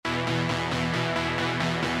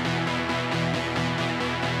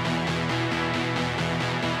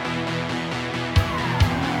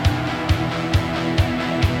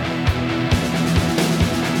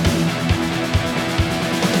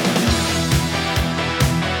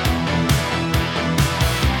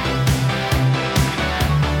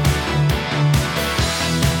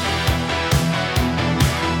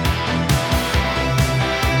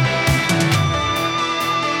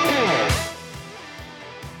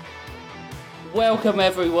Welcome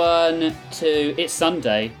everyone to... It's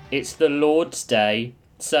Sunday. It's the Lord's Day.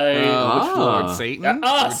 So... Which Lord? Satan?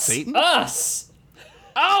 us! Lord Satan? Us!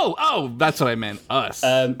 Oh, that's what I meant. Us.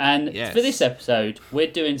 And Yes. for this episode,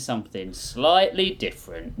 we're doing something slightly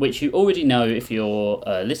different, which you already know if you're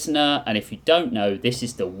a listener, and if you don't know, this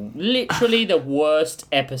is literally the worst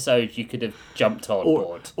episode you could have jumped on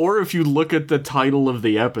board. Or if you look at the title of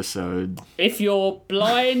the episode. If you're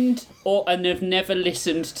blind and have never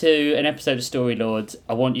listened to an episode of Story Lords,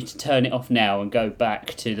 I want you to turn it off now and go back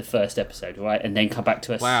to the first episode, right? And then come back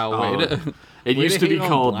to us. Wow, wait. It Way used to to be hate on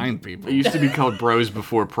called blind people. It used to be called Bros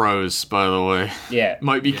Before Pros, by the way. Yeah.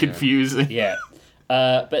 Might be confusing. Yeah.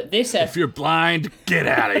 But this If you're blind, get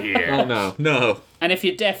out of here. Oh no. and if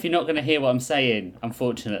you're deaf, you're not going to hear what I'm saying,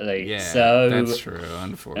 unfortunately. Yeah, so that's true,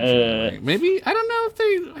 unfortunately. Maybe, I don't know if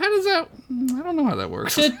they, how does that, I don't know how that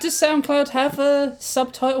works. Does SoundCloud have a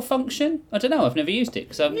subtitle function? I don't know. I've never used it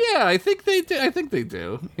because I'm. Yeah, I think they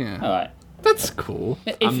do. Yeah. All right. That's cool.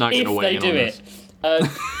 I'm not going to weigh in on this.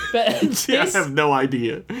 But I have no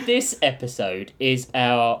idea. this episode is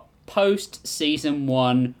our post-season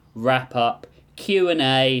 1 wrap-up,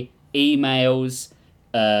 Q&A, emails,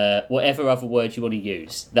 whatever other word you want to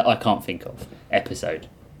use that I can't think of, episode.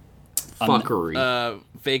 Fuckery.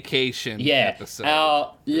 Vacation Yeah, episode.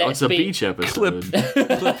 our It's a beach episode.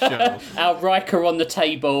 Clip show. our Riker on the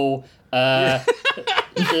table.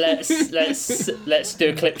 Let's do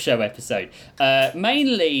a clip show episode.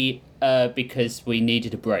 Mainly because we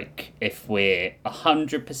needed a break. If we're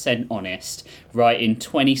 100% honest, writing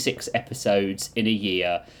 26 episodes in a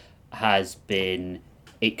year has been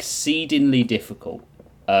exceedingly difficult.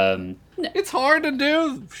 It's hard to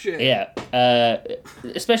do. Shit. Yeah,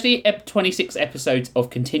 especially 26 episodes of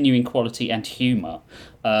continuing quality and humour.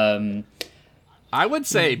 I would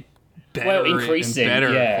say better, Well, increasing, and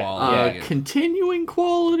better yeah. quality. Continuing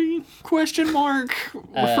quality? Question mark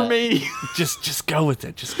for me. Just go with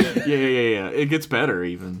it. Just go. Yeah. It gets better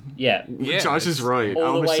even. Yeah, Yeah, Josh is right. all I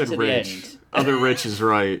the almost way said to the Rich. end. Other Rich is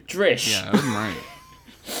right. Drish. Yeah, I'm right.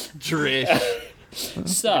 Drish.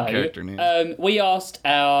 So, character name. we asked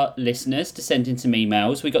our listeners to send in some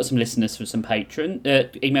emails. We got some listeners from some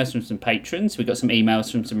emails from some patrons. We got some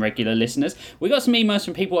emails from some regular listeners. We got some emails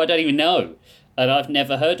from people I don't even know and I've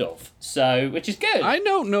never heard of. So, which is good. I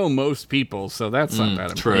don't know most people, so that's not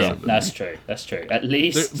that true. yeah, impressive. that's true. That's true. At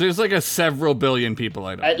least, There's like a several billion people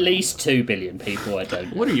I don't at know. least 2 billion people I don't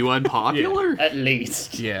know. What are you, unpopular? At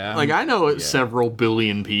least. Yeah. Like, I know several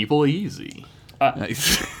billion people easy.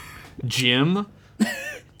 Nice. Jim?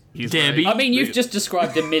 He's Debbie? right. I mean, you've just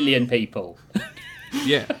described a million people.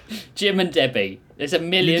 Yeah. Jim and Debbie. There's a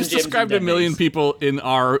million You just Jims and described a million Debbies. people in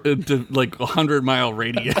our, like, 100-mile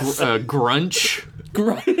radius. Grunch?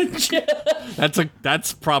 Grunge.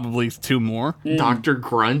 That's probably 2 more. Dr.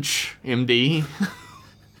 Grunch, MD?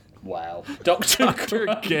 Wow. Dr.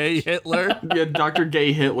 Gay Hitler. Yeah, Dr.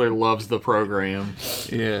 Gay Hitler loves the program.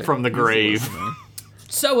 Yeah. From the grave.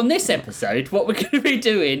 So on this episode, what we're going to be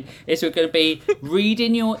doing is we're going to be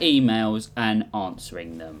reading your emails and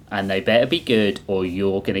answering them. And they better be good or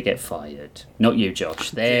you're going to get fired. Not you,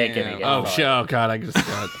 Josh. They're going to get Oh, fired. shit. Oh, God, I just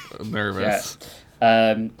got nervous.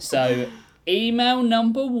 So email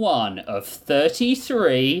number 1 of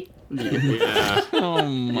 33 Yeah. Oh,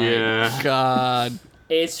 my Yeah. God.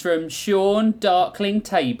 is from Sean Darkling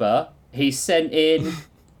Tabor. He sent in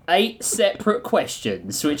 8 separate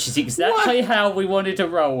questions, which is exactly how we wanted to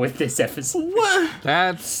roll with this episode. What?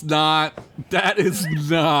 That is not,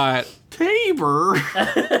 Tabor?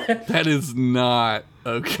 that is not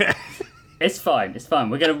okay. It's fine.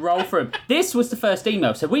 We're going to roll through. This was the first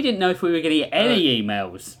email, so we didn't know if we were going to get any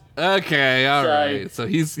emails. Okay, all So- right. So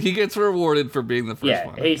he gets rewarded for being the first Yeah,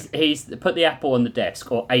 one. he's put the apple on the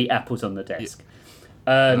desk, or 8 apples on the desk.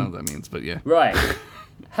 I don't know what that means, but yeah. Right.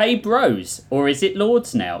 Hey, bros. Or is it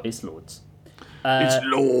lords now? It's lords. It's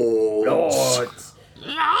Lord. Lords.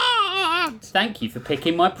 Thank you for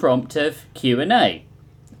picking my prompt of Q&A.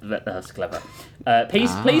 That's clever.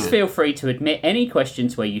 Please feel free to admit any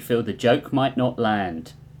questions where you feel the joke might not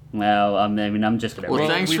land. Well, I mean, I'm just going to Well, read.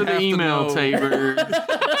 thanks we for the have to email, know. Tabor.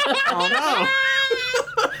 Oh,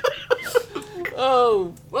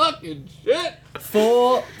 Oh, fucking shit.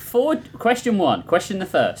 For question 1, question the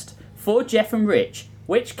first. For Jeff and Rich,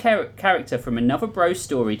 which character from another bro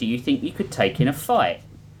story do you think you could take in a fight?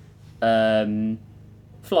 Flyman.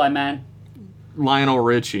 no. Lionel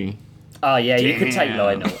Richie. Oh yeah, you could take Damn.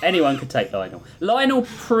 Lionel. Anyone could take Lionel. Lionel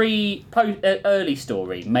early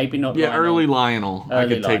story, maybe not. Yeah, Lionel. early Lionel. I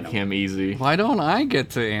Early could take Lionel. him easy. Why don't I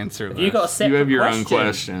get to answer this? You got a separate You have your own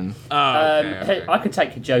question. question. Oh, okay, okay. I could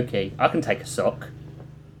take a Jokey. I can take a sock.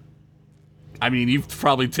 I mean, you've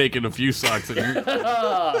probably taken a few socks in your...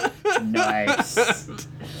 Nice.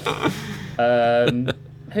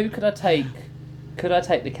 Who could I take? Could I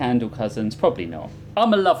take the Candle Cousins? Probably not.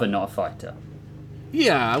 I'm a lover, not a fighter.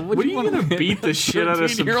 Yeah, What are you gonna beat the shit out of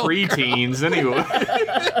some 13-year-old preteens anyway?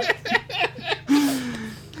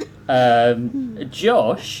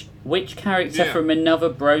 Josh, which character Yeah. from another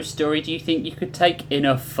bro story do you think you could take in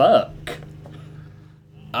a fuck?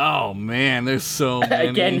 Oh, man, there's so many.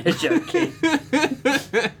 Again, a jokey.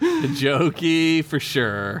 Jokey, for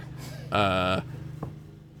sure.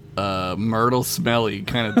 Myrtle Smelly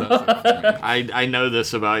kind of does it for me. I know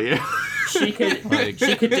this about you. She could Like-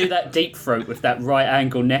 she could do that deep throat with that right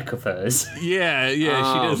angle neck of hers. Yeah, she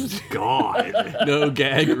does. God. No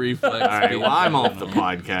gag reflex. All right, well, I'm off the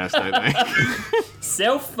podcast, I think.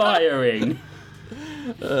 Self-firing.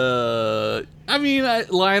 I mean,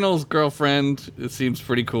 Lionel's girlfriend, it seems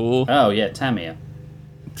pretty cool. Oh yeah, Tamia.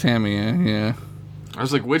 Tamia, yeah. I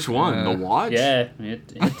was like, which one? The watch? Yeah, it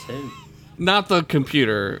too. Not the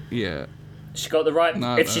computer, yeah. She's got the right.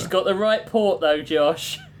 No, if no. she's got the right port though,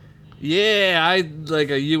 Josh, Yeah, I like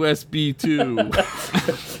a USB 2.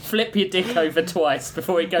 flip your dick over twice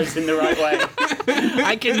before it goes in the right way.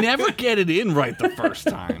 I can never get it in right the first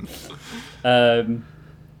time.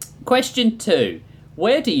 Question 2.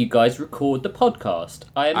 Where do you guys record the podcast?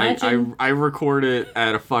 I imagine. I record it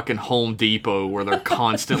at a fucking Home Depot where they're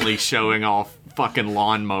constantly showing off fucking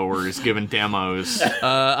lawnmowers, giving demos.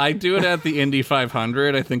 I do it at the Indy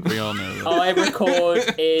 500. I think we all know that. I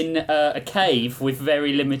record in a cave with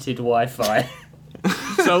very limited Wi-Fi.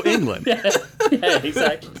 So England. Yeah,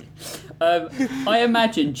 exactly. I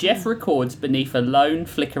imagine Jeff records beneath a lone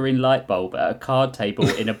flickering light bulb at a card table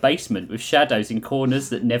in a basement with shadows in corners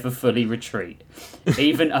that never fully retreat,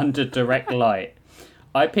 even under direct light.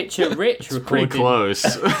 I picture Rich Pretty recording. close.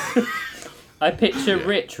 I picture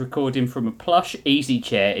Rich recording from a plush easy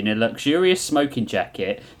chair in a luxurious smoking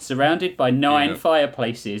jacket, surrounded by 9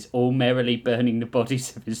 fireplaces, all merrily burning the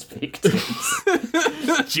bodies of his victims.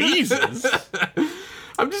 Jesus.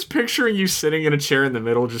 I'm just picturing you sitting in a chair in the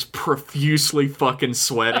middle, just profusely fucking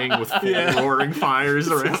sweating with full roaring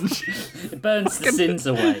fires around you. It burns the sins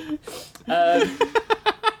away.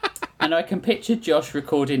 And I can picture Josh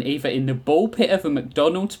recording either in the ball pit of a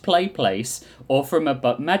McDonald's play place or from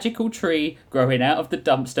a magical tree growing out of the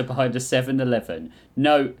dumpster behind a 7-Eleven.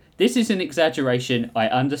 No, this is an exaggeration. I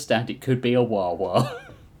understand it could be a Wawa.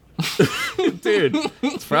 Dude,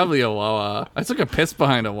 it's probably a Wawa. I took a piss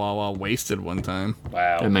behind a Wawa wasted one time.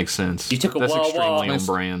 Wow. That makes sense. You took a That's Wawa. extremely on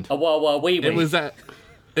brand. A Wawa wee wee. It was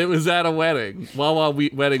at a wedding. Wawa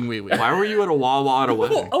wedding wee wee. Why were you at a Wawa at a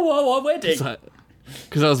wedding? A Wawa wedding.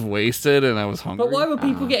 Because I was wasted and I was hungry. But why were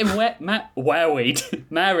people getting married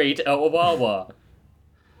at a Wawa?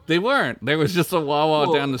 They weren't. There was just a Wawa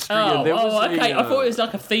Well, down the street. Oh, there was a, okay. I thought it was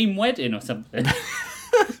like a theme wedding or something.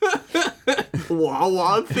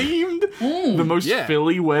 Wawa themed? The most Yeah.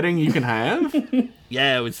 Philly wedding you can have?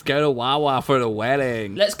 Yeah, let's go to Wawa for the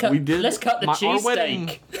wedding. Let's cut the our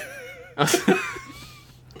wedding- cheesesteak.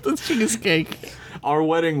 The cheesecake. Our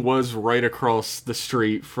wedding was right across the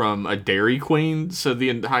street from a Dairy Queen, so the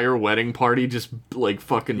entire wedding party just like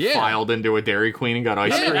fucking filed into a Dairy Queen and got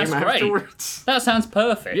ice cream that's great. afterwards. That sounds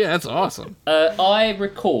perfect. Yeah, that's awesome. I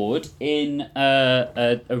record in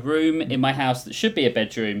a room in my house that should be a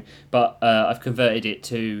bedroom, but I've converted it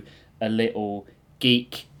to a little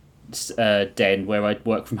geek den where I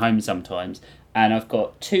work from home sometimes. And I've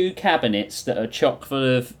got 2 cabinets that are chock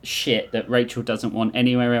full of shit that Rachel doesn't want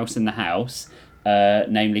anywhere else in the house,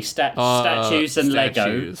 namely statues and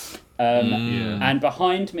statues. Lego. And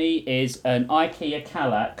behind me is an IKEA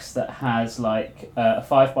Kallax that has like a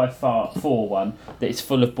 5x4 one that is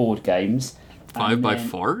full of board games. Five by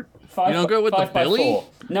fart? You don't go with the Billy?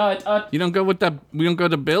 No, You don't go with that. We don't go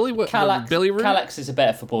to Billy. What? Kallax, Billy room? Kallaxes are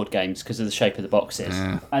better for board games because of the shape of the boxes.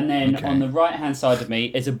 Yeah. And then Okay. on the right hand side of me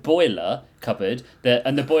is a boiler cupboard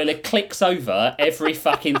and the boiler clicks over every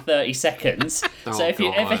fucking 30 seconds. So if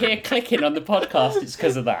you ever God. hear clicking on the podcast, it's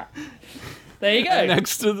because of that. There you go.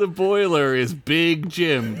 Next to the boiler is Big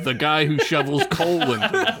Jim, the guy who shovels coal into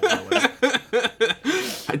the boiler.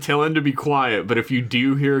 I tell him to be quiet, but if you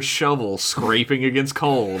do hear shovel scraping against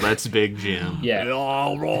coal, that's Big Jim. Yeah.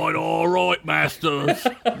 All right, masters.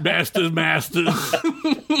 masters.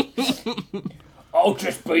 I'll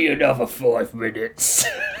just be another 5 minutes.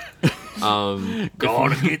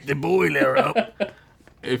 Gotta get the boiler up.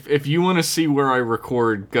 If you want to see where I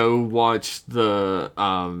record, go watch the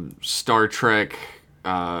Star Trek.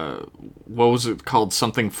 What was it called?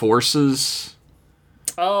 Something Forces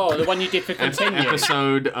Oh, the one you did for Continue.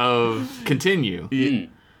 episode of Continue.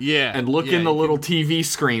 Yeah. and look in the little TV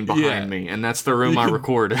screen behind me, and that's the room I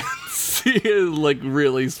record in. See it like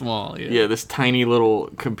really small. Yeah. Yeah, this tiny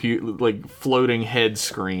little like floating head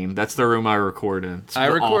screen. That's the room I record in. It's I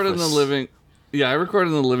the record in the office. living. Yeah, I record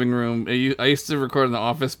in the living room. I used to record in the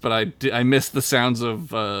office, but I missed the sounds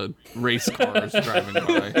of race cars driving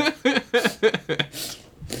by.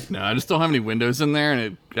 No, I just don't have any windows in there,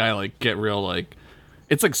 and I like get real like.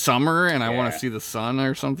 It's like summer, and I want to see the sun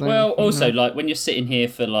or something. Well, also, like, when you're sitting here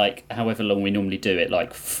for, like, however long we normally do it,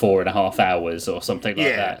 like 4.5 hours or something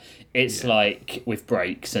like that, it's like, with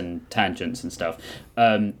breaks and tangents and stuff,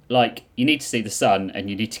 like, you need to see the sun, and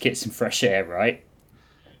you need to get some fresh air, right?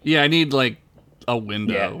 Yeah, I need, like, a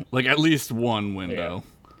window. Like, at least one window.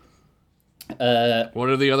 What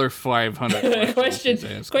are the other 500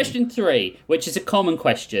 Question 3, which is a common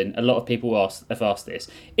question. A lot of people have asked this.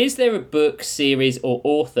 Is there a book, series, or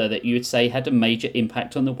author that you would say had a major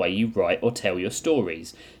impact on the way you write or tell your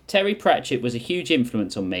stories? Terry Pratchett was a huge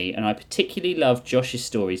influence on me, and I particularly love Josh's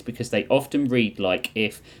stories because they often read like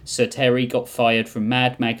if Sir Terry got fired from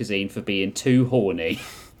Mad Magazine for being too horny.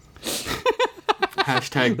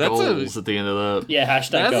 Hashtag goals at the end of that. Yeah,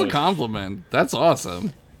 hashtag That's goals. a compliment. That's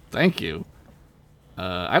awesome. Thank you.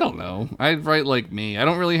 I don't know. I write like me. I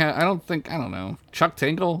don't really have. I don't know. Chuck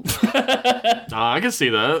Tingle. I can see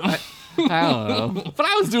that. I don't know. But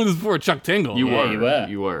I was doing this before Chuck Tingle. You Yeah, were.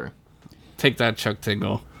 you were. Take that, Chuck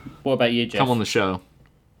Tingle. What about you, Jeff? Come on the show.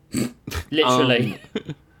 Literally.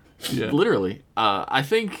 Yeah. Literally. I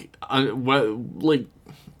think, like,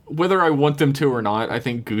 whether I want them to or not, I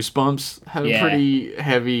think Goosebumps have a pretty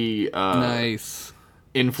heavy Nice.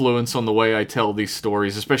 influence on the way I tell these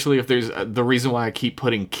stories, especially if there's the reason why I keep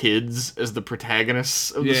putting kids as the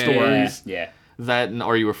protagonists of the stories. Yeah. That and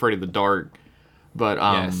Are You Afraid of the Dark? But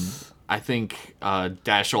Yes. I think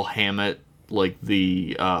Dashiell Hammett, like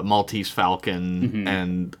the Maltese Falcon,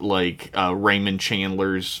 and like Raymond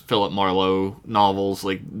Chandler's Philip Marlowe novels,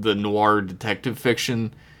 like the noir detective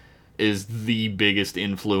fiction, is the biggest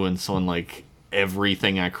influence on like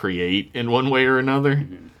everything I create in one way or another.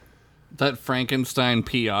 That Frankenstein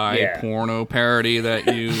PI porno parody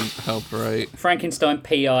that you helped write. Frankenstein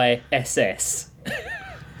PISS.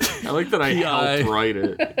 I like that I helped write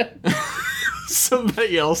it.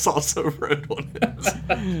 Somebody else also wrote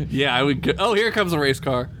one. Yeah, I would. Oh, here comes a race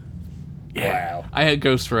car. Wow. I had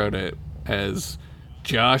Ghost wrote it as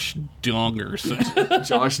Josh Dongerson.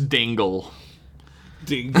 Josh Dingle.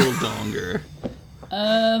 Dingle Donger.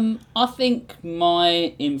 I think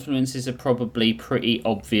my influences are probably pretty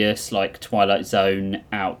obvious, like Twilight Zone,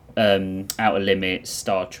 Outer Limits,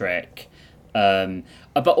 Star Trek, but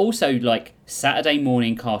also like Saturday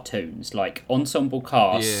morning cartoons, like ensemble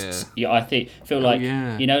casts. Yeah, I feel like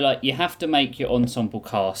you know, like you have to make your ensemble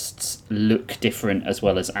casts look different as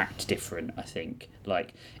well as act different. I think,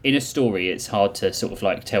 like in a story, it's hard to sort of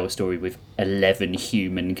like tell a story with 11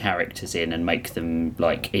 human characters in and make them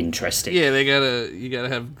like interesting. Yeah, you gotta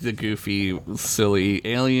have the goofy, silly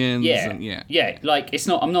aliens. Yeah, and, yeah. Like it's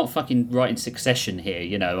not. I'm not fucking writing Succession here.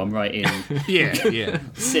 You know, I'm writing yeah.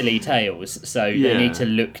 silly tales. So they need to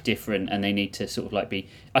look different, and they need to sort of like be.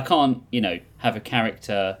 I can't, you know, have a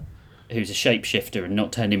character who's a shapeshifter and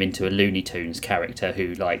not turn him into a Looney Tunes character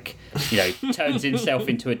who, like, you know, turns himself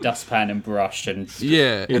into a dustpan and brush and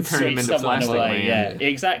Yeah, turn him sweeps into someone Plastic away. Man. Yeah,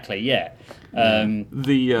 exactly. Yeah.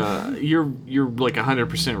 You're like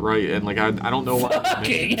 100% right, and like I don't know why.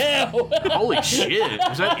 Fucking hell! Holy shit!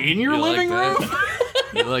 Is that in your You like living that? room?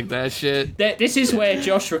 You like that shit? This is where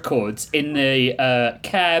Josh records in the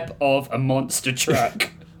cab of a monster truck.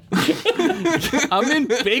 I'm in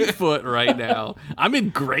Bigfoot right now. I'm in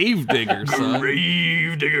Gravedigger, son.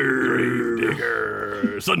 Gravedigger.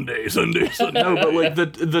 Sunday. No, but like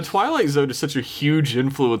the Twilight Zone is such a huge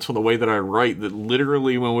influence on the way that I write that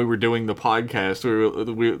literally when we were doing the podcast,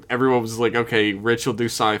 everyone was like, okay, Rich will do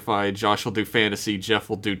sci-fi, Josh will do fantasy, Jeff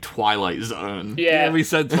will do Twilight Zone. Yeah. We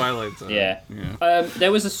said Twilight Zone. Yeah.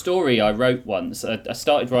 There was a story I wrote once. I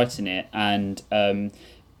started writing it, and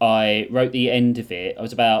I wrote the end of it.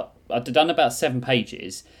 I'd done about 7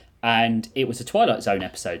 pages, and it was a Twilight Zone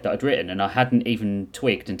episode that I'd written, and I hadn't even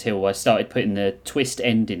twigged until I started putting the twist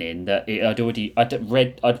ending in that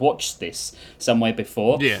I'd watched this somewhere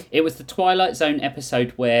before. Yeah. It was the Twilight Zone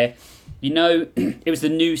episode where, you know, it was the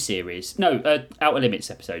new series. No, Outer Limits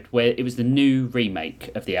episode, where it was the new remake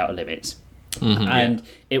of the Outer Limits. And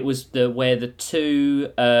it was where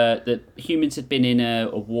the humans had been in a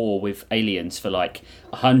war with aliens for like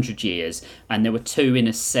 100 years, and there were 2 in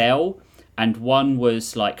a cell, and one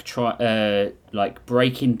was like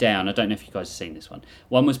breaking down. I don't know if you guys have seen this one.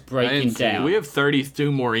 One was breaking see it. down. We have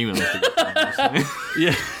 32 more emails to get through.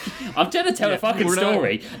 Yeah. I'm trying to tell a fucking we're not-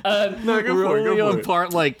 story. No, go We're for it. only Go on for it.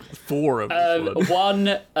 part like 4 of this one.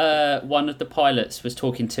 One of the pilots was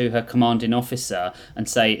talking to her commanding officer and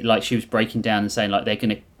say like she was breaking down and saying like they're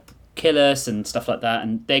gonna kill us and stuff like that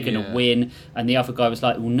and they're gonna Yeah. win, and the other guy was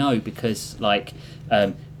like, well no, because like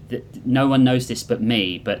no one knows this but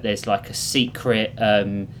me, but there's like a secret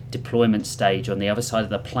deployment stage on the other side of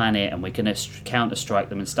the planet and we're gonna counter strike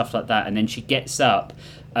them and stuff like that. And then she gets up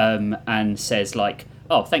and says like,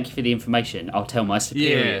 oh, thank you for the information, I'll tell my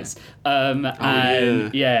superiors. And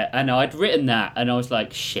I'd written that and I was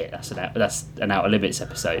like, shit, that's an Outer Limits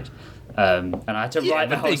episode. And I had to write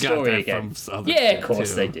the but whole they got story that again. from other Yeah, shit, of course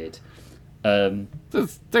too. they did.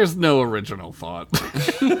 There's no original thought.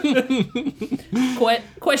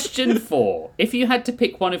 Question 4. If you had to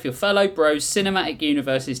pick one of your fellow bros' cinematic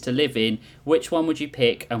universes to live in, which one would you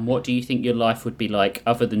pick, and what do you think your life would be like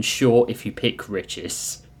other than short if you pick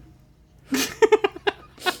riches?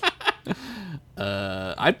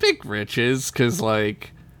 I pick Riches because,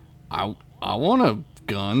 like, I want a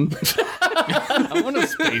gun. I want a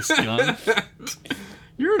space gun.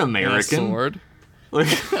 You're an And a American. sword. Like,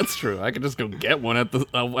 That's true. I could just go get one at the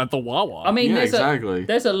Wawa. I mean, Yeah, there's exactly.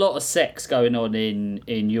 there's a lot of sex going on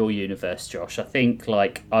in your universe, Josh. I think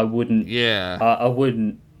like I wouldn't yeah. I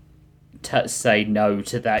wouldn't say no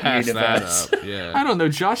to that Pass universe. that up. Yeah. I don't know.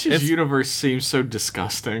 Josh's It's- universe seems so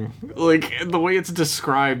disgusting. Like the way it's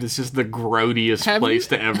described is just the grodiest Have place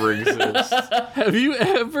you- to ever exist. Have you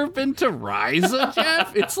ever been to Ryza,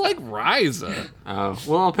 Jeff? It's like Ryza. Oh,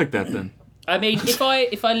 well, I'll pick that then. I mean, if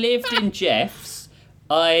I lived in Jeff's,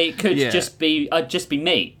 I could Yeah. I'd just be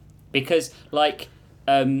me, because like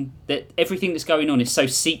that everything that's going on is so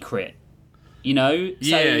secret, you know.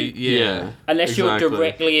 So Yeah. unless you're exactly.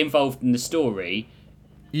 directly involved in the story,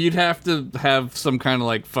 You'd have to have some kind of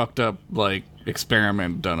like fucked up like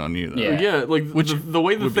experiment done on you. Though. Yeah. Yeah, like the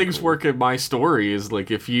way the would be things cool. work in my story is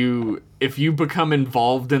like if you become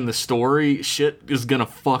involved in the story, shit is gonna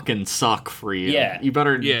fucking suck for you. Yeah. You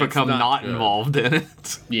better Yeah, it's become not not good. involved in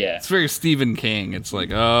it. yeah. It's very Stephen King. It's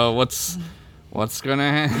like, oh, what's gonna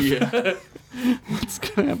happen? Yeah. What's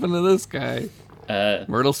gonna happen to this guy?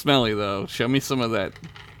 Myrtle Smelly though, show me some of that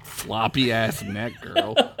floppy ass neck,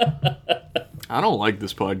 girl. I don't like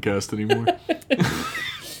this podcast anymore.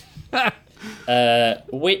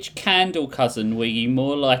 Which Candle cousin were you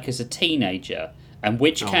more like as a teenager, and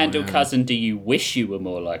which Candle man. cousin do you wish you were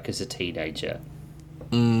more like as a teenager?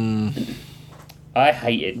 I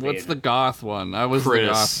hated. What's the being- goth one? I was Chris. the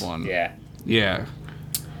goth one. Yeah. Yeah.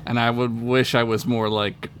 And I would wish I was more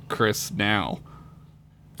like Chris now.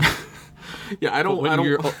 Yeah, I don't. When I don't.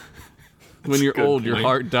 you're when you're good old, your point.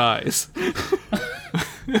 heart dies.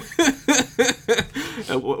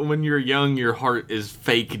 When you're young, your heart is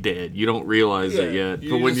fake dead. You don't realize it yet.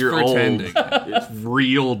 You're But when just you're pretending. old, it's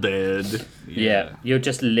real dead. Yeah, you're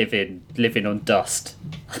just living on dust.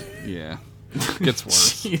 Yeah. Gets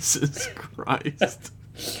worse. Jesus Christ.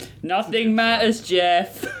 Nothing matters,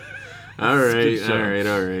 Jeff. All right,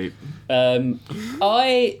 show. all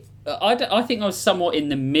right. I think I was somewhat in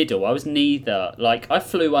the middle. I was neither. Like, I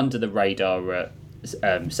flew under the radar at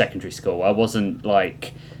secondary school. I wasn't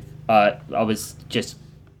like, I was just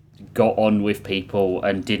got on with people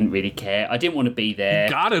and didn't really care. I didn't want to be there.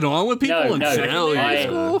 Got it on with people no, in no, secondary I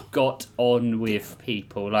school? got on with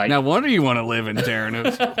people. Like, No wonder you want to live in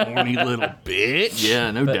Terranus, you horny little bitch.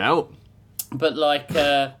 Yeah, no doubt. but like,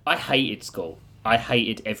 I hated school. I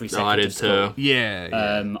hated every second I of did school. too.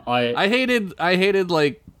 Yeah. I I hated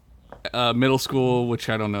like middle school, which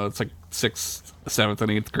I don't know, it's like 6th, 7th, and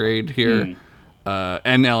 8th grade here.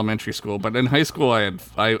 And elementary school, but in high school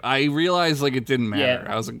I realized like it didn't matter.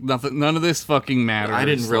 Yeah. I was like none of this fucking matters. I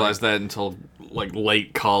didn't Like, realize that until like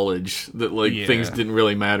late college that like Yeah. things didn't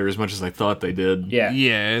really matter as much as I thought they did. yeah.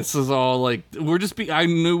 Yeah, this is all like I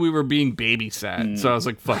knew we were being babysat, so I was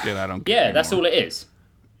like, "Fuck it, I don't care." Yeah, that's all it is.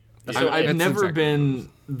 That's all it I've is. never exactly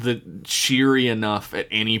been cheery enough at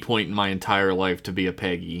any point in my entire life to be a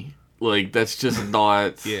Peggy. Like that's just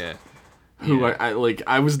not Yeah, who I like.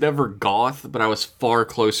 I was never goth, but I was far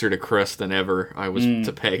closer to Chris than ever I was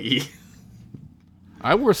to Peggy.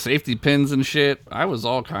 I wore safety pins and shit. I was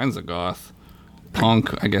all kinds of goth.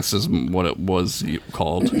 Punk, I guess, is what it was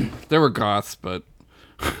called. There were goths, but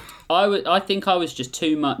I think I was just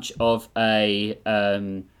too much of a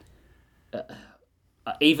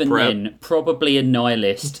even Prep. then probably a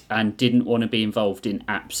nihilist and didn't want to be involved in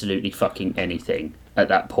absolutely fucking anything at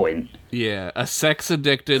that point. yeah, a sex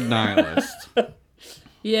addicted nihilist.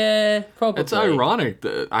 Yeah, probably. It's ironic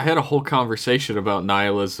that I had a whole conversation about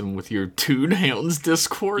nihilism with your Toon Hounds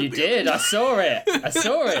Discord. You did. I saw it. I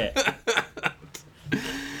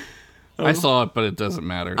saw it, but it doesn't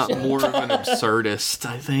matter. I'm more of an absurdist,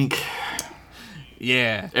 I think.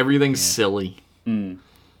 Yeah. Everything's silly.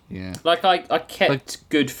 Yeah. Like, I kept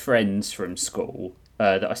good friends from school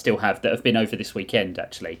that I still have that have been over this weekend,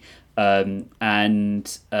 actually.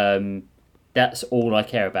 That's all I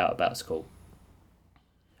care about school.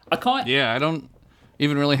 I can't... Yeah, I don't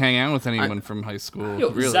even really hang out with anyone from high school.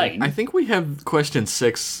 You're really. Zane. I think we have question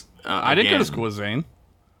 6. I didn't go to school with Zane.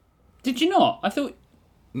 Did you not? I thought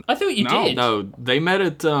you No. did. No, they met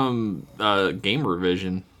at Game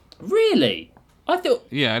Revision. Really? I thought...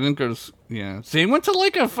 Yeah, I didn't go to... Yeah. Zane went to,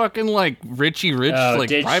 like, a fucking, like, Richie Rich, like,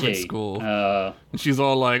 did private she? school. And she's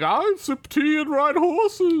all like, I sip tea and ride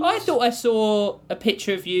horses. I thought I saw a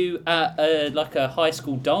picture of you at, like, a high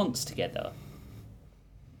school dance together.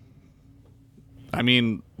 I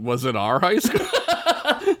mean, was it our high school?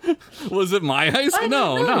 Was it my high school?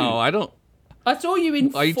 No, I don't... I saw you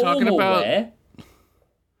in Are you formal talking about- wear.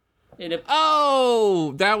 In a...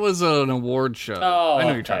 Oh, that was an award show. Oh, I know okay.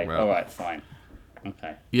 what you're talking about. All right, fine.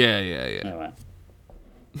 Okay. Yeah. All right.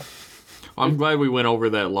 I'm glad we went over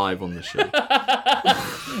that live on the show.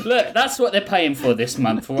 Look, that's what they're paying for this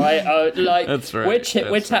month, right? Like, That's right, We're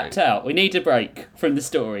that's tapped out. We need a break from the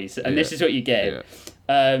stories, and this is what you get.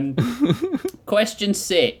 Question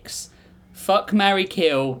 6. Fuck, marry,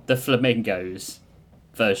 kill the flamingos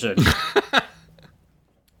version.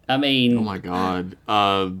 I mean, Oh my god.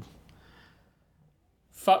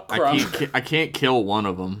 fuck Crunk. I can't kill one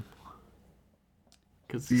of them.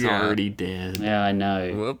 Because he's Yeah. already dead. Yeah, I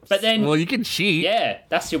know. Whoops. But then, Well, you can cheat. yeah,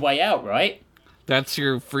 that's your way out, right? That's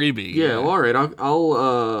your freebie. Yeah, well, all right.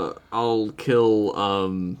 I'll kill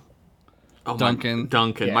Duncan.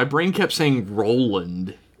 Duncan. Yeah. My brain kept saying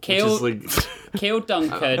Roland. Kill- Which is Kill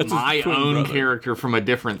Duncan. my twin own brother. character from a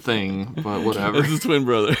different thing, but whatever. That's his twin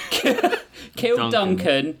brother. Kill Duncan.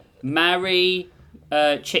 Duncan. Marry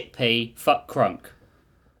Chickpea. Fuck Crunk.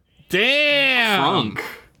 Damn. Crunk.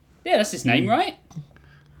 Yeah, that's his name, right?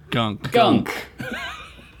 Gunk. Gunk.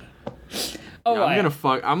 All right.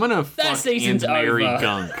 I'm gonna fuck season's and marry over.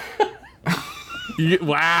 Gunk.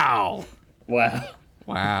 Wow.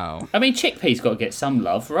 Wow. I mean, Chickpea's got to get some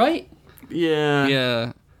love, right? Yeah.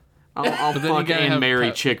 Yeah. I'll But then you fuck gotta and have marry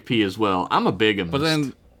Pep- Chickpea as well. I'm a bigamist. But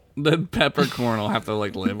then Peppercorn will have to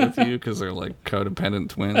like live with you because they're like codependent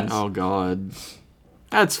twins. Oh god.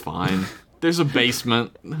 That's fine. There's a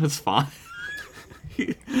basement. That's fine.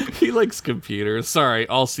 He likes computers. Sorry,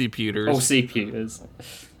 all computers. All CPUs.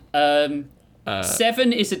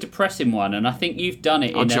 7 is a depressing one, and I think you've done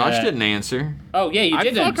it Oh, in Josh a... didn't answer. Oh, yeah, you I'd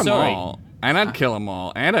didn't. fuck 'em Sorry. all, and I'd kill them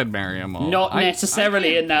all, and I'd marry them all. Not I necessarily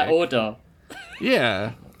can't in that pick. order.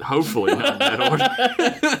 Yeah. Hopefully not in that order.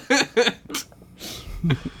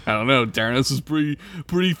 I don't know. Darren, this is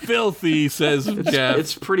pretty filthy, says Jeff.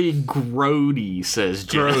 It's pretty grody, says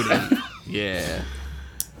Jeff. Grody. Yeah.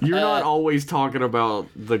 You're not always talking about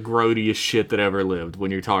the grodiest shit that ever lived when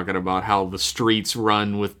you're talking about how the streets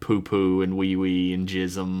run with poo-poo and wee-wee and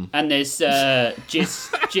jism. And there's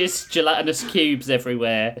just gelatinous cubes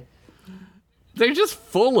everywhere. They're just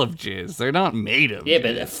full of jizz. They're not made of Yeah, jizz.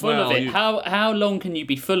 but they're full Well, of it. How long can you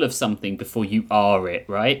be full of something before you are it,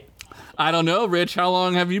 right? I don't know, Rich. How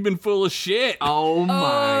long have you been full of shit? Oh my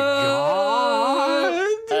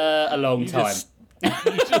god! A long time. You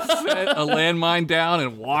just set a landmine down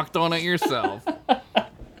and walked on it yourself.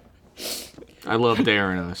 I love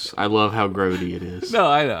Darren-us. I love how grody it is. No,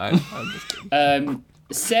 I know. I'm just kidding.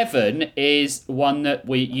 7 is one that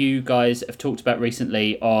you guys have talked about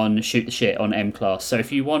recently on Shoot the Shit on M Class. So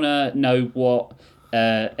if you want to know what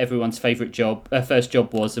everyone's favourite first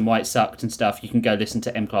job was and why it sucked and stuff, you can go listen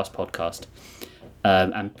to M Class podcast.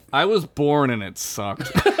 And I was born and it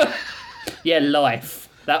sucked. yeah, life.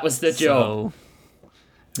 That was the job.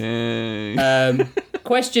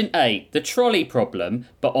 Question 8. The trolley problem,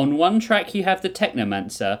 but on one track you have the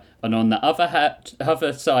Technomancer, and on the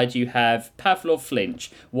other side you have Pavlov Flinch.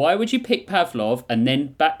 Why would you pick Pavlov and then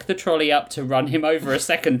back the trolley up to run him over a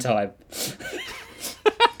second time?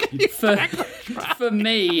 For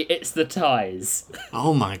me, it's the ties.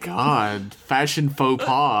 Oh my god. Fashion faux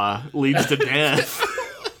pas leads to death.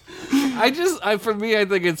 For me, I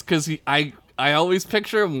think it's because I always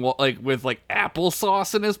picture him like with like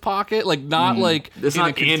applesauce in his pocket, like not like It's in a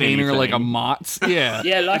not in container like a anything. Mott's. Yeah,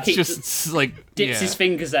 Yeah, like it's he just like dips his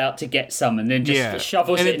fingers out to get some and then just Yeah.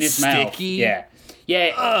 shovels And it in it's his mouth. sticky. Yeah.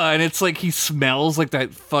 Yeah. And it's like he smells like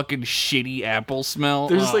that fucking shitty apple smell.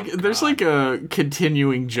 There's like a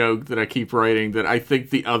continuing joke that I keep writing that I think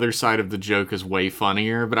the other side of the joke is way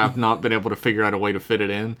funnier, but I've not been able to figure out a way to fit it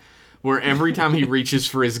in. Where every time he reaches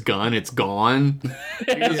for his gun, it's gone.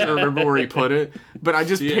 He doesn't remember where he put it. But I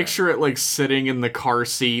just picture it like sitting in the car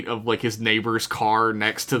seat of like his neighbor's car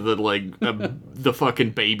next to the like the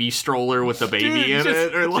fucking baby stroller with the baby in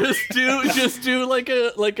it. Or like, just do like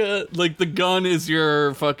the gun is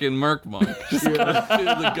your fucking Merc monk. Just cut to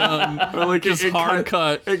the gun. or like Just hard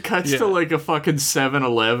cut. It cuts Yeah. to like a fucking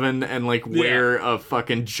 7-Eleven and like where a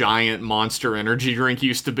fucking giant Monster Energy drink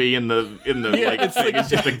used to be in the like thing is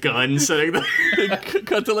just a gun sitting there.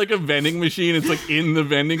 Cut to like a vending machine. It's like in the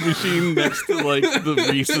vending machine next to like the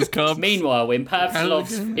Reese's cup. Meanwhile, in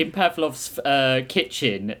Pavlov's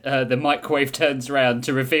kitchen, the microwave turns around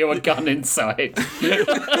to reveal a gun inside.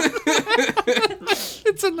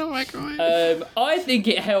 It's in the microwave. I think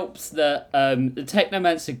it helps that the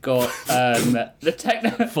Technomancer got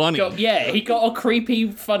Funny. he got a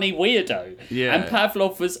creepy, funny weirdo. Yeah. And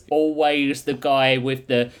Pavlov was always the guy with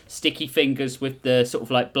the sticky fingers with the sort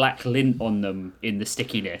of like black lint on them in the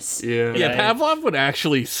stickiness. Yeah. Yeah, Pavlov would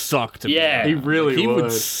actually suck to be Yeah. around. He really He would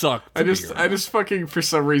would. suck. I just fucking for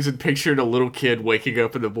some reason pictured a little kid waking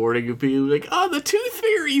up in the morning and being like, "Oh, the tooth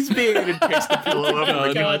fairy's big," and picks the pillow up and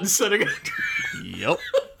the God. gun sitting. Yep.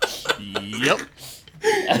 Yep.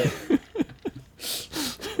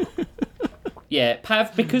 Yeah,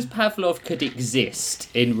 because Pavlov could exist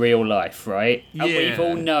in real life, right? And we've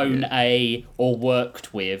all known or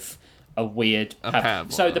worked with a weird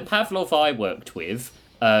Pavlov. So the Pavlov I worked with,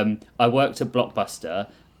 I worked at Blockbuster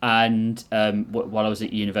and while I was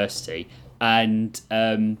at university, and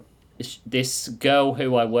this girl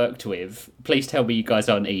who I worked with, please tell me you guys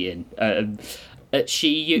aren't eating.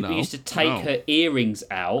 She used to take her earrings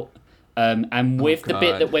out, and with the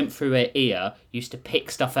bit God. that went through her ear, used to pick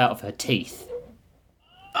stuff out of her teeth.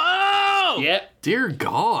 Oh! Yep, Dear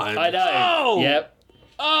God. I know. Oh! Yep,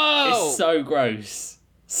 Oh! it's so gross,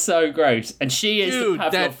 so gross. And she is Dude, the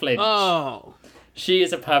Pavlov that... flinch. Oh! She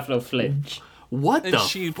is a Pavlov flinch. What And the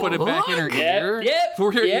she fuck? put it back in her ear? yep,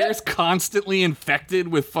 For her yep. ears constantly infected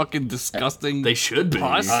with fucking disgusting... They should be.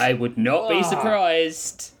 Pus? I would not be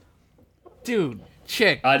surprised. Dude,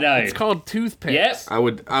 chick. I know. It's called toothpicks. Yep. I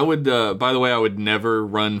would, by the way, I would never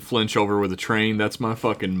run Flinch over with a train. That's my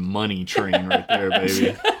fucking money train right there,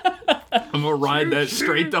 baby. I'm gonna ride that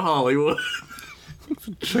straight to Hollywood.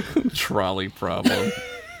 Trolley problem.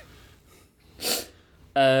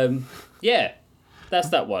 Yeah, that's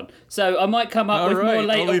that one. So I might come up All with more right,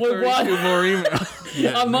 later. only with 32 one. more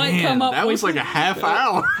emails. I might come up That with was like a half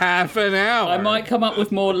hour. Half an hour. I might come up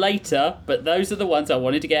with more later, but those are the ones I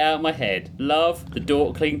wanted to get out of my head. Love the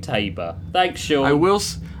Dorkling Tabor. Thanks, Sean. I will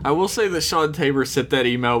say that Sean Tabor sent that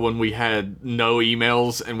email when we had no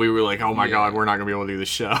emails, and we were like, "Oh my God, we're not gonna be able to do the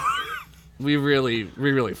show." We really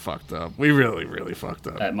fucked up. We really fucked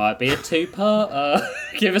up. That might be a two-part.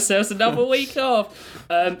 Give ourselves another week off.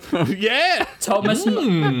 Yeah. Thomas.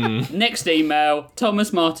 Next email.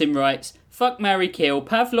 Thomas Martin writes: "Fuck, marry, kill.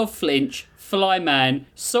 Pavlov Flinch, Flyman,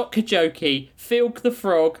 Sock Kajoki, Filk the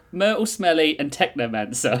Frog, Myrtle Smelly, and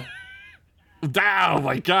Technomancer." Oh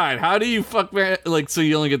my God. How do you fuck man? Like, so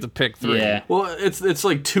you only get to pick 3. Yeah. Well, it's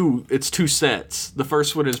like two sets. The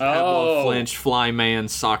first one is Pavlov, Oh. Flinch, Flyman,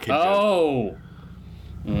 Sock and Joke.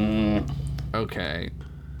 Oh. Okay.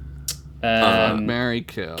 Um, Mary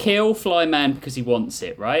kill. Kill Flyman because he wants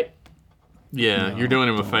it, right? Yeah, you're doing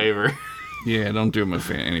him a favor. Yeah, don't do him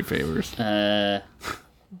any favors. Now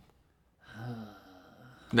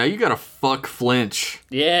you gotta fuck Flinch.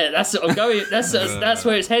 Yeah, that's what I'm going. That's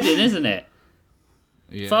where it's heading, isn't it?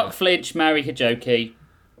 Yeah. Fuck Flinch, marry Kajoki.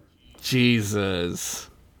 Jesus.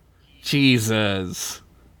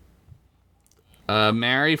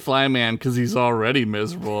 Marry Flyman because he's already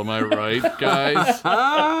miserable. Am I right, guys?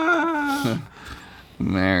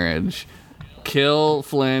 Marriage. Kill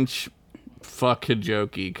Flinch. Fuck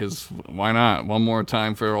Kajoki because why not? One more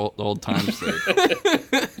time for old time's sake.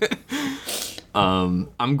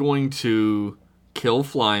 I'm going to kill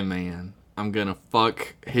Flyman. I'm gonna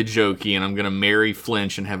fuck Hijoki, and I'm gonna marry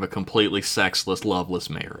Flinch and have a completely sexless, loveless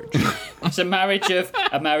marriage. It's a marriage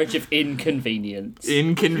of inconvenience.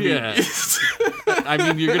 Inconvenience. I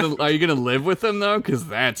mean, are you gonna live with him though? Because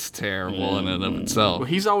that's terrible in and of itself. Well,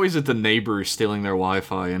 he's always at the neighbors stealing their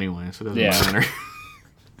Wi-Fi anyway, so it doesn't Yeah. matter.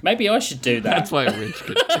 Maybe I should do that. That's why Rich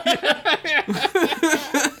could.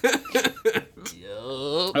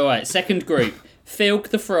 Right, second group. Filg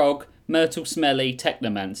the Frog, Myrtle Smelly,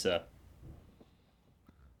 Technomancer.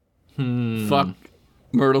 Fuck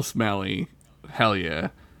Myrtle Smelly. Hell yeah.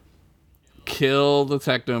 Kill the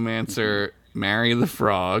Technomancer. Marry the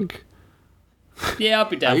Frog. Yeah, I'll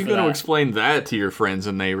be down How are you for going to that. explain that to your friends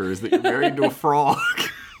and neighbors that you're married to a frog?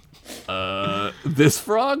 This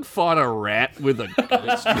frog fought a rat with a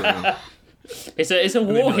gun. It's a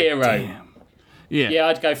war hero. Damn. Yeah. Yeah,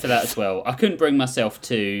 I'd go for that as well. I couldn't bring myself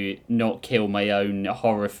to not kill my own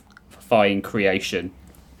horrifying creation.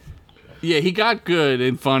 Yeah, he got good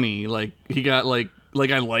and funny. Like, he got, like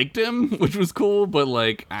I liked him, which was cool, but,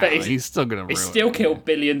 like, I don't know, he's still gonna ruin He still it. killed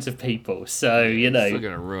billions of people, so, Still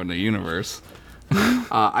gonna ruin the universe.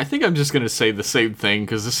 I think I'm just going to say the same thing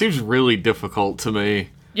because this seems really difficult to me.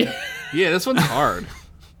 Yeah, this one's hard.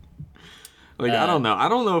 Like, I don't know. I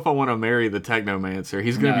don't know if I want to marry the Technomancer.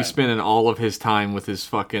 He's going to No. be spending all of his time with his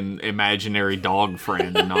fucking imaginary dog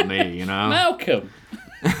friend and not me, you know? Malcolm!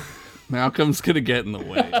 Malcolm's gonna get in the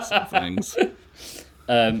way of some things.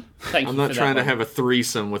 Thank you I'm not for trying that to one. have a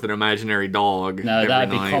threesome with an imaginary dog. No, every that'd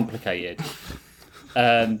be night. complicated.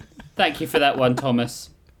 Thank you for that one, Thomas.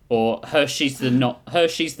 Or Hershey's the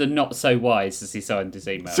not so wise, as he signed his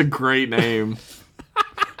email. It's a great name.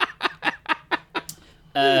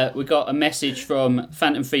 We got a message from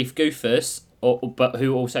Phantom Thief Goofus, but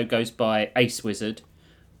who also goes by Ace Wizard.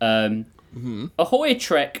 Ahoy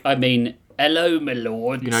Trek, I mean, hello, my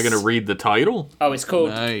lords. You're not going to read the title? Oh, it's called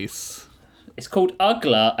Nice.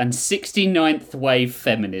 Ugla and 69th Wave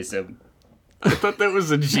Feminism. I thought that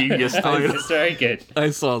was a genius title. It's very good. I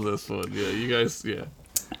saw this one. Yeah, you guys. Yeah.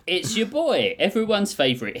 It's your boy, everyone's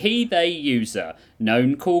favourite he/they user,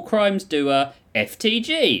 known cool crimes doer,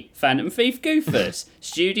 FTG, Phantom Thief Goofus.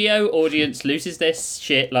 Studio audience loses their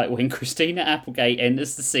shit like when Christina Applegate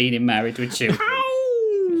enters the scene in Married with Children.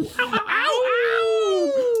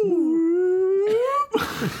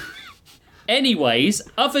 Anyways,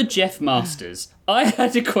 other Jeff Masters, I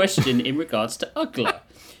had a question in regards to Ugla.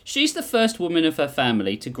 She's the first woman of her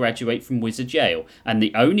family to graduate from Wizard Yale, and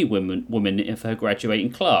the only woman of her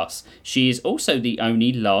graduating class. She is also the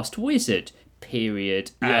only last wizard,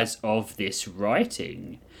 period, as of this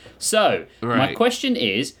writing. So, my Right. question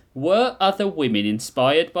is, were other women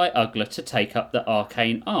inspired by Ugla to take up the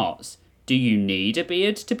arcane arts? Do you need a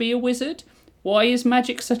beard to be a wizard? Why is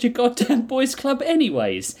magic such a goddamn boys' club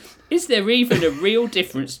anyways? Is there even a real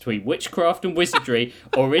difference between witchcraft and wizardry,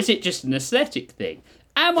 or is it just an aesthetic thing?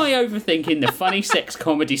 Am I overthinking the funny sex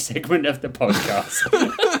comedy segment of the podcast?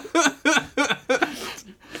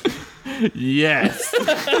 Yes.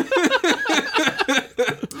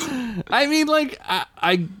 I mean, like,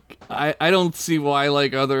 I don't see why,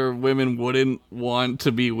 like, other women wouldn't want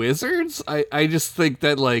to be wizards. I just think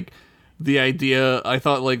that, like, I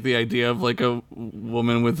thought, like, the idea of, like, a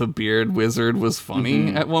woman with a beard wizard was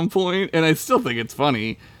funny at one point, and I still think it's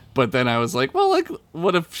funny, but then I was like, well, like,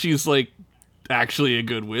 what if she's, like, actually a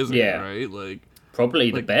good wizard, Yeah. right? Like,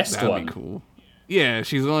 Probably the best that'd one. be cool. Yeah,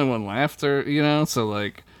 she's the only one left, or, you know, so,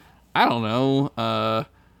 like, I don't know.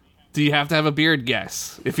 Do you have to have a beard?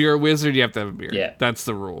 Yes. If you're a wizard, you have to have a beard. Yeah. That's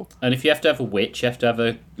the rule. And if you have to have a witch, you have to have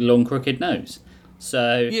a long, crooked nose.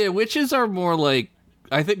 So, Yeah, witches are more like,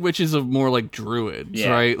 I think witches are more like druids,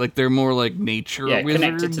 Yeah. right? Like, they're more like nature yeah, wizards.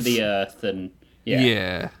 connected to the earth and... Yeah.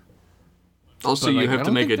 Yeah. Also, But, you like, I have to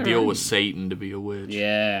don't make a think deal they're with any- Satan to be a witch.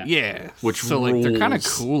 Yeah. Yeah. Which so, like, they're kind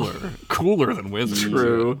of rules. cooler than wizards.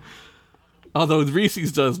 True. Although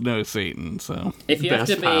Reese's does know Satan, so. If you have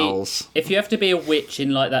Best to be, pals. if you have to be a witch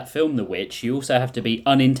in like that film, The Witch, you also have to be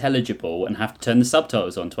unintelligible and have to turn the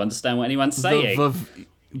subtitles on to understand what anyone's saying.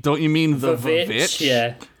 Don't you mean the Vavitch, Vavitch?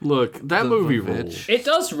 yeah. Look, that The movie Vavitch. rules. It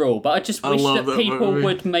does rule, but I just wish love that that people movie.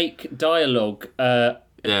 would make dialogue Yeah.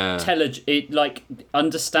 like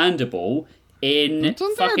understandable in Isn't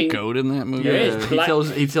there fucking. a goat in that movie? There Yeah, is. he Black-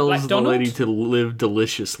 tells Black the Donald? lady to live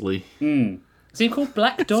deliciously. Is he called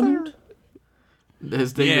Black Donald?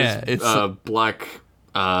 His name Yeah, is it's Black.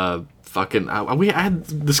 Fucking. I had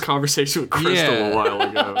this conversation with Crystal Yeah. a while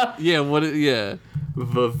ago. Yeah, yeah.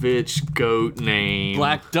 Vavitch goat name.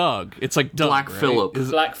 Black Doug. It's like Doug, Black right? Phillip. Is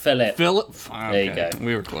it Black Phillip. Philip? There you go.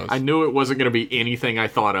 We were close. I knew it wasn't going to be anything I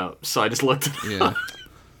thought up, so I just looked it up.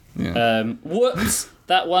 Yeah. Whoops,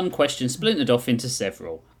 that one question splintered off into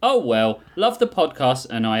several. Oh well, love the podcast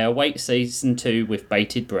and I await season 2 with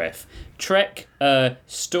bated breath. Trek,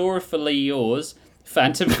 storefully yours,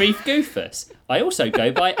 Phantom Thief Goofus. I also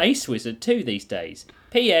go by Ace Wizard too these days.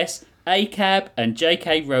 P.S. ACAB and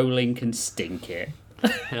J.K. Rowling can stink it.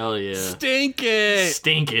 Hell yeah. Stink it!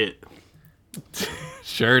 Stink it.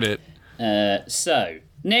 Shirt it. So,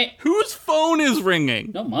 Nick, Whose phone is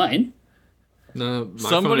ringing? not mine. No, my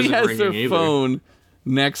Somebody phone isn't has their ringing either. phone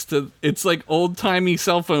next to. It's like old timey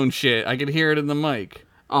cell phone shit. I could hear it in the mic.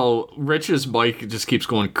 Oh, Rich's mic just keeps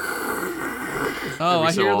going. Oh, Every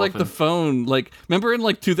I so hear like often. the phone. Like, remember in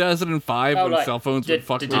like 2005 Oh, when like, cell phones would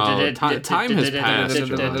fuck around? time has passed,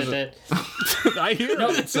 I hear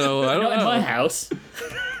it, so I don't Not in know. my house.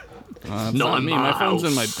 It's Not not in me. my My phone's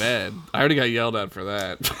in my house. bed. I already got yelled at for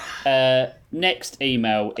that. Next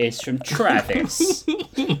email is from Travis.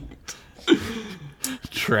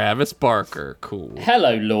 Travis Barker, cool.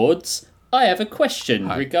 Hello, Lords. I have a question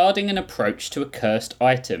regarding an approach to a cursed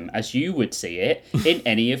item as you would see it in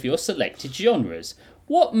any of your selected genres.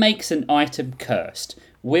 What makes an item cursed?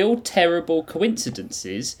 Will terrible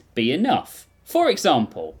coincidences be enough? For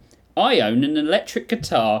example, I own an electric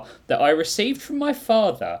guitar that I received from my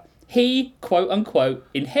father. He, quote unquote,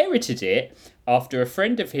 inherited it after a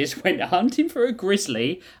friend of his went hunting for a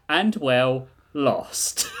grizzly and, well,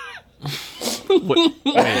 lost. Wait.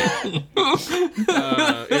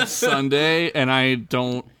 It's Sunday, and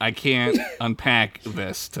I can't unpack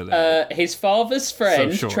this today. His father's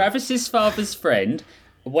friend, sure. Travis's father's friend,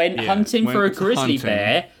 went hunting for a went grizzly hunting.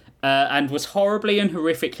 bear and was horribly and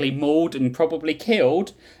horrifically mauled and probably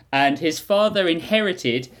killed. And his father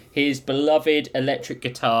inherited his beloved electric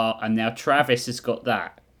guitar, and now Travis has got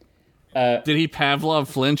that. Did he Pavlov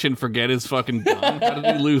flinch and forget his fucking gun? How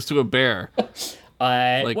did he lose to a bear?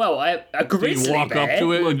 A Did grizzly he walk bear. up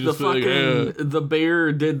to it Look, and the just be like, fucking the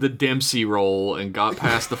bear did the Dempsey roll and got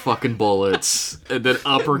past the fucking bullets, and then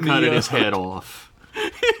uppercutted his head off.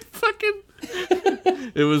 fucking...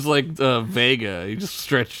 It was like Vega. He just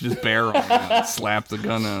stretched his bear arm out and slapped the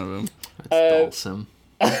gun out of him. That's Dawson.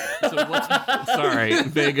 Sorry,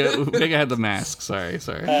 Vega had the mask. Sorry.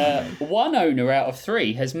 One owner out of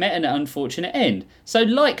 3 has met an unfortunate end, so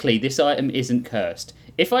likely this item isn't cursed.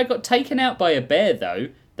 If I got taken out by a bear, though,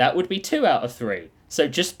 that would be 2 out of 3. So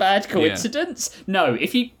just bad coincidence? No,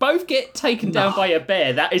 if you both get taken down by a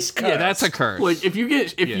bear, that is cursed. Yeah, that's a curse. Like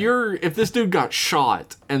if this dude got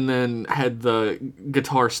shot and then had the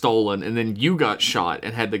guitar stolen, and then you got shot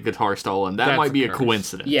and had the guitar stolen, that That's might a be a curse.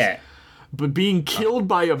 coincidence. Yeah, But being killed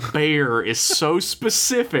by a bear is so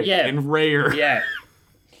specific Yeah. and rare. yeah.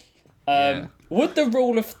 Yeah. Would the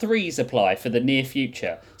rule of 3s apply for the near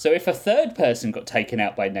future? So if a third person got taken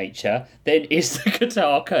out by nature, then is the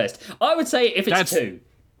guitar cursed? I would say if it's That's- 2.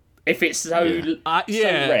 If it's so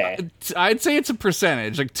Yeah, rare. I'd say it's a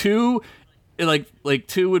percentage. Like 2, like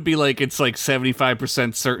 2 would be like it's like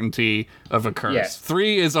 75% certainty of a curse. Yeah.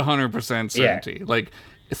 3 is 100% certainty. Like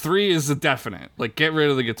 3 is a definite. Like get rid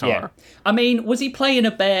of the guitar. Yeah. I mean, was he playing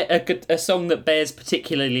a song that bears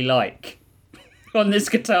particularly like on this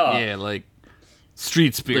guitar? Yeah, like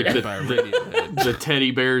Street Spirit by Radiohead. The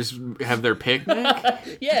teddy bears have their picnic.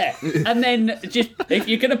 Yeah. And then just if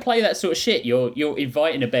you're gonna play that sort of shit, you're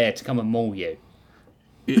inviting a bear to come and maul you.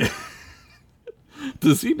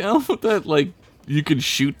 Does he know that like you can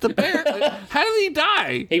shoot the bear? How did he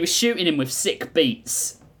die? He was shooting him with sick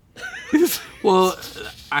beats. Well,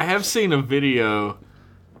 I have seen a video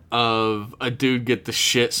of a dude get the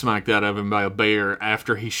shit smacked out of him by a bear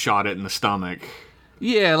after he shot it in the stomach.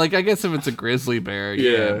 Yeah, like I guess if it's a grizzly bear,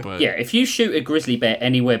 Yeah. but Yeah, if you shoot a grizzly bear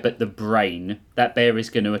anywhere but the brain, that bear is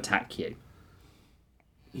going to attack you.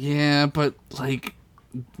 yeah, but like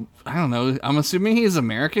I don't know. I'm assuming he's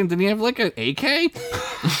American. Did he have like an AK?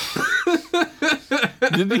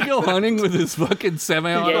 Did he go hunting with his fucking Fucking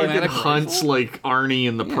semi-automatic hunts like Arnie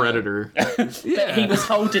and the Predator. But he was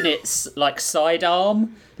holding it like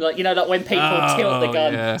sidearm, like like when people tilt the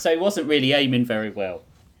gun. yeah. So he wasn't really aiming very well.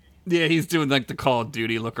 Yeah, he's doing like the Call of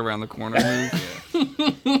Duty look around the corner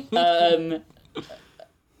move.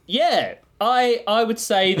 Yeah, I would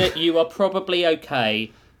say that you are probably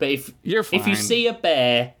okay, but if You're if you fine. see a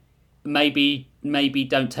bear, maybe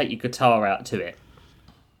don't take your guitar out to it.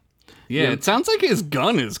 Yeah, it sounds like his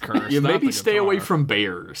gun is cursed. Yeah, not maybe the stay guitar. away from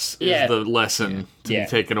bears is Yeah. the lesson to Yeah. be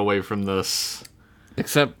taken away from this.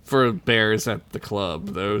 Except for bears at the club.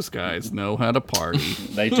 Those guys know how to party.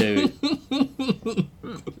 They do.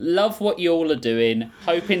 Love what you all are doing.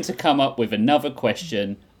 Hoping to come up with another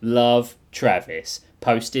question. Love, Travis.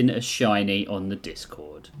 Posting a shiny on the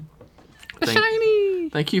Discord. Shiny!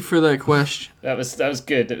 Thank you for that question. That was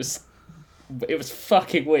good. It was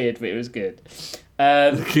fucking weird, but it was good.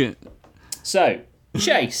 So,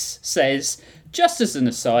 Chase says, just as an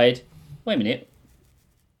aside, wait a minute.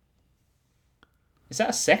 Is that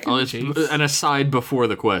a second? Oh, it's an aside before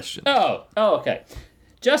the question. Oh, okay.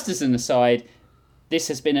 Just as an aside, this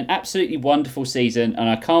has been an absolutely wonderful season, and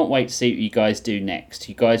I can't wait to see what you guys do next.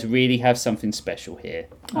 You guys really have something special here.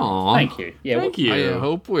 Aw. Thank you. Yeah, Thank you. I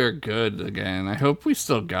hope we're good again. I hope we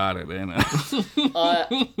still got it in us.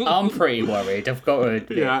 I'm pretty worried. I've got to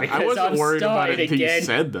admit, Yeah, because I wasn't I'm worried about it starting until you again.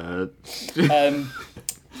 said that.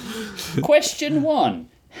 Question 1.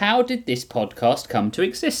 How did this podcast come to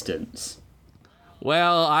existence?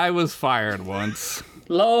 Well, I was fired once.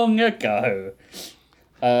 Long ago.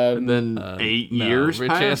 And then 8 no, years Rich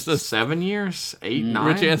passed? asked us- 7 years? 8, 9?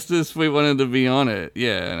 Rich asked us if we wanted to be on it.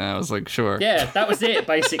 Yeah, and I was like, sure. Yeah, that was it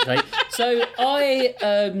basically. So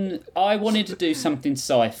I wanted to do something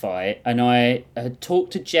sci-fi, and I had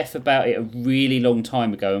talked to Jeff about it a really long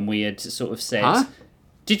time ago, and we had sort of said, Huh?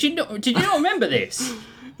 Did you not remember this?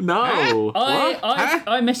 No. What?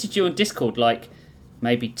 I messaged you on Discord like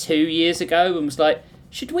maybe 2 years ago and was like,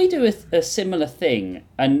 should we do a similar thing?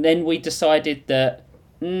 And then we decided that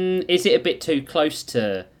is it a bit too close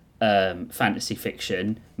to fantasy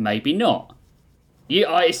fiction? Maybe not.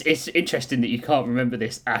 It's interesting that you can't remember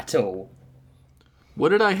this at all. What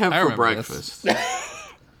did I have I for remember breakfast?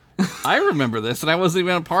 I remember this, and I wasn't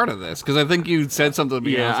even a part of this, because I think you said something to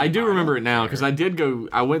me. Yeah, was I like, do remember it now, don't because care.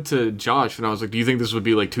 I went to Josh and I was like, do you think this would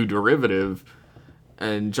be like too derivative?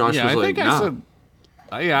 And Josh Yeah, was I like, think nah. I said...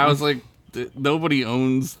 I was like, nobody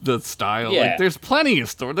owns the style. Yeah. Like, there's plenty of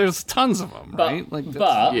stores. There's tons of them, right? Like, that's-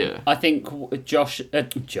 But Yeah. I think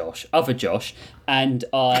other Josh, and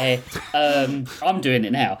I, I'm doing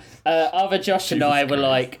it now. Other Josh and I were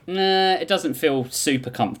like, nah, it doesn't feel super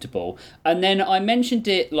comfortable. And then I mentioned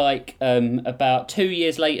it like about 2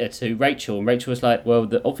 years later to Rachel, and Rachel was like, well,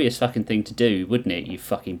 the obvious fucking thing to do, wouldn't it, you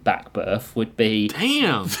fucking backbirth, would be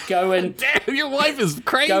Damn. go and Damn, your wife is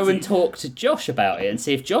crazy. go and talk to Josh about it and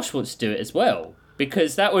see if Josh wants to do it as well.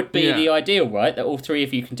 Because that would be Yeah. the ideal, right? That all three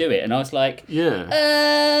of you can do it. And I was like, Yeah.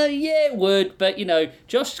 yeah, it would, but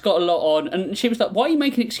Josh's got a lot on, and she was like, "Why are you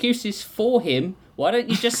making excuses for him? Why don't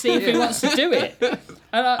you just see if he wants to do it?"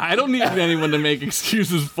 And I don't need anyone to make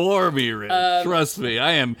excuses for me, Rich. Trust me,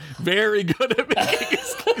 I am very good at making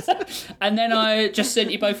excuses. and then I just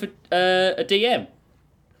sent you both a DM,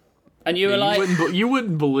 and you were like, You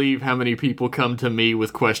wouldn't believe how many people come to me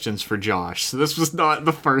with questions for Josh. So this was not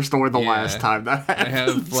the first or the Yeah. last time that I happened.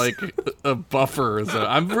 have like a buffer. So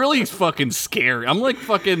I'm really fucking scary. I'm like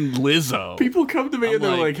fucking Lizzo. People come to me and they're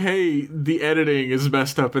like- like, "Hey, the editing is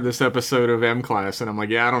messed up in this episode of M Class," and I'm like,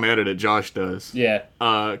 "Yeah, I don't edit it. Josh does." "Yeah,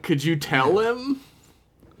 Could you tell him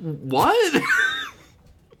what?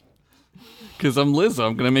 Because I'm Lizzo.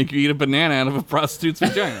 I'm gonna make you eat a banana out of a prostitute's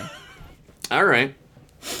vagina. All right.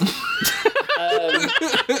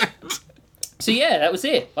 So yeah, that was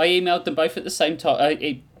it. I emailed them both at the same time.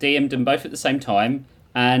 I DM'd them both at the same time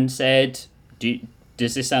and said,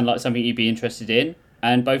 "Does this sound like something you'd be interested in?"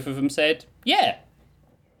 And both of them said, "Yeah."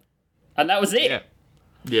 And that was it. Yeah.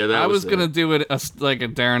 Yeah, that I was it. gonna do it like a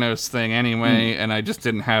Daranos thing anyway, and I just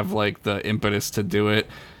didn't have like the impetus to do it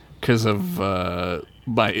because of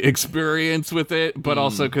my experience with it, but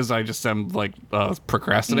also because I just am like a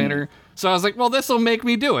procrastinator. So I was like, well, this will make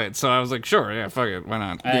me do it. So I was like, sure, yeah, fuck it, why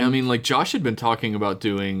not? Yeah, I mean, like Josh had been talking about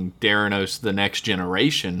doing Daranos: The Next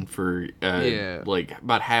Generation for like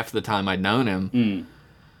about half the time I'd known him.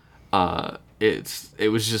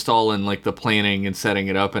 It was just all in like the planning and setting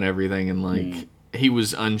it up and everything, and like he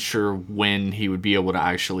was unsure when he would be able to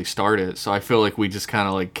actually start it. So I feel like we just kind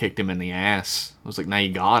of like kicked him in the ass. I was like, now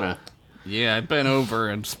you gotta. Yeah, I bent over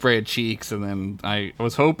and sprayed cheeks, and then I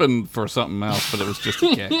was hoping for something else, but it was just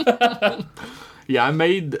a kick. Yeah, I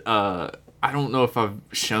made. I don't know if I've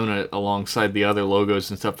shown it alongside the other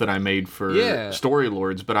logos and stuff that I made for Story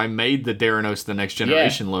Lords, but I made the Daranos: The Next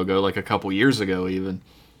Generation logo like a couple years ago, even.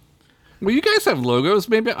 Well, you guys have logos.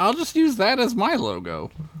 Maybe I'll just use that as my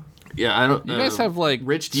logo. Yeah, I don't. You guys have like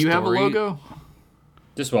Rich, do you have a story- logo?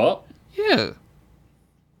 Just what? Yeah.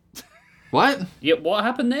 What? Yeah, what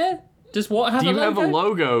happened there? Does what have Do you a logo? have a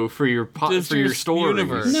logo for your Just for your your stories?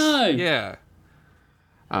 universe. No. Yeah.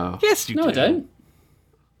 Oh, Yes, you do. No, I don't.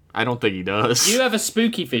 I don't think he does. You have a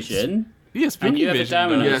Spooky Vision, Yeah, and Spooky you have a Vision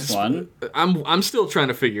Daranos does. Yes. one. I'm still trying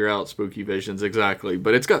to figure out Spooky Visions exactly,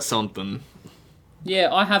 but it's got something.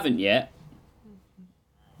 Yeah, I haven't yet.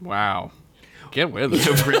 Wow. Get with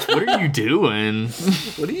it. Rich, what are you doing?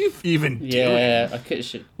 What are you even doing? Yeah, I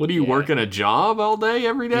could. What are you working a job all day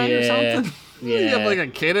every day or Yeah. something? Yeah. You have like a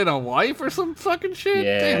kid and a wife or some fucking shit?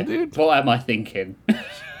 Yeah. Damn, dude. What am I thinking?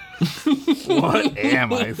 What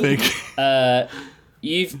am I thinking?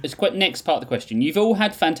 it's quite next part of the question. You've all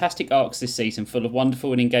had fantastic arcs this season, full of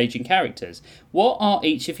wonderful and engaging characters. What are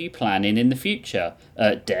each of you planning in the future?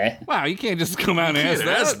 Dare. Wow, you can't just come out and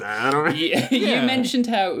ask that. You mentioned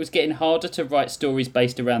how it was getting harder to write stories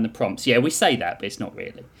based around the prompts. Yeah, we say that, but it's not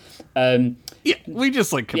really. Yeah, we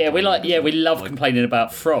just like we love complaining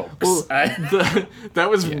about frogs. Well, that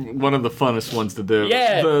was one of the funnest ones to do.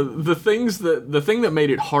 Yeah. The thing that made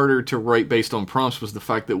it harder to write based on prompts was the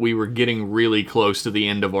fact that we were getting really close to the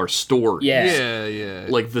end of our story. Yeah.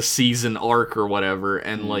 Like the season arc or whatever,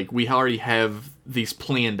 and like we already have these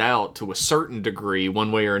planned out to a certain degree,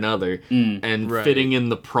 one way or another, and fitting in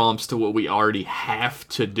the prompts to what we already have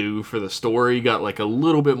to do for the story got like a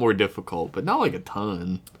little bit more difficult, but not like a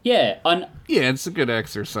ton. Yeah, it's a good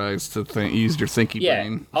exercise to use your thinky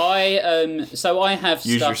brain. I have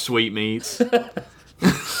use your sweetmeats.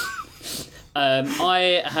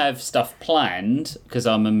 I have stuff planned because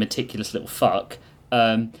I'm a meticulous little fuck.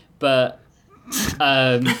 But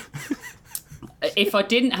if I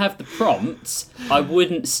didn't have the prompts, I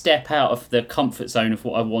wouldn't step out of the comfort zone of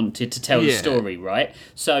what I wanted to tell the story, right?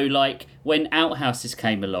 So, like, when Outhouses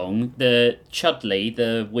came along, the Chudley,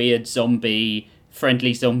 the weird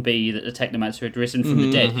friendly zombie that the Technomancer had risen from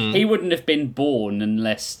the dead, he wouldn't have been born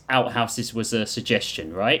unless Outhouses was a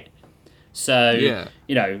suggestion, right? So,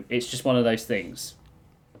 it's just one of those things.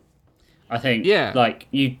 I think, I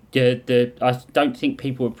don't think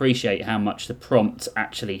people appreciate how much the prompts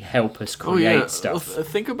actually help us create stuff.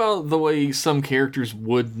 Think about the way some characters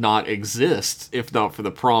would not exist if not for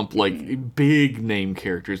the prompt. Like, big name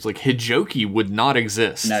characters, like Hijoki would not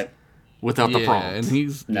exist without the prompt. And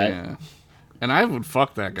he's, and I would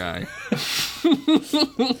fuck that guy.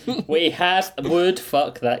 would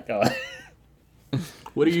fuck that guy.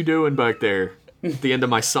 What are you doing back there? At the end of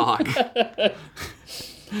my sock.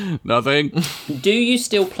 Nothing. Do you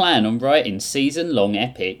still plan on writing season-long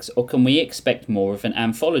epics, or can we expect more of an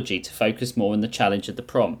anthology to focus more on the challenge of the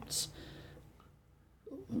prompts?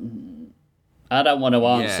 I don't want to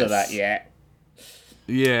answer that yet.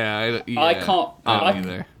 I can't.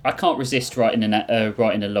 I can't resist writing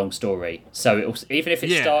a long story. So even if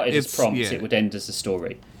it started as prompts, it would end as a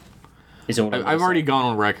story. I've already gone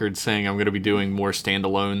on record saying I'm going to be doing more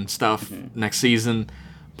standalone stuff next season,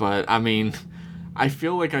 but I mean, I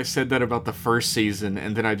feel like I said that about the first season,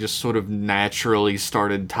 and then I just sort of naturally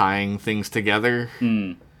started tying things together,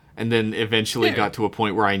 and then eventually got to a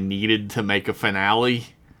point where I needed to make a finale.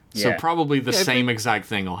 So probably the same exact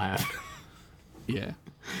thing will happen. Yeah.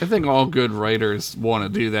 I think all good writers want to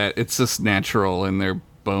do that. It's just natural in their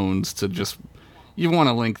bones to just... You want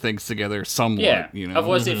to link things together somewhat, you know?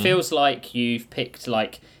 Otherwise it feels like you've picked,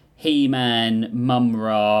 like, He-Man,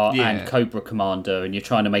 Mum-Ra, and Cobra Commander, and you're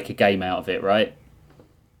trying to make a game out of it, right?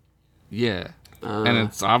 Yeah. And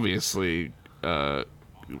it's obviously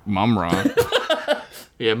Mum-Ra.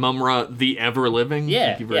 Yeah, Mum-Ra, the ever-living. Yeah,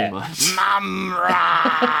 Thank you very much.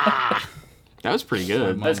 Mum-Ra! That was pretty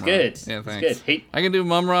good. That's good. Yeah, thanks. Good. I can do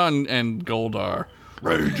Mum-Ra and Goldar.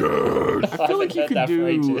 Rangers! I feel like you could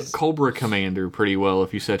do Cobra Commander pretty well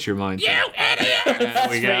if you set your mind to it. You idiot! That's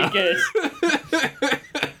pretty good.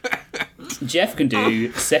 Jeff can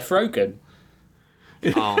do Seth Rogen.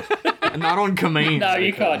 Oh, not on command. No,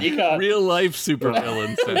 you can't. Real life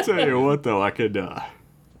supervillains. I tell you what, though, I could do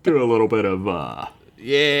a little bit of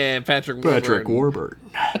Patrick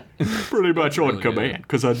Warburton. Pretty much on command,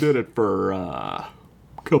 because I did it for a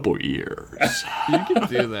couple years. You can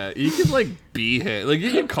do that. You can, like, be hit. Like,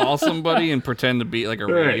 you can call somebody and pretend to be, like, a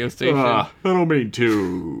radio station. I don't mean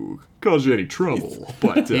to cause you any trouble,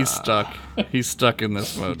 but... He's stuck. He's stuck in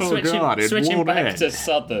this mode. Switching back to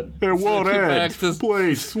Southern. It won't end.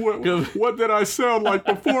 Please, what did I sound like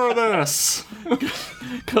before this?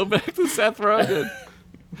 Go back to Seth Rogen.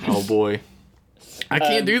 Oh, boy. I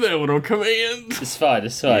can't do that one on command. It's fine.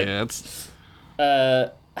 Yeah, it's...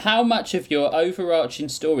 How much of your overarching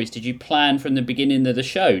stories did you plan from the beginning of the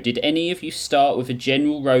show? Did any of you start with a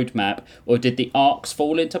general roadmap, or did the arcs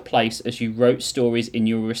fall into place as you wrote stories in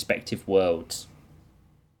your respective worlds?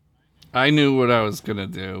 I knew what I was going to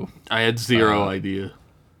do. I had zero idea.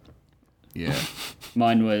 Yeah.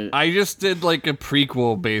 Mine was... I just did, like, a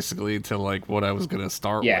prequel, basically, to, like, what I was going to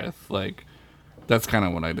start with. Like, that's kind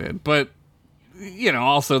of what I did. But... You know,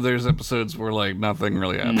 also there's episodes where, like, nothing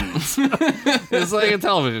really happens. It's like a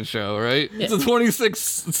television show, right? Yeah. It's a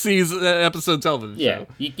 26 episode television show.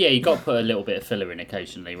 You got to put a little bit of filler in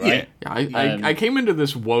occasionally, right? Yeah, I came into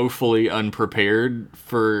this woefully unprepared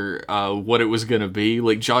for what it was going to be.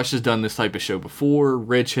 Like, Josh has done this type of show before.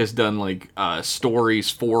 Rich has done, like, stories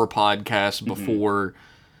for podcasts before.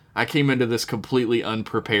 I came into this completely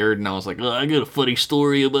unprepared, and I was like, oh, I got a funny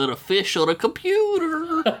story about a fish on a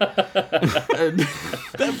computer. But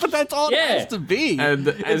that's all it has to be. And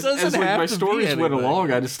as like, my stories went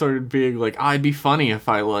along, I just started being like, I'd be funny if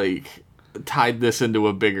I, like, tied this into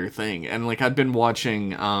a bigger thing. And, like, I'd been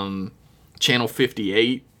watching Channel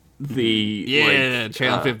 58, the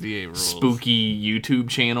Channel 58 rules. Spooky YouTube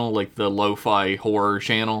channel, like the lo-fi horror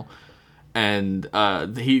channel. And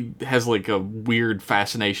he has, like, a weird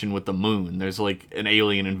fascination with the moon. There's, like, an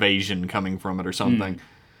alien invasion coming from it or something.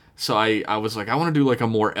 So I was like, I want to do, like, a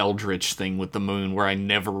more eldritch thing with the moon where I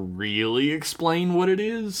never really explain what it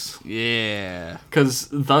is. Yeah. Because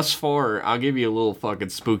thus far, I'll give you a little fucking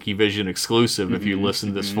Spooky Vision exclusive if you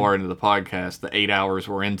listen this far into the podcast, the 8 hours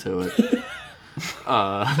we're into it.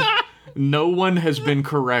 No one has been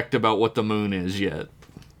correct about what the moon is yet.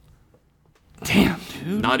 Damn,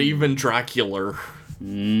 dude. Not even Dracula.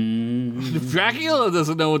 If Dracula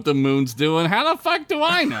doesn't know what the moon's doing, how the fuck do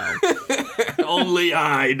I know? Only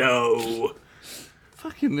I know.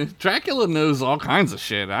 Fucking Dracula knows all kinds of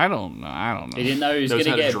shit. I don't know. He didn't know he was Knows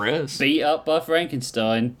going how to to dress. beat up by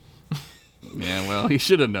Frankenstein. Yeah, well, he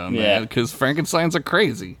should have known Yeah. that, because Frankensteins are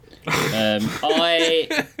crazy. I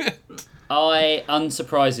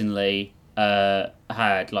unsurprisingly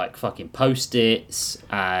had like fucking post-its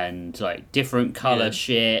and like different color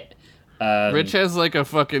shit. Rich has like a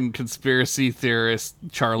fucking conspiracy theorist,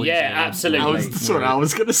 Charlie. Yeah, Sheen. absolutely. That's what I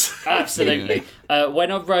was gonna say. Absolutely.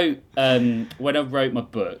 When I wrote my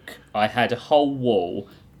book, I had a whole wall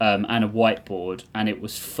and a whiteboard, and it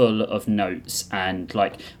was full of notes, and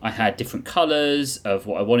like I had different colours of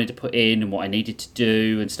what I wanted to put in and what I needed to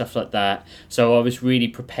do and stuff like that. So I was really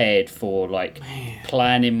prepared for like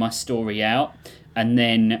planning my story out, and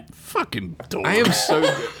then Fucking dork. I am so.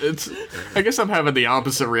 I guess I'm having the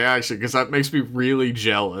opposite reaction because that makes me really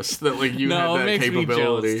jealous that like you No, have it that makes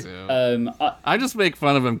capability. me jealous too. I just make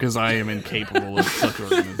fun of him because I am incapable of such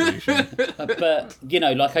organization. but you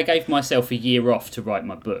know, like I gave myself a year off to write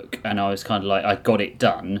my book, and I was kind of like I got it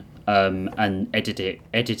done and edited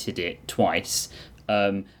it twice,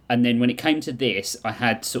 and then when it came to this, I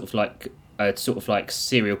had sort of like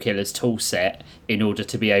serial killer's tool set in order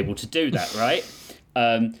to be able to do that, right?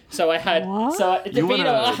 So I had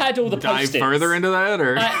I had all the dive post-its. further into that,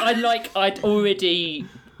 or I'd already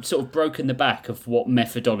sort of broken the back of what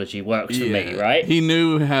methodology works for me, right? He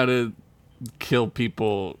knew how to kill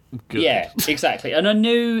people good. Yeah, exactly. And I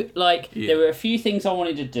knew, like, there were a few things I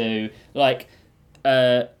wanted to do. Like,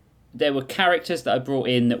 there were characters that I brought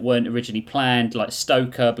in that weren't originally planned, like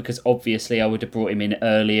Stoker, because obviously I would have brought him in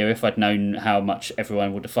earlier if I'd known how much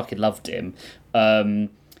everyone would have fucking loved him. I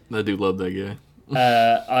do love that guy.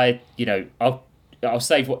 I'll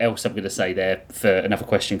save what else I'm going to say there for another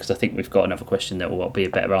question, because I think we've got another question that will be a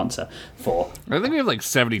better answer for. I think we have like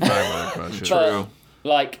 75 other questions. But,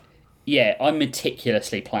 like, yeah, I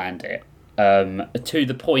meticulously planned it to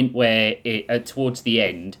the point where towards the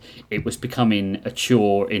end it was becoming a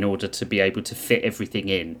chore in order to be able to fit everything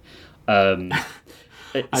in. So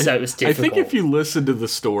it was difficult. I think if you listen to the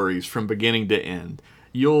stories from beginning to end,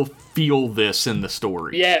 you'll feel this in the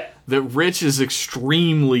story. Yeah. That Rich is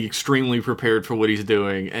extremely, extremely prepared for what he's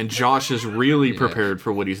doing, and Josh is really prepared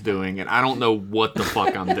for what he's doing, and I don't know what the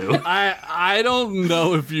fuck I'm doing. I don't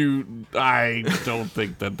know if you... I don't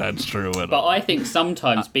think that that's true at all. But I think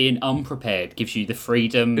sometimes being unprepared gives you the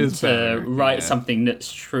freedom It's to better, write something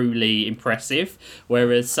that's truly impressive,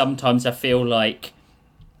 whereas sometimes I feel like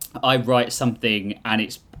I write something and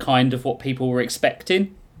it's kind of what people were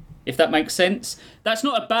expecting, if that makes sense. That's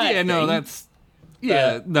not a bad thing. No, that's...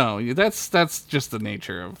 Yeah, that's just the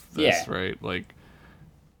nature of this, right? Like,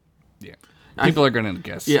 yeah. People are going to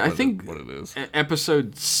guess I think what it is.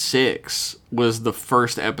 Episode 6 was the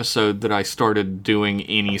first episode that I started doing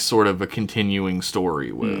any sort of a continuing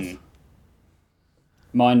story with.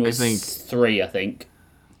 Mine was I think 3, I think.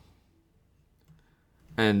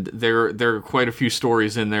 And there are quite a few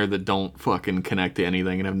stories in there that don't fucking connect to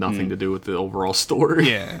anything and have nothing to do with the overall story.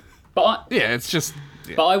 Yeah. But it's just...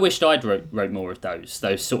 Yeah. But I wished I'd wrote more of those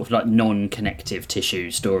sort of like non-connective tissue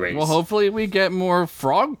stories. Well, hopefully we get more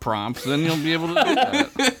frog prompts, then you'll be able to do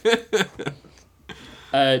that.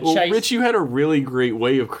 Chase, Rich, you had a really great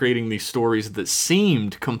way of creating these stories that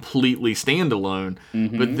seemed completely standalone,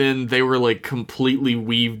 but then they were like completely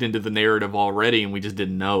weaved into the narrative already, and we just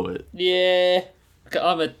didn't know it. yeah,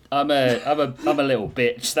 I'm a little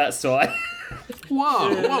bitch. That's why.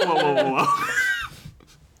 Whoa.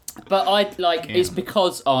 But it's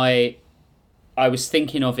because I was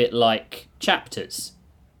thinking of it like chapters.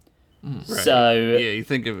 So Yeah, you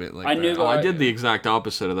think of it like I that. knew Oh, I did the exact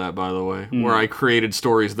opposite of that, by the way, Hmm. where I created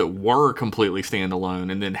stories that were completely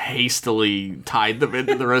standalone and then hastily tied them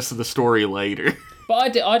into the rest of the story later.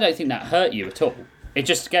 But I don't think that hurt you at all. It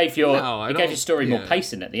just gave your No, I it gave your don't- story more yeah.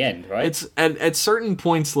 pacing at the end, right? It's at certain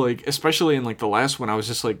points, like especially in like the last one, I was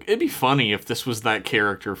just like, it'd be funny if this was that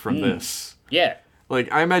character from this. yeah. Like,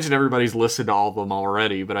 I imagine everybody's listened to all of them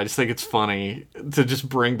already, but I just think it's funny to just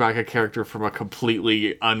bring back a character from a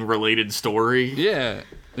completely unrelated story. Yeah,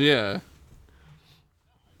 yeah.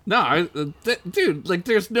 No, dude, like,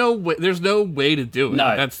 there's no way to do it.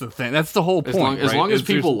 No. That's the thing. That's the whole point. As right? long as Is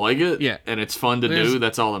there's- people like it, yeah. and it's fun to There's- do,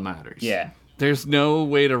 that's all that matters. Yeah. there's no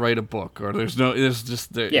way to write a book, or there's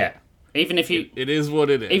just there. Yeah. Even if you It is what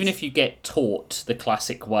it is. even if you get taught the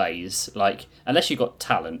classic ways, like unless you've got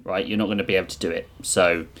talent, right, you're not going to be able to do it.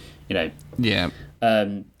 So, you know, yeah,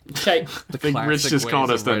 shape. I think Rich just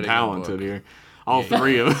called us untalented here. All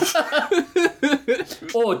three of us.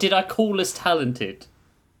 Or did I call us talented?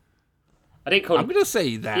 I didn't call. I'm gonna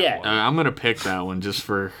say that. Yeah. one. I'm going to pick that one just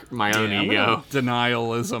for my own Yeah, I'm ego. gonna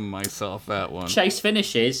denialism myself that one. Chase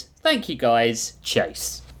finishes. Thank you, guys.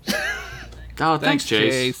 Chase. Oh, thanks,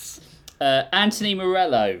 Chase. Anthony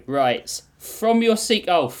Morello writes from your it's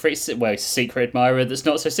a secret admirer that's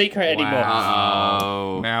not so secret anymore.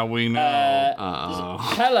 Oh. Now we know.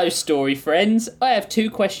 Hello, story friends. I have 2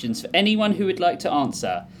 questions for anyone who would like to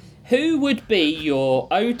answer. Who would be your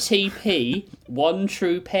OTP one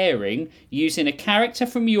true pairing using a character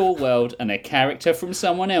from your world and a character from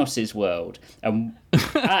someone else's world?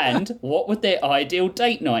 And what would their ideal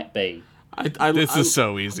date night be? This is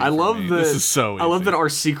so easy. I for love me. that. This is so easy. I love that our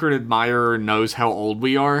secret admirer knows how old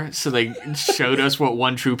we are, so they showed us what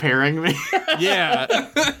one true pairing means. Yeah,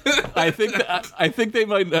 I think they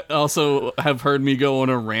might also have heard me go on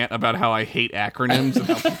a rant about how I hate acronyms and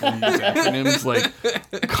how people use acronyms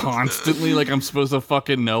like constantly. Like I'm supposed to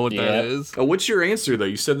fucking know what that is. Oh, what's your answer though?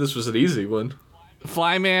 You said this was an easy one.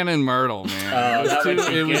 Flyman and Myrtle, man. that would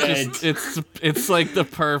be It was good. just it's like the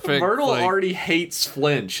perfect. Myrtle like, already hates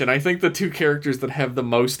Flinch, and I think the two characters that have the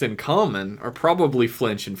most in common are probably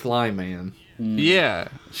Flinch and Flyman. Yeah,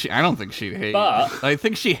 I don't think she'd hate. But- I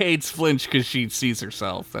think she hates Flinch because she sees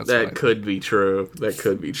herself. That's That why. could be true. That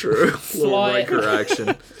could be true. Little Riker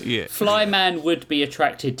action. Yeah. Flyman would be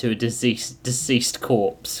attracted to a deceased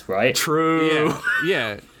corpse, right? True. Yeah,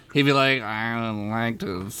 yeah. He'd be like, I would like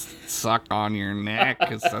to suck on your neck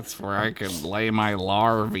because that's where I could lay my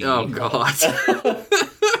larvae. Oh God.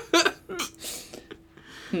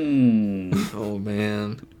 Oh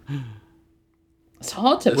man. It's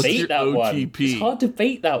hard to your beat that one. OTP? It's hard to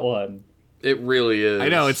beat that one. It really is. I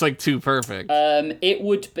know, it's like too perfect. It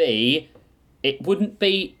would be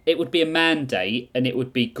a mandate, and it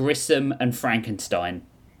would be Grissom and Frankenstein.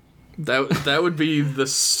 That would be the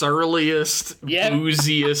surliest, Yep.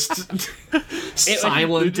 booziest,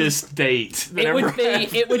 silentest date. That ever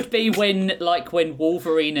It would be when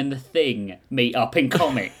Wolverine and the Thing meet up in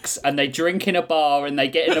comics, and they drink in a bar and they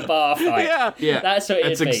get in a bar fight. yeah. Yeah, That's what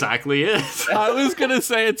it'd that's be. exactly it. I was gonna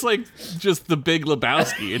say it's like just the Big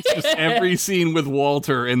Lebowski. It's just every scene with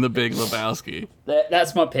Walter in the Big Lebowski.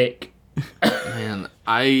 That's my pick. Man,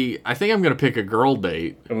 I think I'm gonna pick a girl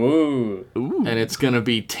date, Ooh. and it's gonna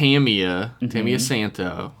be Tamia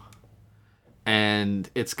Santo, and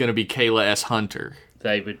it's gonna be Kayla S. Hunter.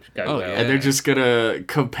 They would go Oh, well. yeah. And they're just gonna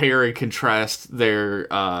compare and contrast their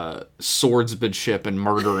swordsmanship and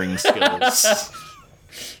murdering skills.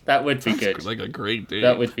 That would be good. Like a great dude.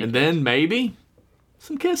 That would be And good. then maybe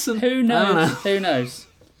some kissing. Who I don't knows? know. Who knows?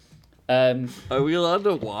 Are we allowed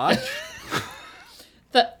to watch?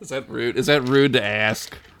 That Is that rude? Is that rude to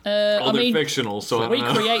ask? I They're mean, fictional, so I we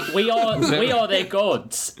don't know. we are their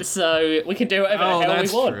gods, so we can do whatever Oh, the hell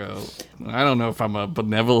that's we want. true. I don't know if I'm a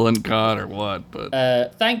benevolent god or what, but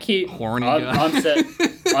Thank you. Horny I'm, guy.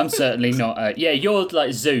 I'm certainly not. Yeah, you're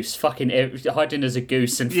like Zeus, fucking hiding as a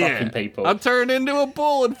goose and fucking people. I'll turn into a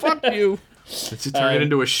bull and fuck you. Let's just turn it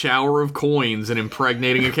into a shower of coins and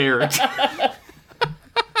impregnating a carrot.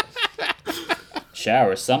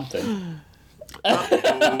 Shower something.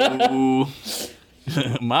 Ooh.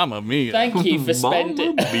 Mamma mia. Thank you for Mamma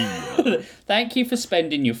spending. mia. Thank you for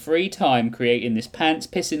spending your free time creating this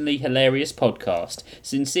pants-pissingly hilarious podcast.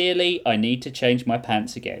 Sincerely, I need to change my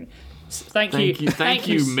pants again. Thank you. Thank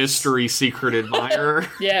you, mystery secret admirer.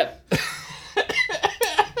 Yeah.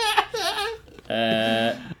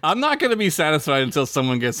 I'm not going to be satisfied until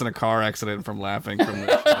someone gets in a car accident from laughing from this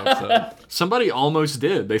show. So. Somebody almost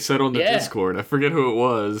did. They said on the Yeah. Discord. I forget who it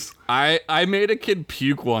was. I made a kid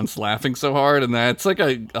puke once laughing so hard, and that's like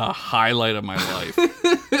a highlight of my life.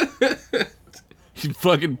 He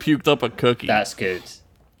fucking puked up a cookie. That's good.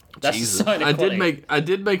 That's Jesus. a sign of quality. I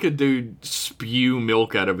did make a dude spew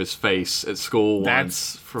milk out of his face at school That's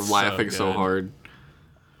once for so laughing so good. hard.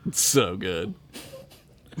 It's so good.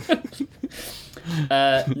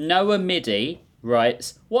 Noah Midi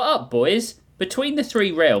writes, "What up, boys? Between the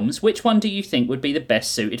three realms, which one do you think would be the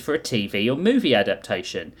best suited for a TV or movie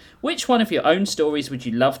adaptation? Which one of your own stories would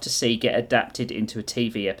you love to see get adapted into a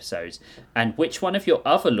TV episode? And which one of your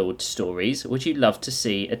other Lord stories would you love to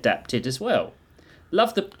see adapted as well?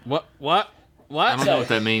 Love the..." What? I don't know what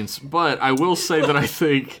that means, but I will say that I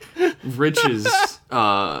think Rich's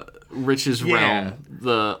realm,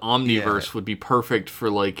 the Omniverse, would be perfect for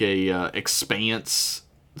like a Expanse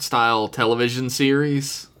style television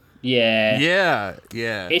series. Yeah.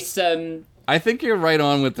 Yeah. It's, I think you're right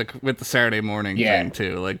on with the Saturday morning Yeah. thing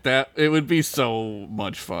too. Like that, it would be so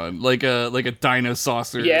much fun. Like a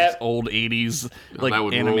Dinosaurs Yeah. old '80s like that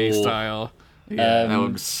would anime rule. style. That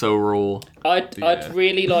would so rule. I'd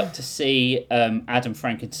really like to see Adam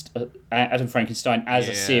Frankenstein as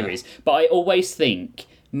a Yeah. series, but I always think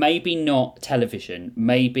maybe not television,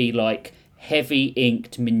 maybe like heavy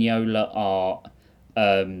inked Mignola art.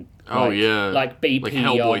 Like BPRD, Like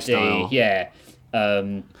Hellboy style. yeah,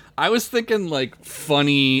 I was thinking like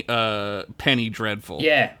funny Penny Dreadful.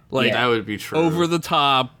 yeah, Like yeah. That would be true. over the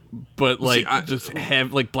top, but like I- just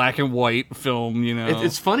have like black and white film. You know,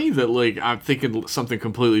 It's funny that like I'm thinking something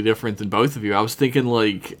completely different than both of you. I was thinking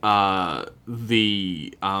like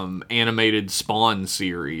the animated Spawn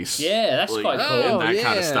series. Yeah, that's Like, quite cool. in that kind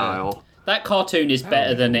yeah. of style. That cartoon is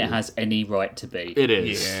better than it has any right to be. It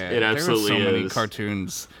is. yeah, It absolutely there were so many is.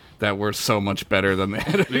 cartoons that were so much better than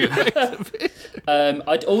the anime.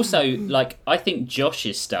 I'd also like. I think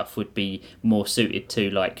Josh's stuff would be more suited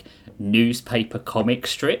to like newspaper comic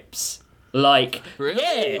strips. Like, Really?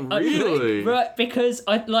 yeah, Really? right? Because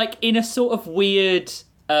I like in a sort of weird,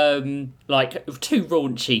 like too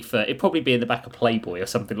raunchy for it'd probably be in the back of Playboy or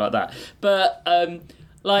something like that. But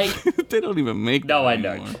like, They don't even make. no, them I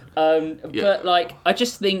know. anymore. But like, I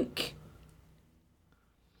just think.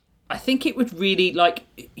 I think it would really like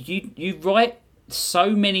you write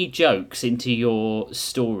so many jokes into your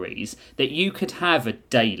stories that you could have a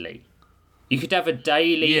daily. You could have a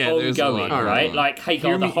daily Yeah, there's a ongoing, lot. right? Alright. Like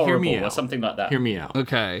Hagar Hear the me- hear me Horrible or out. something like that. Hear me out.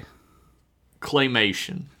 Okay,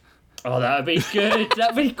 Claymation. Oh, that would be good.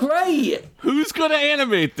 That'd be great. who's gonna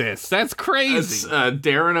animate this? That's It's crazy.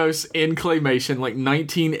 Daranos in claymation, like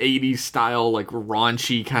 1980s style, like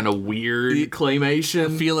raunchy, kind of weird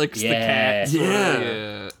claymation. Felix Yeah. the cat.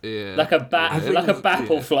 Yeah. yeah. Like a bat, like a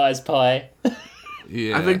bapple flies by.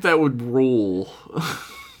 yeah. I think that would rule.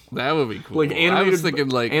 that would be cool. Like animated, I was thinking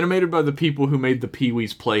like, animated by the people who made the Pee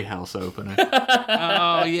Wee's Playhouse opening.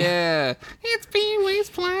 oh yeah, it's Pee Wee's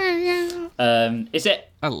Playhouse. Is it?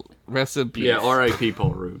 Rest in peace. Yeah, R.I.P.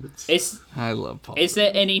 Paul Rubens. I love Paul. Is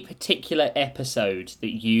there any particular episode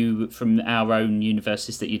that you, from our own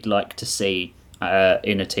universes, that you'd like to see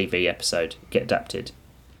in a TV episode get adapted?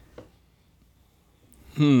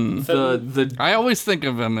 The I always think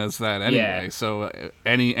of him as that anyway. Yeah. So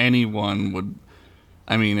anyone would.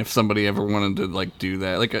 I mean, if somebody ever wanted to like do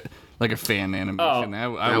that, like a fan animation, I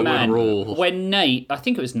that would. would rule. When Nate, I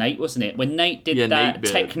think it was Nate, wasn't it? When Nate did Yeah, that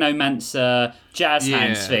Nate did. Technomancer jazz Yeah,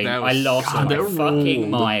 hands thing, that I was- lost God, my that fucking ruled.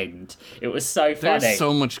 mind. It was so funny. There's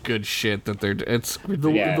so much good shit that they're. It's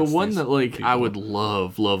Yeah, the one these that like I people. would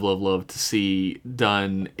love to see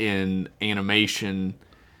done in animation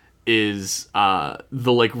is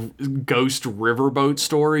the like ghost riverboat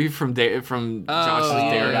story from Josh's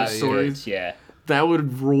Daredevil that's stories. good, yeah. That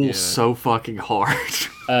would rule so fucking hard.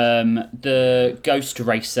 The Ghost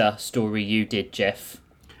Racer story you did, Jeff.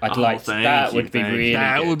 I'd like to, thank that you, would be thank you. really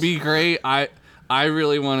that good. would be great. I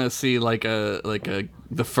really want to see like the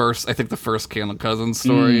first Candle Cousins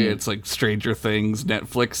story. It's like Stranger Things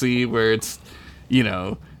Netflixy, where it's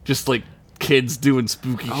just like kids doing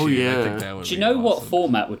spooky shit. I yeah. think that would Do you be know what awesome.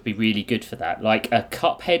 format would be really good for that? Like a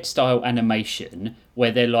Cuphead style animation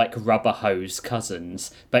where they're like rubber hose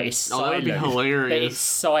cousins, but it's silent. that would be hilarious. But it's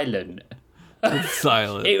silent.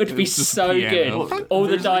 silent? It would be It's just so piano. good. All the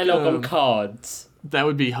There's like dialogue a- on cards. That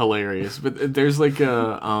would be hilarious. But there's like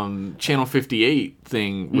a Channel 58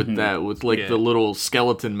 thing with that, with like Yeah. the little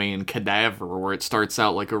skeleton man Cadaver, where it starts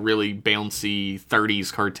out like a really bouncy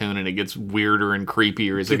 30s cartoon and it gets weirder and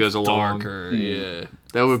creepier as it goes along. Darker, yeah.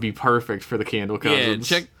 That would be perfect for the Candle Yeah, Cousins.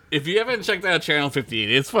 check if you haven't checked out Channel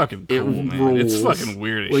 58. It's fucking cool, It man. It's rules. fucking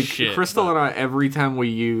weird as Like shit. Crystal and I, every time we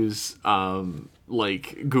use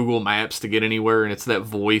like Google Maps to get anywhere, and it's that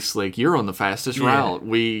voice like you're on the fastest route.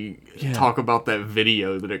 We talk about that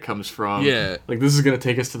video that it comes from. Yeah. like this is gonna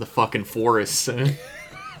take us to the fucking forest soon.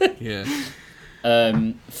 Yeah.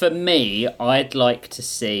 For me, I'd like to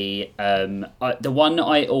see the one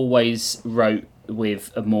I always wrote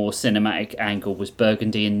with a more cinematic angle was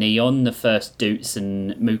Burgundy and Neon, the first Doots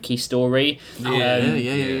and Mookie story.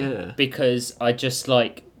 Yeah. Because I just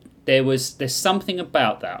like there's something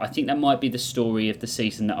about that. I think that might be the story of the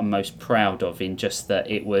season that I'm most proud of, in just that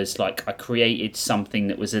it was like I created something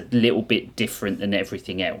that was a little bit different than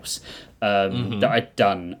everything else that I'd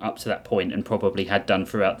done up to that point and probably had done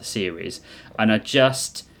throughout the series. And I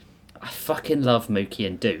fucking love Mookie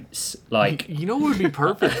and Doots. Like, you know what would be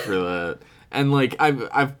perfect for that? And like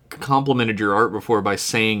I've complimented your art before by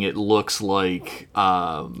saying it looks like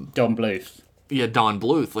Don Bluth. Yeah, Don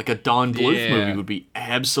Bluth. Like a Don Bluth movie would be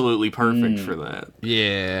absolutely perfect for that.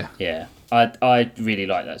 Yeah. Yeah. I really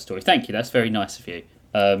like that story. Thank you. That's very nice of you.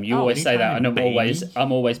 You always say that, and I'm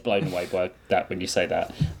always blown away by that when you say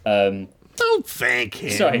that. Don't thank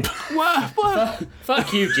him. Sorry. What?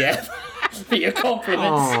 Fuck you, Jeff. For your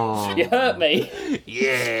compliments. Oh. You hurt me.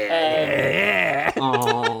 Yeah.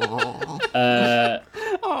 Oh,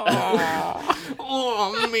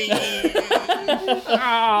 me.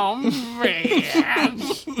 Oh, man.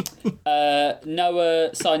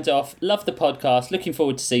 Noah signs off. Love the podcast. Looking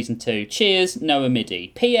forward to season 2. Cheers, Noah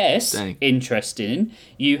Midi. P.S. Dang. Interesting.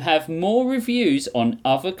 You have more reviews on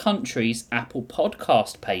other countries' Apple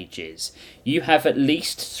Podcast pages. You have at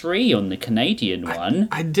least 3 on the Canadian one.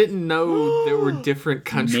 I didn't know there were different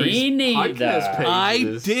countries' Me neither. podcast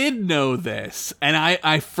pages. I did know this, and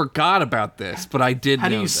I forgot about this, but I did How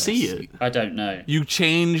know do you this. see it? I don't know. You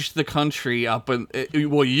change the country up, and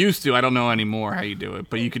well, you used to. I don't know anymore how you do it,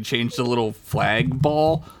 but you could change the little flag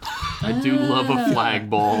ball, I do love a flag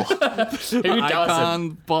ball. Who doesn't?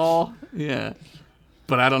 icon ball. Yeah,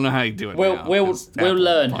 but I don't know how you do it. now, We'll 'cause we'll Apple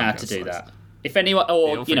learn how Podcast to do sucks. that. If anyone,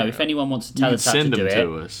 or They'll you know, figure if it out. anyone wants to You tell can us how to send do them it,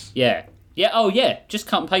 to us. yeah. Oh yeah, just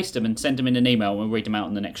cut and paste them and send them in an email, and we'll read them out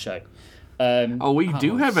on the next show. Oh, we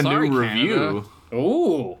do have a sorry, new review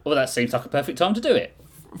Ooh, well, that seems like a perfect time to do it.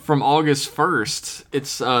 from August 1st.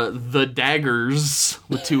 It's The Daggers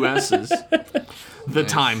with 2 S's. The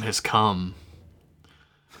time has come.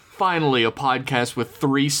 Finally, a podcast with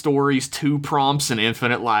 3 stories, 2 prompts, and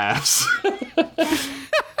infinite laughs.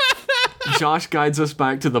 Josh guides us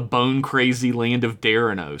back to the bone-crazy land of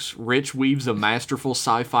Daranos. Rich weaves a masterful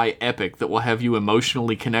sci-fi epic that will have you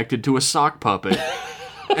emotionally connected to a sock puppet.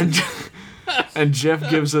 And Jeff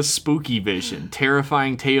gives us spooky vision,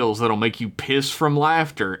 terrifying tales that'll make you piss from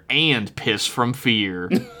laughter and piss from fear.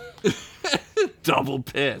 Double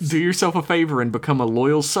piss. Do yourself a favor and become a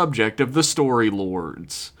loyal subject of the Story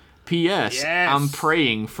Lords. P.S. Yes. I'm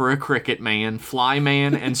praying for a Cricket Man,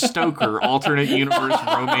 Flyman, and Stoker alternate universe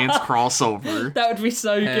romance crossover. That would be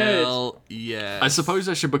so good. Hell yes. I suppose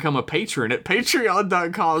I should become a patron at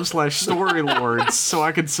patreon.com/storylords so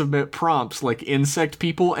I can submit prompts like insect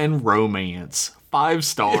people and romance. 5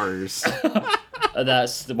 stars.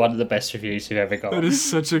 That's one of the best reviews we've ever got. That is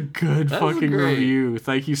such a good fucking great. review.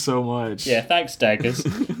 Thank you so much. Yeah, thanks, Daggers.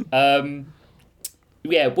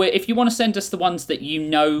 Yeah, if you want to send us the ones that you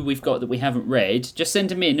know we've got that we haven't read, just send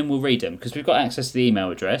them in and we'll read them, because we've got access to the email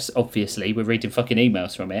address. Obviously, we're reading fucking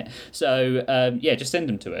emails from it. So, yeah, just send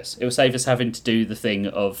them to us. It will save us having to do the thing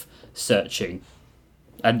of searching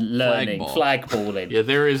and learning, flagballing. Yeah,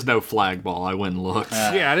 there is no flag ball. I went and looked.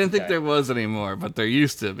 Yeah, I didn't think there was anymore, but there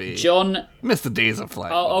used to be. John, Missed the days of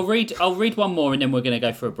flag. I'll read one more and then we're going to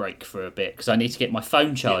go for a break for a bit, because I need to get my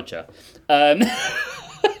phone charger.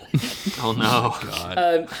 Oh no.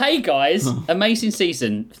 Hey guys, amazing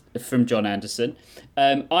season from John Anderson.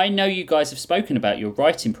 I know you guys have spoken about your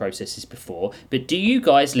writing processes before, but do you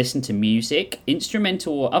guys listen to music,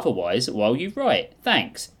 instrumental or otherwise, while you write?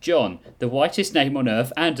 Thanks, John, the whitest name on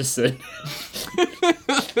earth, Anderson.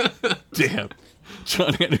 Damn.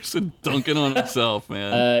 John Anderson dunking on himself,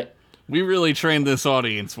 man. We really trained this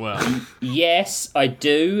audience well. Yes, I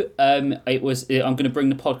do. I'm going to bring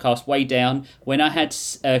the podcast way down. When I had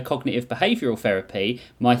cognitive behavioural therapy,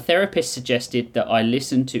 my therapist suggested that I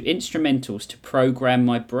listen to instrumentals to program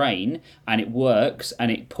my brain, and it works,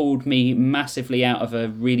 and it pulled me massively out of a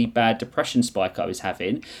really bad depression spike I was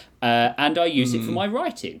having. And I use it for my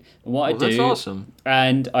writing. What I do, That's awesome.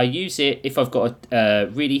 and I use it if I've got a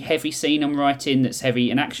really heavy scene I'm writing that's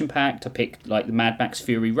heavy and action-packed. I pick like the Mad Max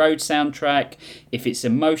Fury Road soundtrack. If it's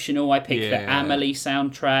emotional, I pick the Yeah. Amelie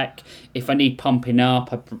soundtrack. If I need pumping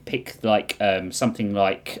up, I pick like something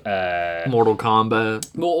like Mortal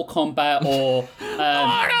Kombat. Mortal Kombat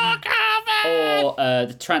or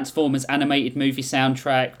the Transformers animated movie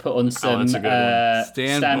soundtrack. Put on some that's a good one.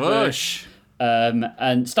 Stan Bush.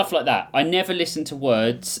 and stuff like that. I never listen to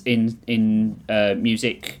words in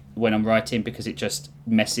music when I'm writing because it just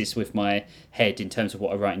messes with my head in terms of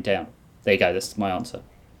what I'm writing down. There you go. That's my answer.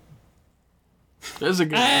 That's a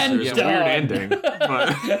good And answer. It's a weird done. ending.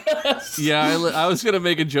 But Yeah, I was gonna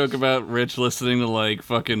make a joke about Rich listening to like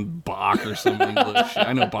fucking Bach or some English.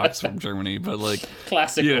 I know Bach's from Germany, but like,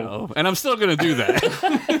 Classical. you know, and I'm still gonna do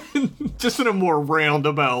that. just in a more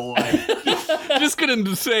roundabout way. Just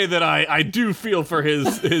gonna say that I do feel for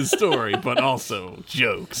his story, but also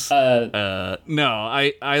jokes. No,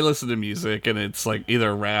 I listen to music and it's like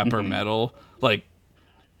either rap or metal. Like,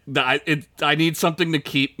 I need something to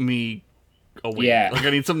keep me awake. Yeah. Like I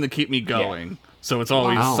need something to keep me going. So it's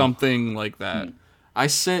always Wow. something like that. I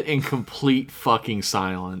sit in complete fucking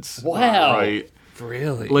silence. Wow. Right?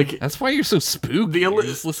 Really? Like- that's why you're so spooky. The You're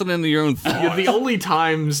just listening to your own thoughts. Yeah, the only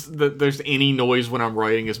times that there's any noise when I'm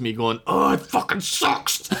writing is me going, "Oh, it fucking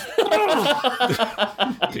sucks."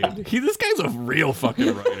 Dude, this guy's a real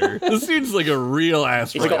fucking writer. This dude's like a real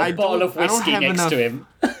ass He's writer. got I a bottle don't- of I don't whiskey have next enough- to him.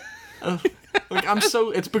 Like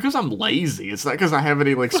it's because I'm lazy. It's not because I have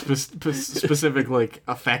any like specific like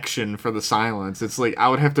affection for the silence. It's like I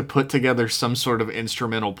would have to put together some sort of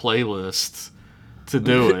instrumental playlist to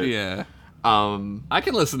do it. Yeah. Um, I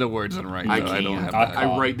can listen to words and write. I though. I don't can't. have I that.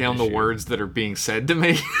 I write down the issue. words that are being said to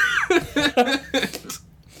me.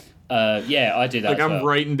 Yeah, I do that. Like as I'm well.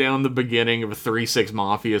 writing down the beginning of a 3-6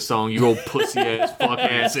 Mafia song. You old pussy ass, fuck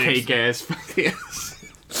ass, 3-6. cake ass, fuck ass.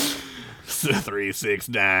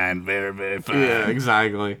 369, very, very fine. Yeah,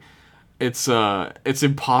 exactly. It's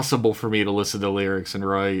impossible for me to listen to lyrics and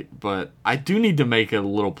write, but I do need to make a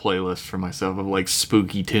little playlist for myself of like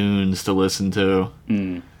spooky tunes to listen to.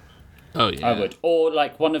 Oh yeah. I would. Or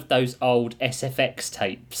like one of those old SFX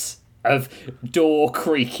tapes of door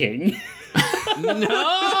creaking,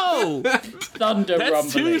 No, thunder that's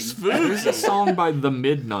rumbling. too spooky. There's a song by The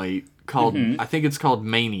Midnight called I think it's called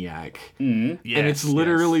Maniac. And it's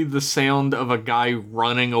literally the sound of a guy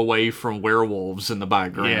running away from werewolves in the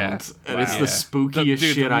background. Yeah. And it's Wow. the Yeah. spookiest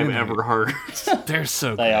Dude, shit The I've Midnight. ever heard. They're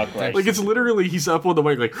so They are good. great. Like it's literally he's up on the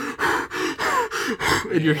mic like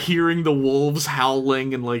and you're hearing the wolves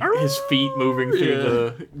howling and like his feet moving through Yeah.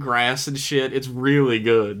 the grass and shit. It's really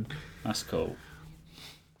good. That's cool.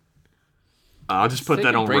 I'll just put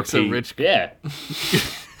that on breaks repeat. a rich. Yeah.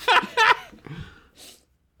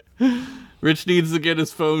 Rich needs to get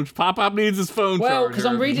his phone. Pop needs his phone Well, charger. because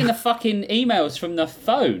I'm reading the fucking emails from the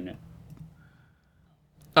phone.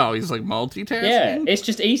 Oh, he's like multitasking. Yeah, it's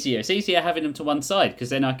just easier. It's easier having them to one side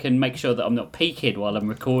because then I can make sure that I'm not peeking while I'm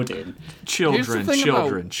recording. Children, thing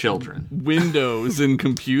children, about- children. Windows and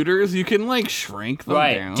computers, you can like shrink them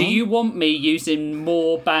Right. down. Do you want me using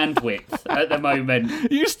more bandwidth at the moment?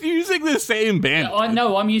 You're using the same band. I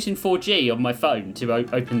know I'm using 4G on my phone to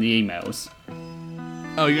open the emails.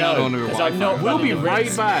 Oh, you're not No, on your 'cause Wi-Fi. I'm not We'll be running the right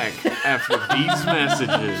risk. back after these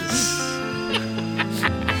messages.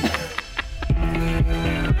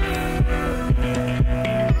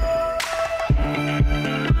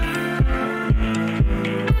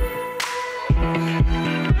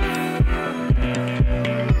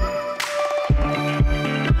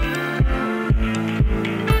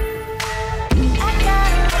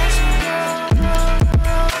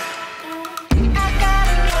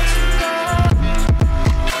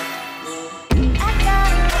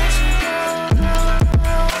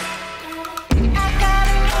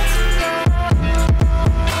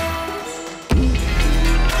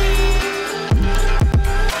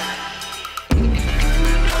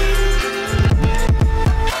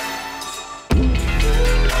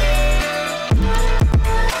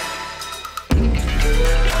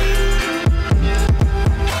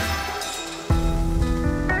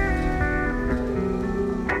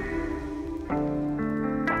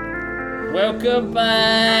 Welcome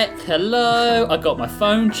back. Hello. I got my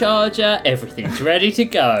phone charger. Everything's ready to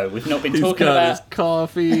go. We've not been He's talking got about. his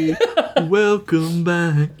coffee. Welcome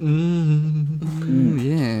back. Yeah.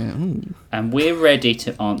 Ooh. And we're ready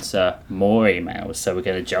to answer more emails. So we're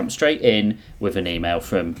going to jump straight in with an email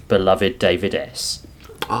from beloved David S.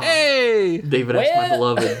 Hey. David, that's my Where-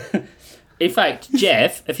 beloved. In fact,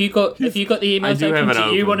 Jeff, have you got the emails do have open? it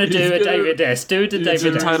Do you open. want to do He's a gonna- David S? Do it to It's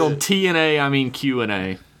David S. entitled TNA, I mean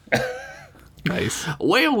Q&A. Nice.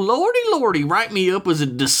 Well, lordy, write me up as a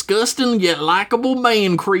disgusting yet likable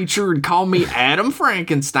man creature and call me Adam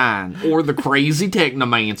Frankenstein, or the crazy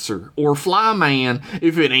technomancer, or Flyman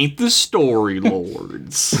if it ain't the story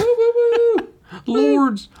lords.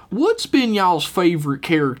 Lords, what's been y'all's favorite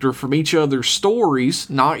character from each other's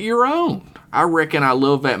stories, not your own? I reckon I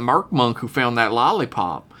love that Merc monk who found that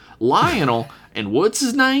lollipop. Lionel, and what's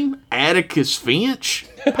his name? Atticus Finch?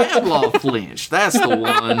 Pavlov Lynch, that's the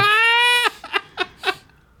one.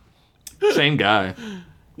 Same guy.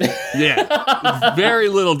 Yeah, very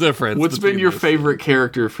little difference. What's been between your those. favorite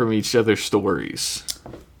character from each other's stories?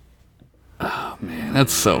 Man,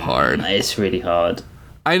 that's so hard. It's really hard.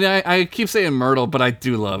 I keep saying Myrtle, but I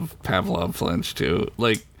do love Pavlov Flinch too.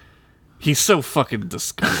 Like, he's so fucking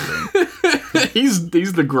disgusting. He's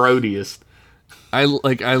the grodiest. I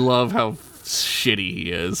love how shitty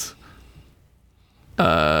he is.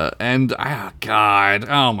 And God,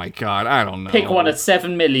 oh my God, I don't know. Pick one at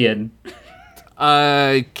 7 million.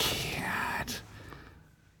 I can't.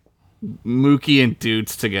 Mookie and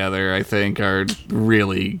Dudes together, I think, are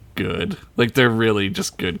really good. Like, they're really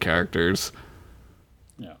just good characters.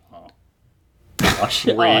 Yeah. Gosh,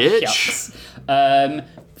 Rich? shucks.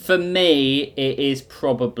 For me, it is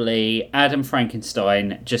probably Adam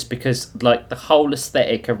Frankenstein, just because like the whole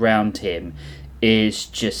aesthetic around him is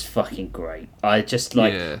just fucking great. I just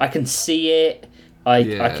like Yeah. I can see it. I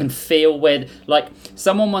can feel where like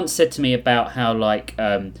someone once said to me about how like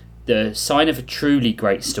the sign of a truly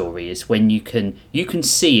great story is when you can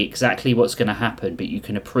see exactly what's going to happen, but you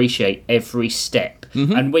can appreciate every step.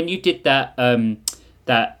 Mm-hmm. And when you did that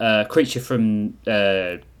creature from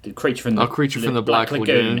the Creature from the Black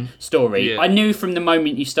Lagoon. story. Yeah. I knew from the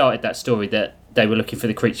moment you started that story that they were looking for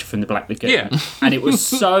the Creature from the Black Lagoon. Yeah. And it was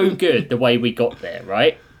so good the way we got there,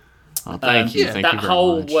 right? Oh, thank you. Thank that you very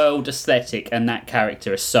whole much. world aesthetic and that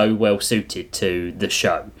character are so well suited to the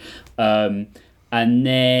show. And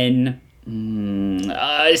then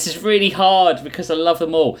this is really hard because I love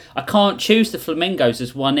them all. I can't choose the flamingos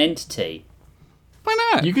as one entity.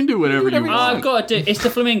 Why not? You can do whatever you want. I've got to do it's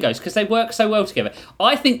the flamingos because they work so well together.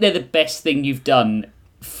 I think they're the best thing you've done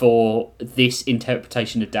for this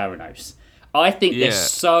interpretation of Daranos. I think they're Yeah.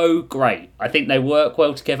 so great. I think they work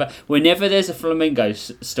well together. Whenever there's a flamingo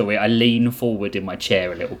story, I lean forward in my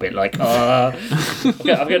chair a little bit, like, I'm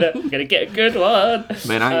gonna get a good one.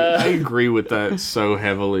 Man, I agree with that so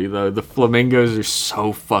heavily, though. The flamingos are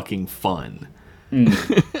so fucking fun.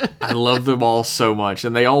 I love them all so much,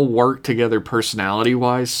 and they all work together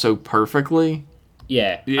personality-wise so perfectly.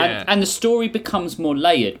 Yeah. Yeah. And the story becomes more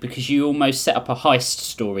layered because you almost set up a heist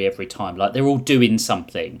story every time. Like they're all doing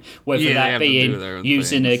something, whether Yeah, they that have to do being their own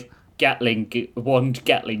using things. a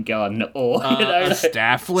Gatling gun or A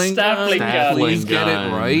Staffling Staffling gun. Please get it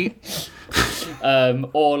gun. right.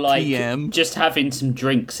 or like TM. just having some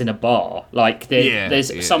drinks in a bar. Like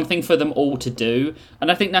there's something for them all to do, and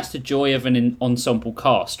I think that's the joy of an ensemble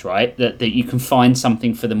cast, right? That you can find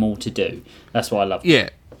something for them all to do. That's what I love. Yeah.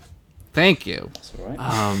 Thank you. That's all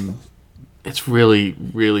right. It's really,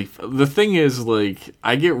 really... The thing is, like,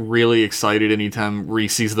 I get really excited anytime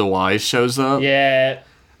Reese's the Wise shows up. Yeah.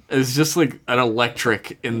 It's just, like, an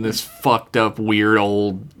electric in this fucked up, weird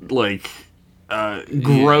old, like,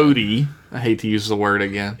 grody. I hate to use the word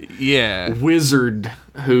again. Yeah. Wizard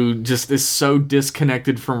who just is so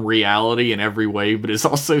disconnected from reality in every way, but is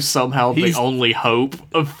also somehow He's- the only hope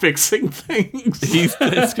of fixing things. He's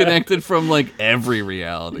disconnected from like every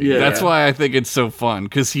reality. Yeah. That's why I think it's so fun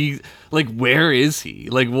because he, like, where is he?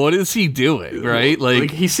 Like, what is he doing? Right?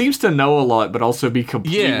 Like, he seems to know a lot, but also be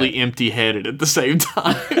completely Yeah. empty-headed at the same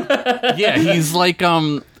time. yeah, he's like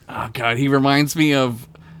oh god, he reminds me of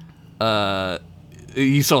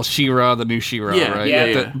you saw She-Ra, the new She-Ra, Yeah, right?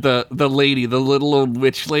 yeah. The lady, the little old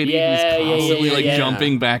witch lady Yeah, who's yeah, constantly yeah, like yeah.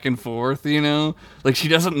 jumping back and forth, you know? Like she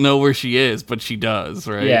doesn't know where she is, but she does,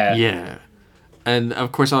 right? Yeah. Yeah. And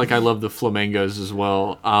of course, I love the flamingos as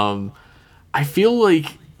well. I feel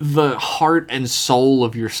like the heart and soul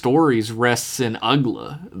of your stories rests in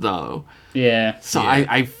Ugla, though. Yeah. So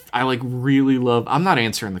Yeah. I like really love. I'm not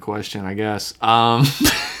answering the question, I guess.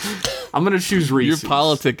 I'm gonna choose You're Reese's.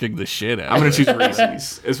 politicking the shit out. I'm gonna of choose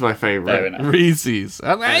Reese's. It's my favorite. Fair enough. Reese's.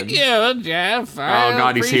 Thank you, Jeff. I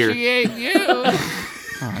God, he's here. appreciate you.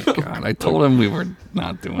 Oh God, I told him we were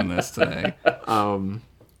not doing this today.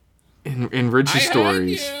 In Rich's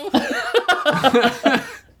stories,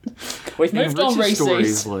 We've moved on, Rich's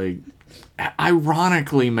Reese's. stories, like,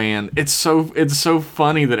 ironically, man, it's so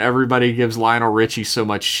funny that everybody gives Lionel Richie so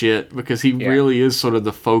much shit because he really is sort of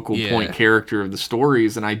the focal point Yeah. character of the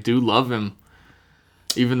stories, and I do love him,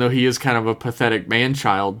 even though he is kind of a pathetic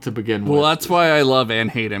man-child to begin Well, with. that's why I love and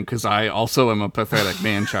hate him because I also am a pathetic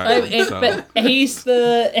man child. so. But he's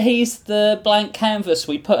the blank canvas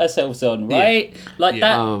we put ourselves on, right? Like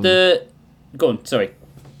that. Go on. Sorry.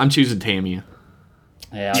 I'm choosing Tamia.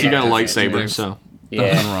 Yeah, She got a like lightsaber, Tamia. so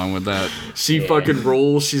Yeah. Nothing wrong with that. she fucking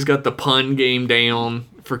rules. She's got the pun game down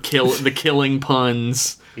for the killing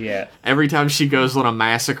puns. Yeah. Every time she goes on a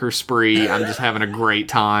massacre spree, I'm just having a great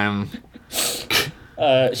time.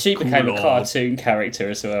 She became a Cool. cartoon character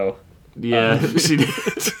as well. Yeah, she did.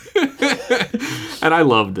 And I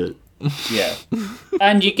loved it. Yeah.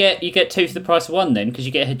 And you get two for the price of one then, because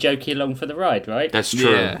you get Hijokki along for the ride, right? That's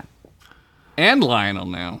true. Yeah. And Lionel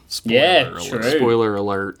now. Spoiler Yeah, alert. true. Spoiler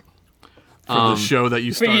alert. For the show that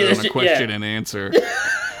you started on a question yeah. and answer.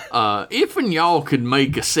 If and y'all could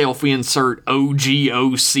make a self-insert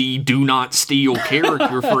OGOC do not steal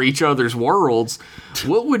character for each other's worlds,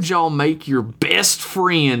 what would y'all make your best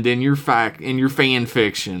friend in your fan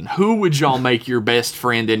fiction? Who would y'all make your best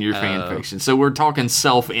friend in your fan fiction? So we're talking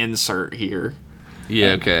self-insert here.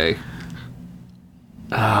 Yeah, okay.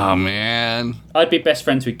 Oh, man. I'd be best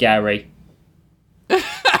friends with Gary.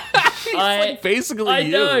 Basically I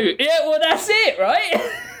you. know. Yeah, well, that's it,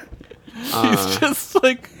 right? He's just,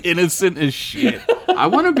 like, innocent as shit. I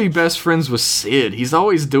want to be best friends with Sid. He's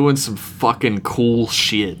always doing some fucking cool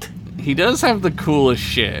shit. He does have the coolest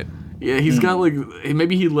shit. Yeah, he's got like,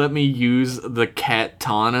 maybe he let me use the cat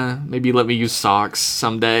Tana. Maybe he let me use socks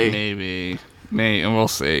someday. Maybe. And we'll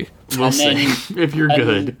see. We'll And see then- if you're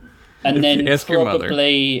good. And then Ask your mother.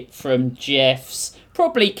 probably from Jeff's,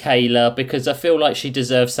 probably Kayla, because I feel like she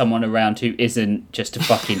deserves someone around who isn't just a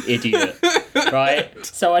fucking idiot, right?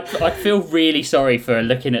 So I'd feel really sorry for her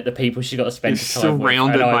looking at the people she's got to spend time with.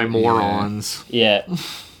 Surrounded and by morons. Yeah.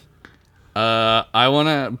 I want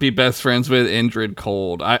to be best friends with Indrid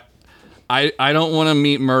Cold. I don't want to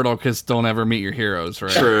meet Myrtle because don't ever meet your heroes,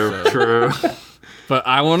 right? True. But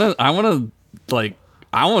I want to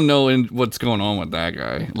know what's going on with that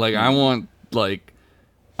guy. Like, I want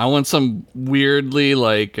some weirdly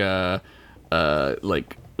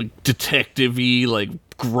detective-y, like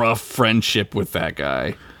gruff friendship with that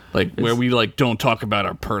guy. Like, where we like don't talk about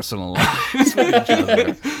our personal lives with each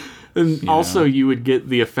other. And also, you would get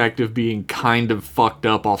the effect of being kind of fucked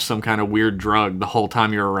up off some kind of weird drug the whole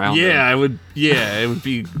time you're around. Yeah, him. I would. Yeah, it would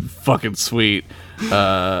be fucking sweet.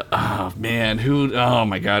 Oh man, oh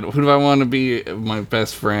my god, who do I want to be my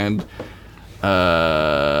best friend?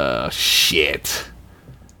 Shit.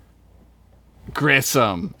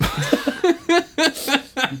 Grissom.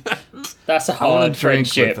 That's a I want hard to drink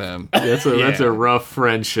friendship. with him. That's a rough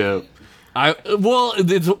friendship.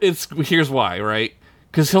 It's here's why, right?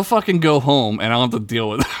 Because he'll fucking go home and I'll have to deal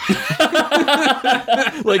with it.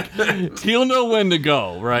 Like, he'll know when to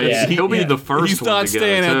go, right? Yeah. He'll be the first He's one not to go,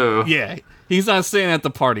 staying too. he's not staying at the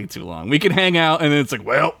party too long. We can hang out and then it's like,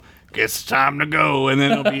 well, guess it's time to go, and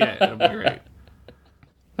then it'll be it. It'll be great.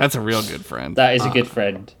 That's a real good friend. That is a good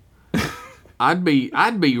friend. I'd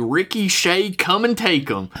be Ricky Shay, come and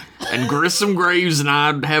take 'em, and Grissom Graves and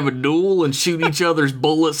I'd have a duel and shoot each other's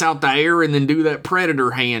bullets out the air and then do that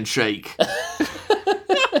predator handshake.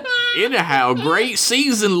 Anyhow, great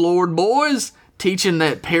season, Lord boys. Teaching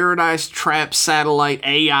that Paradise Trap satellite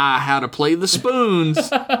AI how to play the spoons.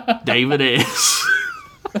 David S.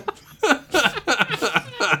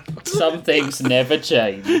 Some things never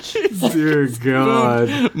change. Dear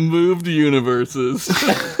God. Moved universes.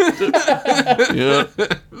 Yeah.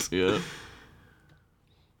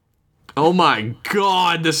 Oh my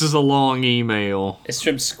God, this is a long email. It's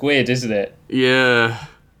from Squid, isn't it? Yeah.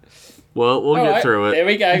 Well, we'll get Alright, through it. There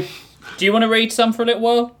we go. Do you want to read some for a little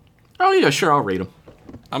while? Oh yeah, sure, I'll read them.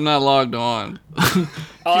 I'm not logged on.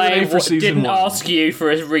 I for season didn't 1. ask you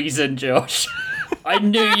for a reason, Josh. I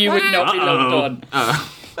knew you would not be logged on.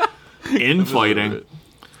 Infighting.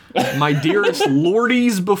 My dearest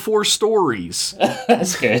lordies before stories.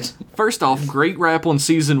 That's good. First off, great rap on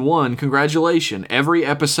season 1. Congratulations. Every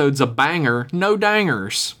episode's a banger, no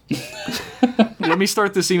dangers. Let me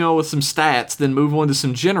start this email with some stats, then move on to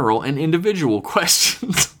some general and individual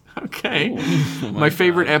questions. Okay. My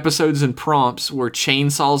favorite episodes and prompts were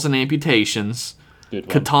chainsaws and amputations,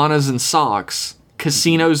 Good one. katanas and socks,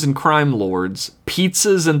 casinos and crime lords,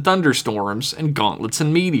 pizzas and thunderstorms, and gauntlets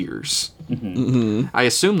and meteors. I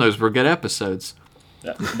assume those were good episodes.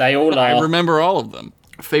 They all I are. remember all of them.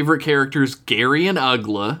 Favorite characters: Gary and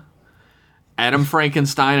Ugla, Adam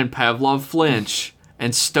Frankenstein and Pavlov Flinch,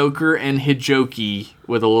 and Stoker and Hijokki,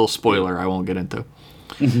 with a little spoiler I won't get into.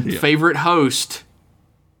 Favorite host: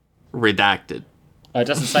 Redacted. It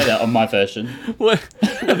doesn't say that on my version. What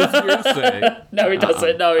does yours say? No, it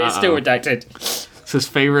doesn't. No, it's still redacted. Says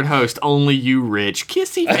favorite host, only you, Rich.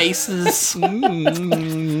 Kissy faces.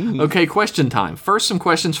 Okay, question time. First, some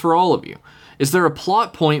questions for all of you. Is there a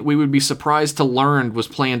plot point we would be surprised to learn was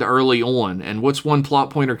planned early on? And what's one plot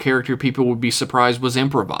point or character people would be surprised was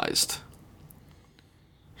improvised?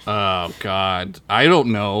 Oh God, I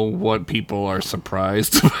don't know what people are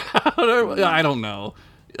surprised about. I don't know.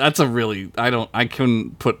 That's a really I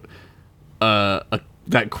couldn't put that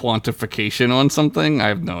quantification on something. I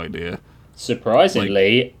have no idea.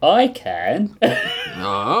 Surprisingly, I can.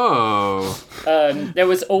 Oh. There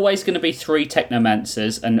was always going to be 3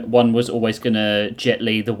 technomancers, and one was always going to Jet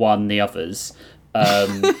Li the one, the others.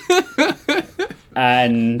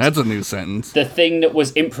 And That's a new sentence. the thing that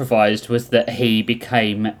was improvised was that he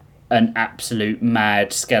became an absolute mad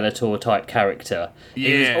Skeletor type character.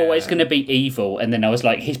 He was Yeah. always going to be evil, and then I was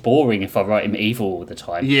like, he's boring if I write him evil all the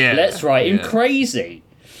time. Yeah, Let's write him yeah. crazy.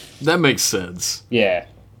 That makes sense. Yeah.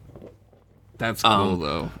 That's cool,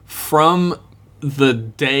 though. From the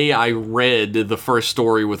day I read the first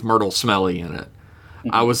story with Myrtle Smelly in it,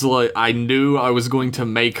 I was like, I knew I was going to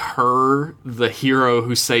make her the hero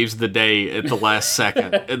who saves the day at the last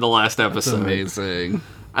second in the last It's episode. amazing.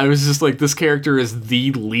 I was just like, this character is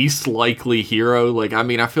the least likely hero. Like, I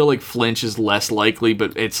mean, I feel like Flinch is less likely,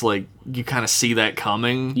 but it's like, you kind of see that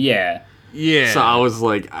coming. Yeah. Yeah. So I was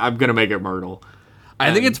like, I'm going to make it Myrtle.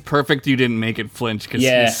 I think it's perfect you didn't make it Flinch because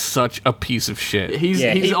Yeah. he's such a piece of shit. He's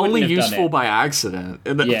Yeah, he he's only wouldn't have done useful it. by accident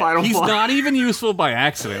in the Yeah. final He's fight. not even useful by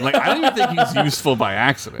accident. Like, I don't even think he's useful by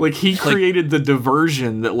accident. Like, he created the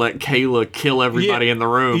diversion that let Kayla kill everybody Yeah. in the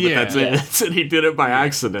room, but Yeah. that's it. And he did it by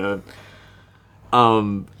accident.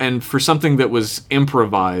 And for something that was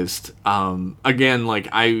improvised, again, like,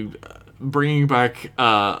 bringing back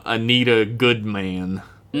Anita Goodman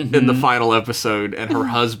in the final episode and her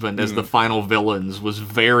husband as the final villains was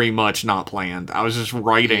very much not planned. I was just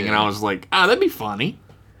writing and I was like, that'd be funny.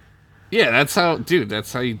 Yeah, that's how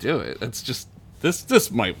you do it. That's just this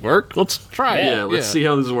might work. Let's try it. Yeah, let's see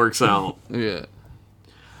how this works out. Yeah.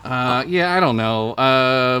 Yeah, I don't know.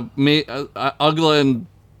 Ugla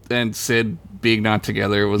and Sid being not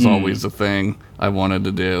together was always a thing I wanted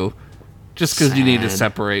to do. Just because you need to Sad.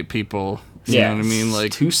 separate people. You Yeah. know what I mean?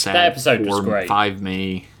 Like, Too sad That episode was for great.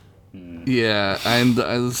 5Me. yeah.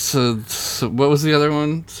 And so what was the other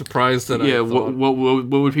one? Surprised that Yeah, I thought, what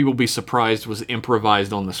would people be surprised was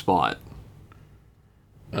improvised on the spot?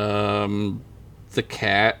 the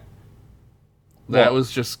cat. That What?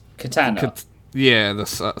 was just Katana. yeah, the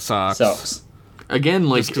socks. Socks. Again,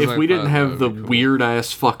 like, Just 'cause if I we didn't thought that have would the be cool.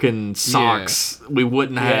 weird-ass fucking socks, we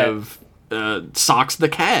wouldn't have Socks the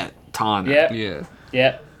cat, Tana. Yep. Yeah.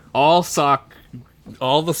 Yep. All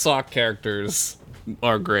the sock characters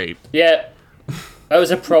are great. Yeah. That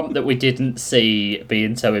was a prompt that we didn't see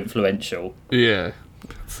being so influential. Yeah.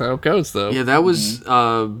 That's how it goes, though. Yeah, that was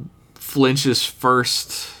Flinch's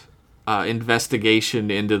first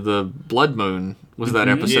investigation into the Blood Moon, was that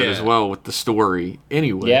episode Yeah. as well, with the story.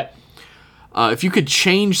 Anyway. Yep. If you could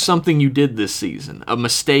change something you did this season, a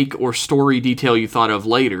mistake or story detail you thought of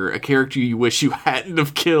later, a character you wish you hadn't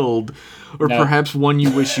have killed, or No. perhaps one you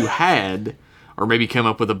wish you had, or maybe come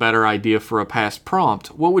up with a better idea for a past prompt,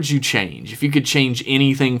 what would you change? If you could change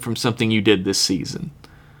anything from something you did this season.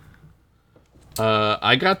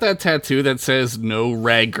 I got that tattoo that says no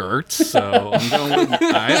raggerts, so I'm going with,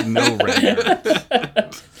 I have no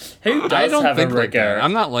raggerts. Who does I don't have think a like that. rigor?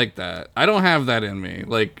 I'm not like that. I don't have that in me.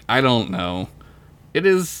 Like, I don't know.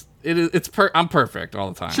 I'm perfect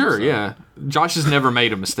all the time. Sure, so. yeah. Josh has never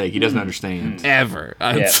made a mistake. He doesn't understand. Ever.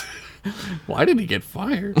 Why did he get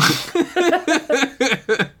fired?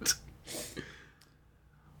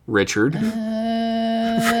 Richard.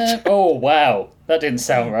 Oh, wow. That didn't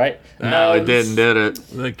sound right. No, it didn't, did it?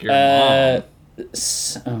 Like your mom.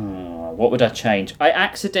 What would I change? I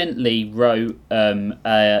accidentally wrote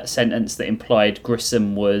a sentence that implied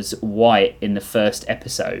Grissom was white in the first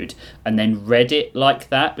episode and then read it like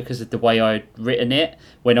that because of the way I'd written it,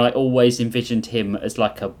 when I always envisioned him as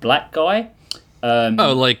like a black guy.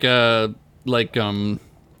 Oh,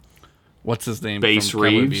 what's his name? Bass from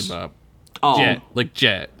Cowboy Reeves? Bebop? Oh, Jet. Like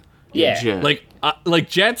Jet. Yeah. Jet. Like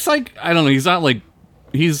Jet's like, I don't know,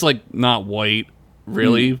 he's like not white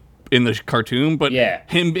really in the cartoon, but Yeah.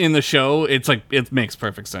 him in the show, it's like, it makes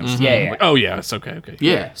perfect sense. Yeah, yeah. Like, oh yeah, it's okay.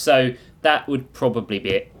 yeah. So that would probably be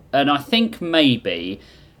it. And I think maybe...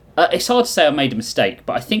 it's hard to say I made a mistake,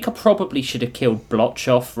 but I think I probably should have killed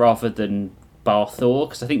Blotchoff rather than Barthor,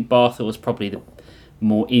 because I think Barthor was probably the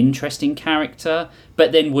more interesting character.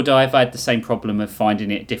 But then would I have had the same problem of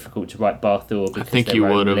finding it difficult to write Barthor because think you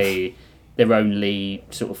would have. their only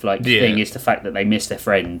sort of like Yeah. thing is the fact that they miss their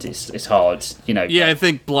friend. It's hard, you know. Yeah, I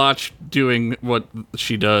think Blotch doing what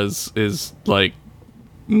she does is like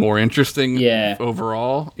more interesting Yeah.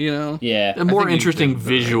 overall, you know? Yeah. A more think you interesting did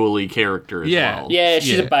very- visually character as Yeah. well. Yeah,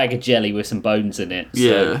 she's Yeah. a bag of jelly with some bones in it. So,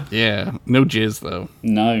 Yeah. Yeah. No jizz though.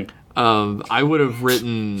 no. I would have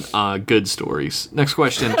written good stories. Next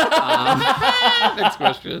question. Next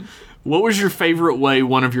question. What was your favorite way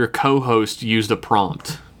one of your co-hosts used a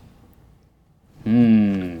prompt?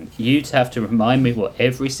 you'd have to remind me what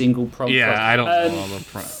every single prompt was. Yeah, I don't know all the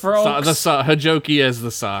frogs. Hajoki as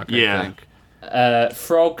the sock. Yeah. I think.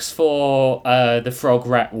 Frogs for the Frog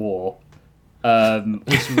Rat War.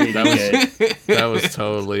 Was really good. That was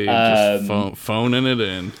totally just phoning it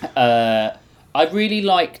in. I really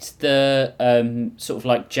liked the sort of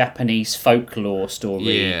like Japanese folklore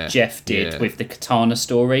story Jeff did with the katana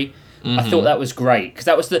story. I thought that was great because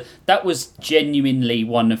that was genuinely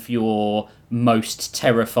one of your most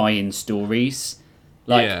terrifying stories.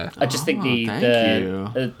 Like I just think the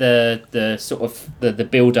sort of the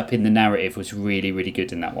build up in the narrative was really, really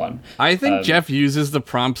good in that one. I think Jeff uses the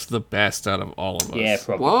prompts the best out of all of us. Yeah,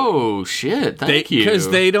 probably. Whoa, shit! Thank you. Because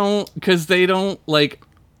they don't like.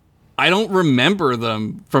 I don't remember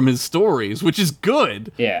them from his stories, which is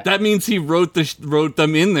good. Yeah, that means he wrote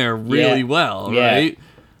them in there really well, right?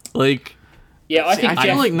 Like, yeah, I think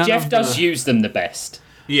Jeff does use them the best.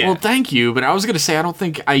 Yeah. Well, thank you, but I was gonna say I don't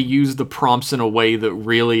think I use the prompts in a way that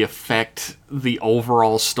really affect the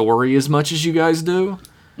overall story as much as you guys do,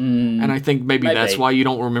 and I think maybe that's why you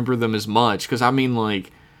don't remember them as much. Because I mean,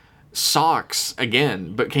 like, socks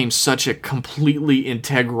again became such a completely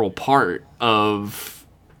integral part of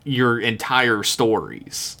your entire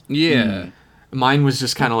stories. Yeah. Mine was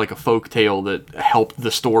just kind of like a folktale that helped the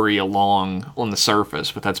story along on the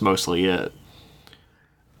surface, but that's mostly it.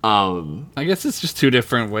 I guess it's just two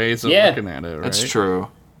different ways of looking at it, right? That's true.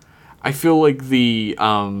 I feel like the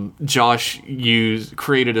Josh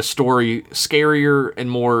created a story scarier and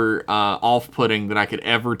more off-putting than I could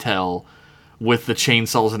ever tell with the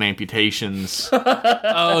chainsaws and amputations.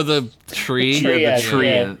 Oh, the tree? The tree.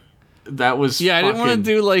 Yeah. That was I didn't want to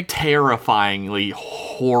do like terrifyingly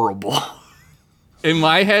horrible. In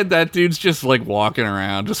my head, that dude's just like walking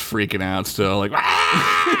around, just freaking out still, like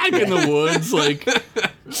in the woods, like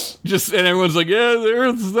just, and everyone's like, yeah,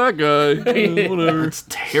 there's that guy. Whatever. It's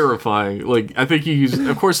terrifying. Like, I think you use,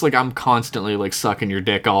 of course, like, I'm constantly like sucking your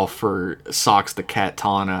dick off for Socks the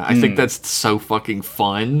Katana. I think that's so fucking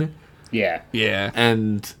fun. Yeah. Yeah.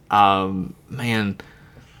 And man,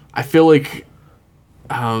 I feel like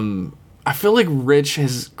Rich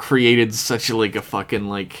has created such a fucking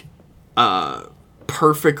like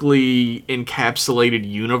perfectly encapsulated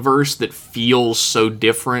universe that feels so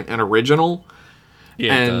different and original.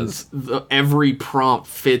 Yeah, and it does. Every prompt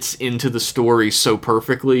fits into the story so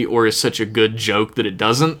perfectly, or is such a good joke that it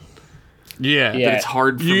doesn't. Yeah. That it's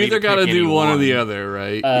hard for you me either to gotta pick do one or anyone. the other,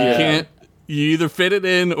 right? You can't. You either fit it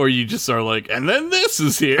in, or you just are like, and then this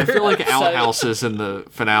is here. I feel like Outhouses in the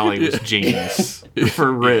finale was genius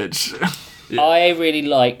for Rich. I really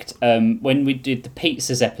liked when we did the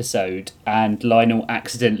pizzas episode and Lionel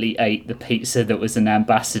accidentally ate the pizza that was an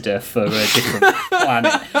ambassador for a different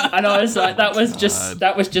planet, and I was like, that was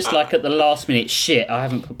just like at the last minute, shit, I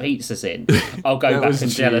haven't put pizzas in. I'll go That back was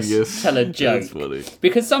and genius. tell a joke. That's funny.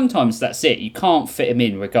 Because sometimes that's it. You can't fit them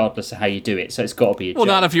in regardless of how you do it, so it's got to be a Well,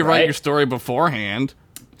 joke. not if you write right? your story beforehand.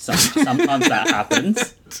 Sometimes that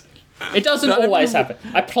happens. It doesn't always happen.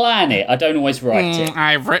 I plan it. I don't always write it.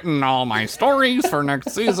 I've written all my stories for next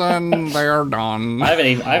season. They're done. I haven't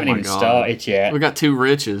even God. started yet. We got two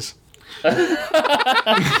Riches. You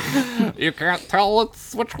can't tell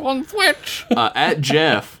which one's which. At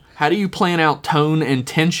Jeff, how do you plan out tone and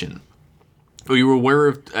tension? Are you aware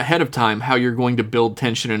of, ahead of time how you're going to build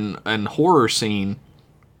tension in horror scene?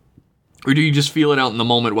 Or do you just feel it out in the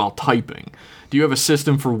moment while typing? Do you have a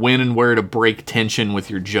system for when and where to break tension with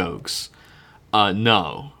your jokes?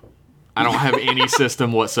 No. I don't have any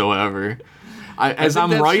system whatsoever. As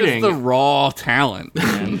I'm That's writing... just the raw talent,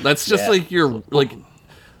 man. That's just like you're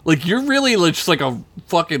really just like a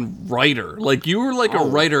fucking writer. Like you were like a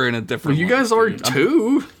writer in a different. You way, guys are dude.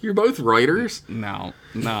 too. You're both writers. No.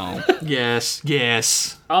 Yes.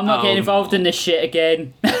 I'm not getting involved in this shit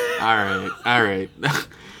again. All right.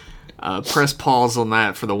 Press pause on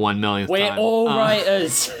that for the 1 millionth We're time. all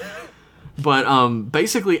writers. But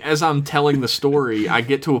basically, as I'm telling the story, I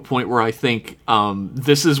get to a point where I think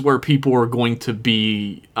this is where people are going to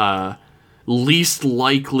be least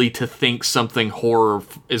likely to think something horror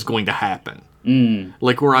is going to happen.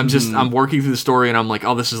 Like where I'm working through the story and I'm like,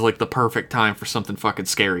 oh, this is like the perfect time for something fucking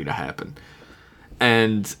scary to happen.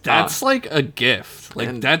 And That's like a gift.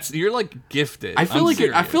 Like you're like gifted. I feel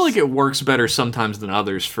I'm like it works better sometimes than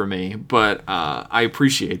others for me, but I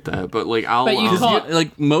appreciate that. But like But you can't-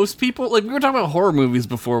 like most people, like we were talking about horror movies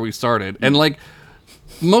before we started, and like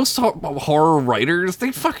most horror writers,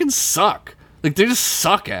 they fucking suck. Like, they just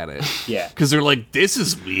suck at it. Yeah. Because they're like, this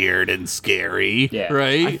is weird and scary, Yeah.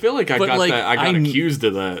 right? I feel like I But, got like, that. I got accused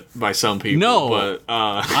of that by some people. No. But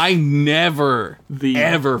I never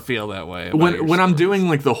ever feel that way. About when I'm doing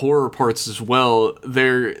like the horror parts as well,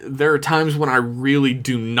 there are times when I really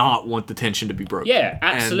do not want the tension to be broken. Yeah,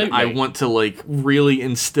 absolutely. And I want to like really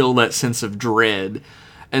instill that sense of dread.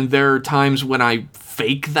 And there are times when I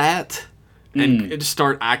fake that and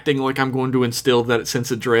start acting like I'm going to instill that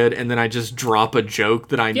sense of dread, and then I just drop a joke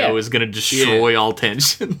that I know Yeah. is going to destroy all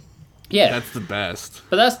tension. Yeah. That's the best.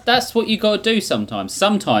 But that's what you got to do sometimes.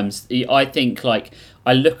 Sometimes I think, like,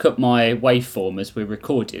 I look at my waveform as we're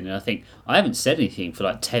recording and I think, I haven't said anything for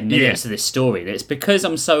like 10 minutes of this story. And it's because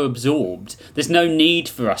I'm so absorbed. There's no need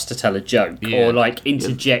for us to tell a joke or like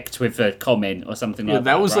interject with a comment or something like that.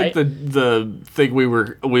 That was right? like the thing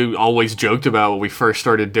we always joked about when we first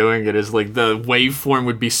started doing it, is like the waveform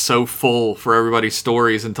would be so full for everybody's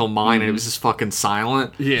stories until mine and it was just fucking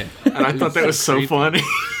silent. Yeah. And I thought that was so creepy. funny.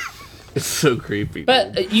 It's so creepy.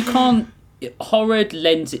 But you can't. Horror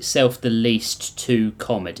lends itself the least to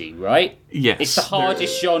comedy, right? Yes. It's the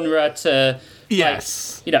hardest genre to.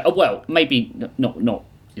 Yes. Like, well, maybe not.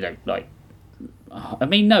 Like. I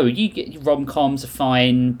mean, no. You get rom-coms are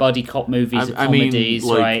fine. Buddy cop movies are comedies,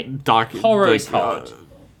 right? Horror is hard.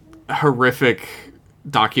 Horrific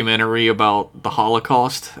documentary about the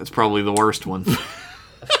Holocaust. That's probably the worst one.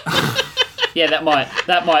 Yeah, that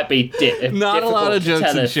might be Not a lot of difficult to jokes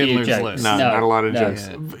tell in a few Schindler's jokes. List. No, not a lot of no. jokes.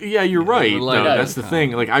 Yeah, you're right. Like, No, no. that's the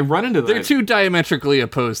thing. Like, I run into that. They're two diametrically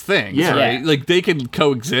opposed things, Yeah. right? Yeah. Like, they can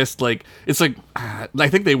coexist. Like, it's like, I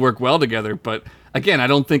think they work well together, but again, I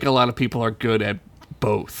don't think a lot of people are good at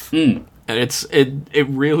both. And it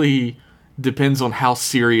really depends on how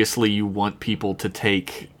seriously you want people to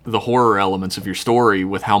take the horror elements of your story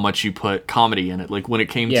with how much you put comedy in it. Like, when it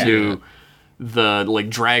came to the like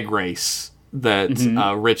drag race that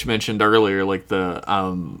Rich mentioned earlier, like the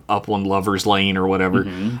Upland Lovers Lane or whatever,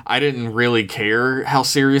 I didn't really care how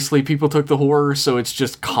seriously people took the horror, so it's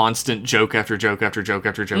just constant joke after joke after joke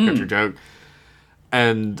after joke after joke.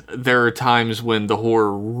 And there are times when the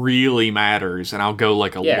horror really matters, and I'll go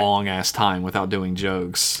like a long ass time without doing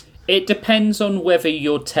jokes. It depends on whether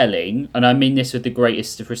you're telling, and I mean this with the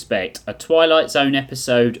greatest of respect, a Twilight Zone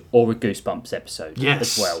episode or a Goosebumps episode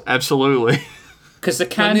as well. Absolutely. Because the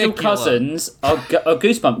Candle Funicula. Cousins are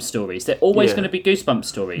Goosebumps stories. They're always Yeah. going to be Goosebumps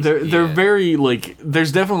stories. They're very, like,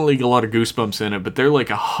 there's definitely a lot of Goosebumps in it, but they're like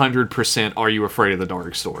 100% Are You Afraid of the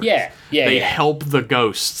Dark stories. They help the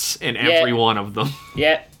ghosts in every one of them.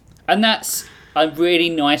 Yeah, and that's a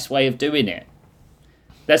really nice way of doing it.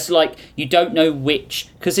 That's like, you don't know which,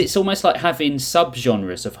 because it's almost like having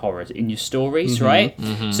subgenres of horror in your stories, right?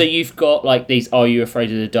 So you've got like these Are You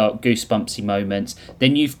Afraid of the Dark goosebumsy moments,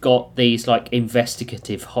 then you've got these like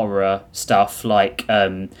investigative horror stuff like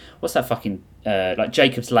what's that fucking like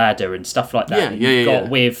Jacob's Ladder and stuff like that you've got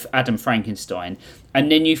with Adam Frankenstein, and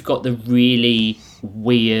then you've got the really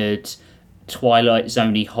weird Twilight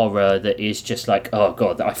Zone-y horror that is just like, oh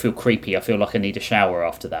god, I feel creepy, I feel like I need a shower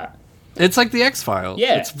after that. It's like the X-Files.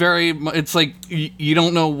 Yeah. It's like you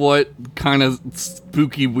don't know what kind of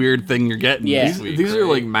spooky, weird thing you're getting this week. These are right?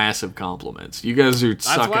 like massive compliments. You guys are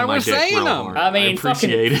sucking why my we're dick saying real them. hard. I mean,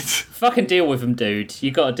 appreciate it. Fucking deal with them, dude.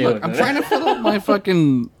 You gotta deal Look, with I'm them. trying to fill up my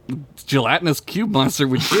fucking gelatinous cube monster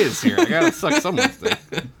with jizz here. I gotta suck someone's dick.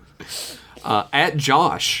 At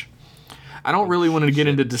Josh, I don't really want to get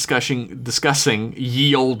into discussing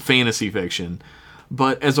ye old fantasy fiction,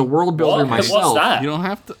 but as a world builder myself, What's that? You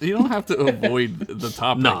don't have to avoid the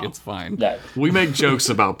topic. No. It's fine. No. we make jokes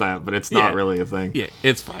about that, but it's not really a thing. Yeah,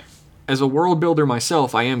 it's fine. As a world builder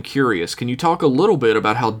myself, I am curious. Can you talk a little bit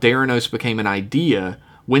about how Daranos became an idea?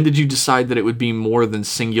 When did you decide that it would be more than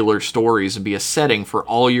singular stories and be a setting for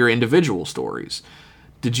all your individual stories?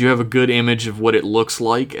 Did you have a good image of what it looks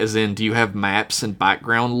like? As in, do you have maps and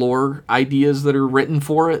background lore ideas that are written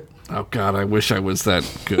for it? Oh god, I wish I was that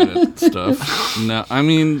good at stuff. No, I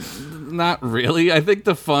mean, not really. I think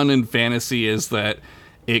the fun in fantasy is that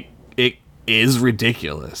it is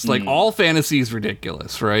ridiculous. Like all fantasy is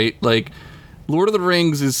ridiculous, right? Like Lord of the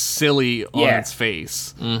Rings is silly on its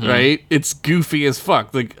face, right? It's goofy as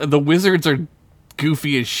fuck. Like the wizards are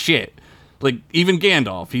goofy as shit. Like even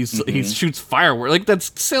Gandalf, he shoots fireworks. Like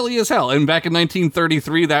that's silly as hell. And back in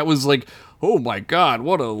 1933, that was like, oh my god,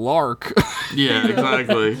 what a lark. Yeah,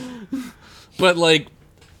 exactly. But like,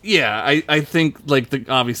 yeah, I think like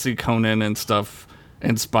obviously Conan and stuff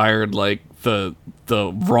inspired like the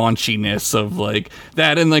raunchiness of like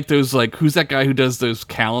that, and like those like, who's that guy who does those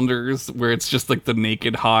calendars where it's just like the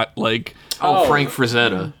naked hot like Frank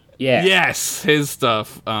Frazetta. Yeah. yes, his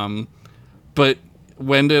stuff. But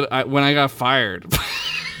when I got fired.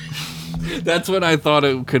 That's when I thought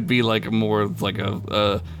it could be like more like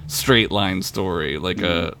a straight line story, like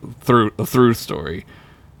a through story.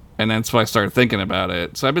 And that's why I started thinking about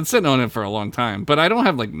it. So I've been sitting on it for a long time, but I don't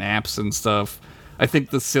have like maps and stuff. I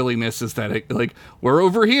think the silliness is that we're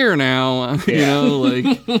over here now, like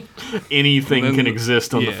anything can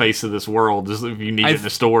exist on the face of this world just if you need it in a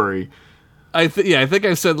story. I think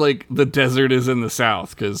I said like the desert is in the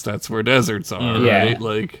south because that's where deserts are, right?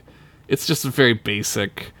 Like it's just a very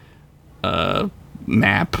basic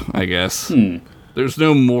map, I guess. There's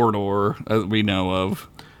no Mordor that we know of.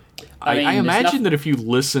 I imagine that if you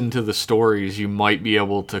listen to the stories, you might be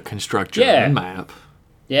able to construct your own map.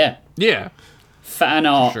 Yeah. Yeah. Fan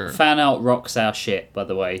art. Sure. Fan art rocks our shit, by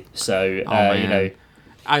the way. So,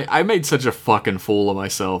 I made such a fucking fool of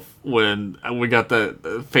myself when we got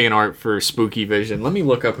the fan art for Spooky Vision. Let me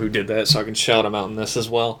look up who did that so I can shout him out in this as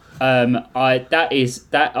well. That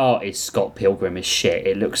art is Scott Pilgrim as shit.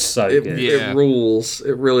 It looks so good. It rules.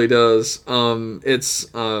 It really does.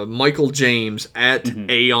 It's Michael James at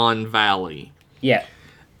Aeon Valley. Yeah.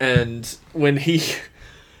 And when he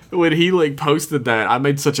like posted that, I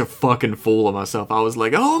made such a fucking fool of myself. I was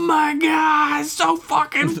like, "Oh my god, it's so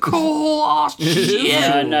fucking cool!" Oh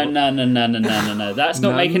shit! No. That's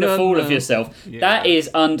not making a fool of yourself. Yeah. That is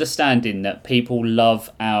understanding that people love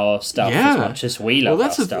our stuff as much as we love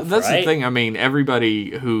our stuff. That's right? the thing. I mean,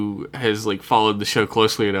 everybody who has like followed the show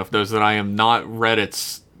closely enough knows that I am not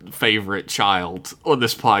Reddit's favorite child on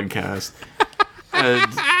this podcast.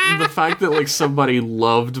 And the fact that like somebody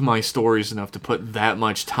loved my stories enough to put that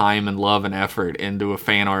much time and love and effort into a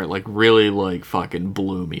fan art like really like fucking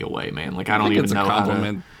blew me away, man. Like I don't even know how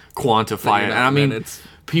to quantify it. And I mean,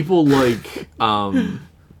 people like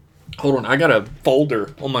hold on, I got a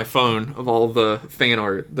folder on my phone of all the fan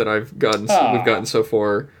art that I've gotten we've gotten so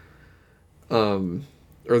far, or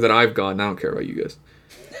that I've gotten. I don't care about you guys.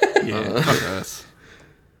 Yeah,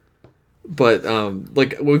 but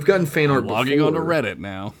like we've gotten fan art logging onto Reddit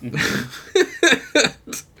now.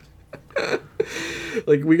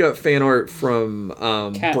 Like we got fan art from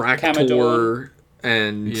Bractor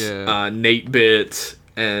and Nate Bit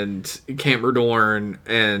and Cameradorn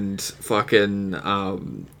and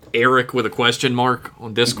fucking Eric with a question mark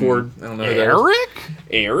on Discord. I don't know who that is.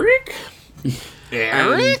 Eric?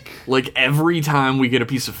 And, like every time we get a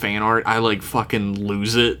piece of fan art, I like fucking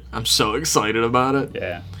lose it. I'm so excited about it.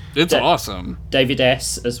 Yeah. It's awesome. David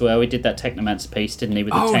S. as well. We did that Technomancer piece, didn't he,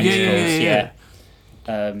 with the tentacles?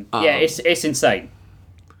 Yeah. It's insane.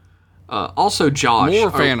 Also, Josh,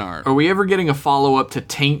 more fan art. Are we ever getting a follow-up to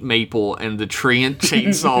Taint Maple and the Treant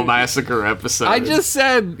Chainsaw Massacre episode? I just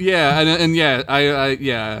said, I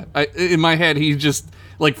in my head, he's just,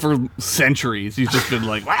 like, for centuries, he's just been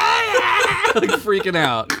like, like freaking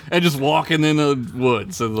out and just walking in the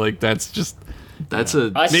woods. And, like, that's just... That's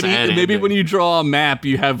a sad maybe ending. when you draw a map,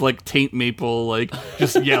 you have like Taint Maple like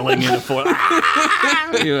just yelling in a forest.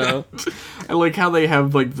 I like how they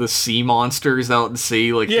have like the sea monsters out at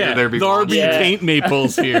sea. Like there be Taint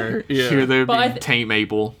Maples here. Here there be Taint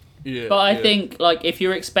Maple. Yeah, but I think like if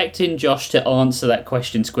you're expecting Josh to answer that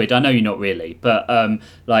question, Squid, I know you're not really, but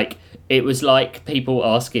like it was like people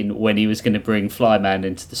asking when he was going to bring Flyman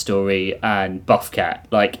into the story and Buffcat.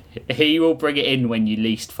 Like he will bring it in when you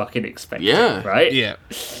least fucking expect it, right? Yeah.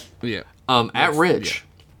 At Rich.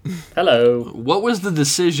 Hello. What was the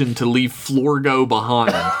decision to leave Florgo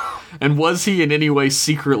behind? And was he in any way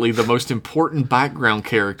secretly the most important background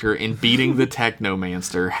character in beating the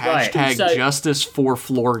Technomancer? Hashtag justice for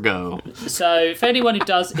Florgo. So, for anyone who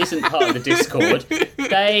isn't part of the Discord,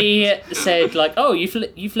 they said, like, oh,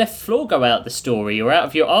 you've left Florgo out of the story or out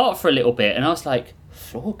of your art for a little bit. And I was like,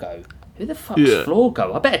 Florgo? Who the fuck's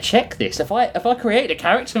Florgo? I better check this. Have I created a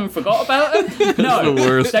character and forgot about him?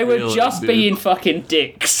 No, they were just being fucking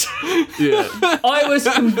dicks. Yeah. I was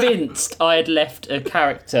convinced I had left a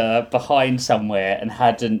character behind somewhere and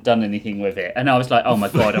hadn't done anything with it. And I was like, oh my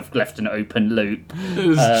god, I've left an open loop. It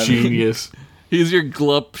was genius. He's your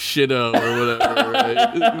Glup Shido or whatever, right?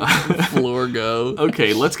 Florgo.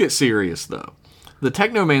 Okay, let's get serious, though. The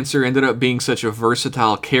Technomancer ended up being such a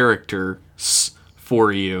versatile character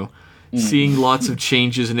for you, seeing lots of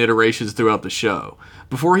changes and iterations throughout the show.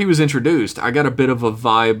 Before he was introduced, I got a bit of a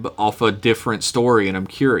vibe off a different story, and I'm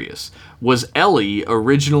curious. Was Ellie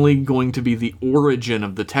originally going to be the origin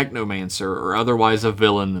of the Technomancer, or otherwise a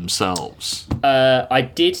villain themselves?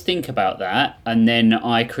 I did think about that, and then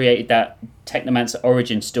I created that Technomancer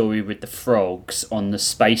origin story with the frogs on the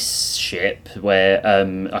spaceship, where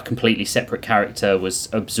a completely separate character was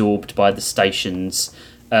absorbed by the station's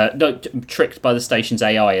tricked by the station's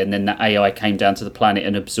AI, and then that AI came down to the planet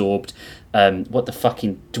and absorbed what the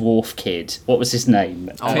fucking dwarf kid? What was his name?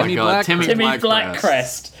 Oh my god, Timmy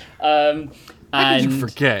Blackcrest. How did you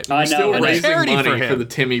forget? I know. Still and raising charity money for for him. the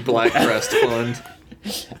Timmy Blackcrest Fund.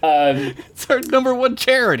 It's our number one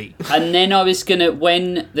charity. And then I was gonna,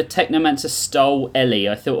 when the Technomancer stole Ellie,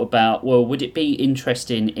 I thought about, well, would it be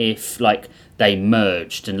interesting if like they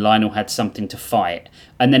merged and Lionel had something to fight?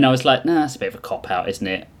 And then I was like, nah, that's a bit of a cop out, isn't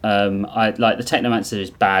it? I like the Technomancer is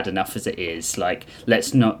bad enough as it is. Like,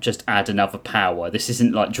 let's not just add another power. This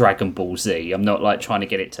isn't like Dragon Ball Z. I'm not like trying to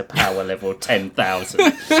get it to power level 10,000.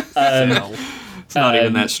 It's not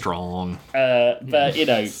even that strong. But you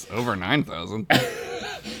know, It's over 9,000.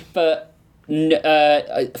 but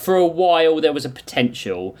for a while there was a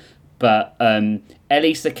potential, but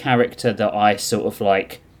Ellie's the character that I sort of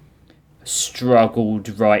like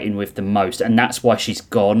struggled writing with the most, and that's why she's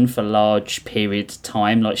gone for large periods of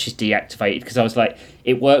time. Like, she's deactivated because I was like,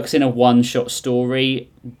 it works in a one-shot story,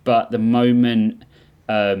 but the moment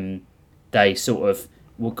they sort of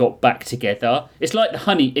got back together, it's like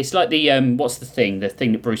the what's the thing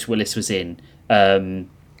that Bruce Willis was in,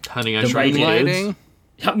 Honey, I Shrunk Moonlighting.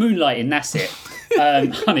 Kids. Moonlighting, that's it.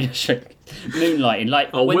 Honey, I Shrunk Moonlighting.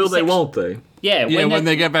 Like, Oh, when will the they? Won't they? Yeah, Yeah, when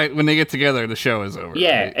they get together, the show is over.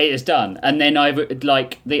 yeah, right? it is done. And then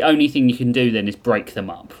like the only thing you can do then is break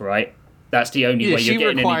them up, right? That's the only Yeah, way you're she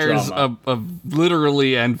getting any requires drama. a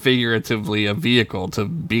literally and figuratively a vehicle to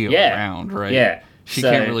be Yeah. around, right? Yeah. She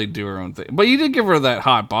So- can't really do her own thing. But you did give her that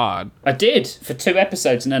hot bod. I did for 2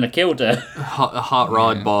 episodes and then I killed her. Hot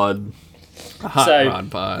rod bod. Hot So-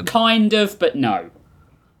 rod bod. Kind of, but no.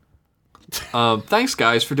 Thanks,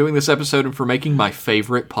 guys, for doing this episode and for making my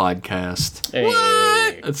favorite podcast.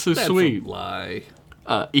 Hey. That's so That's sweet. a lie.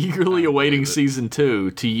 Eagerly awaiting season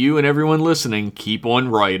 2. To you and everyone listening, keep on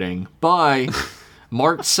writing. Bye.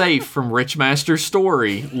 Marked safe from Richmaster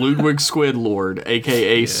Story, Ludwig Squidlord,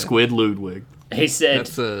 aka Squid Ludwig. He said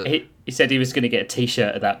That's a- he said he was going to get a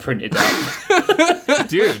T-shirt of that printed up.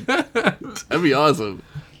 Dude, that'd be awesome.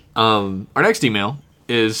 Our next email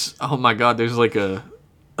is, oh my god, there's like a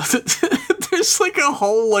there's like a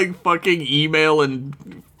whole like fucking email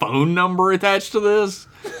and phone number attached to this.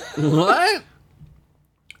 What?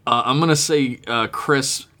 I'm gonna say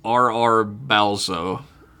Chris R.R. Balzo.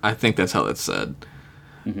 I think that's how that's said.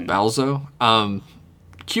 Balzo.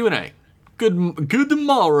 Q&A. Good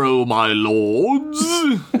morrow, my lords.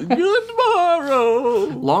 Good morrow.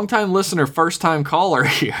 Long-time listener, first-time caller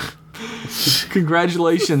here.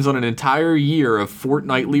 Congratulations on an entire year of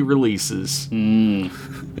fortnightly releases.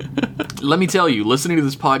 Let me tell you, listening to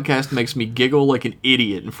this podcast makes me giggle like an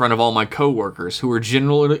idiot in front of all my coworkers who are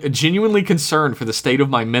genuinely concerned for the state of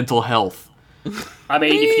my mental health. I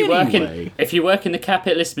mean, Anyway. if you work in the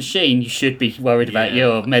capitalist machine, you should be worried about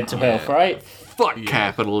your mental health, right? Fuck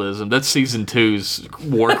capitalism. That's season 2's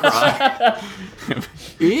war cry.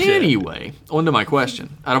 Anyway, on to my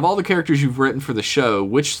question. Out of all the characters you've written for the show,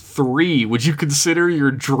 which 3 would you consider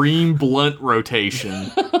your dream blunt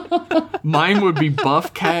rotation? Mine would be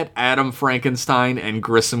Buff Cat, Adam Frankenstein, and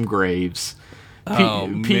Grissom Graves.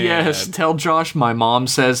 Oh, P.S. man. Tell Josh my mom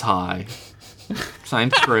says hi.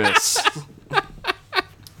 Signed, Chris.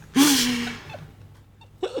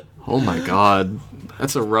 Oh my god.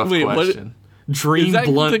 That's a rough Wait, what- question. Dream Is that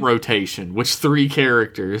blunt the- rotation. Which 3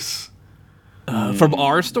 characters? From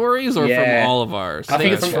our stories or Yeah. from all of ours? I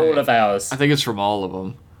think it's that's from all of ours. I think it's from all of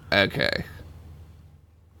them. Okay.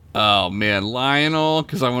 Oh man, Lionel,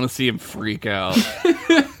 because I want to see him freak out.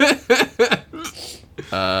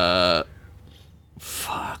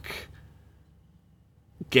 Fuck.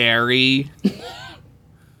 Gary,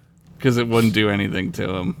 because it wouldn't do anything to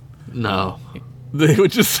him. No. They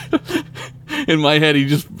would just. In my head, he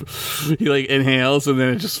like inhales and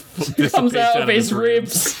then it just dissipates Comes out of his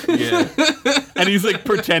ribs. ribs. Yeah. And he's like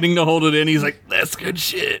pretending to hold it in. He's like, "That's good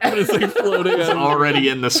shit." But it's like floating out. Already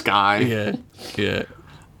in the sky. Yeah. Yeah.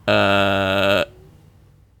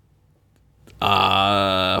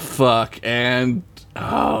 Fuck. And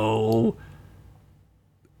can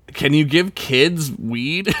you give kids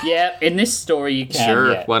weed? Yeah, in this story you can.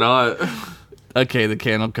 Sure, yeah. why not? Okay, the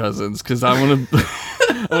Candle Cousins, because I want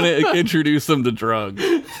to introduce them to drugs.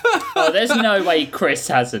 Oh, there's no way Chris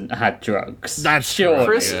hasn't had drugs. That's sure.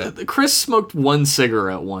 true. Chris smoked 1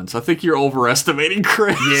 cigarette once. I think you're overestimating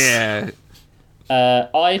Chris. Yeah.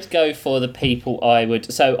 I'd go for the people I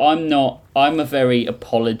would. So I'm a very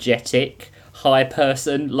apologetic high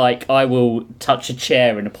person. Like, I will touch a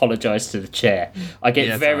chair and apologize to the chair. I get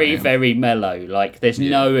Yeah, that's very, how I am. very mellow. Like, there's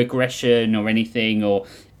no aggression or anything, or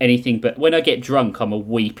anything but when I get drunk, I'm a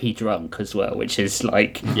weepy drunk as well, which is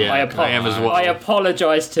like Yeah, I am as well. I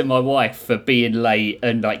apologise to my wife for being late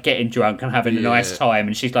and like getting drunk and having a nice time,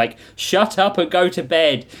 and she's like, "Shut up and go to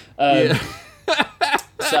bed."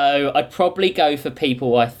 So I'd probably go for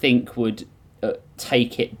people I think would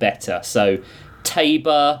take it better. So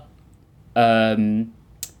Tabor,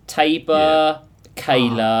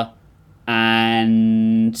 Kayla,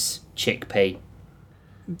 and Chickpea.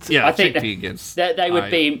 Yeah, I think Chickpea gets. they would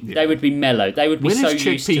be mellow. They would be When so is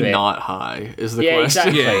used to Chickpea it. not high? Is the Yeah, question.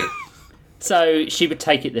 exactly. Yeah. So she would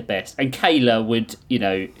take it the best, and Kayla would,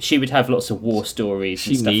 she would have lots of war stories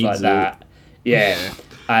and She stuff like needs that. Yeah.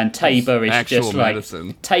 And Tabor is Actual just like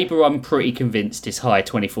medicine. Tabor. I'm pretty convinced is high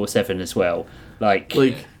 24/7 as well. Like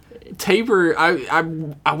Tabor, I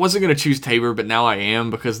wasn't gonna choose Tabor, but now I am,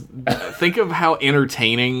 because think of how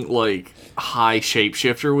entertaining like high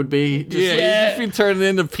shapeshifter would be. Just Yeah, Yeah. he'd just be turning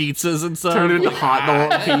into pizzas and stuff. turn into hot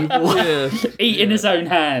dog people. eating his own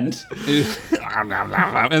hand.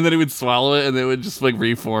 And then he would swallow it, and it would just like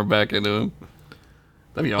reform back into him.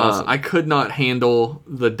 That'd be awesome. I could not handle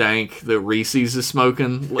the dank that Reese's is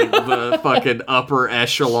smoking, like the fucking upper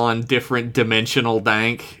echelon, different dimensional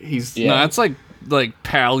dank. He's Yeah. No, that's like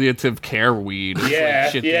palliative care weed. It's Yeah,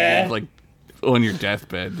 like shit yeah. that you, like on your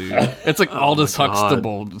deathbed, dude. It's like Aldous God.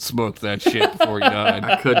 Huxtable smoked that shit before he died.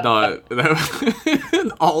 I could not.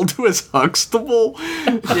 Aldous Huxtable.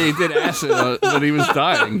 Yeah, he did acid when he was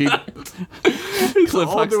dying. Cliff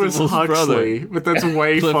Aldous Huxtable's Huxley, brother. but that's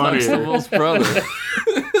way Cliff funnier. Huxtable's brother.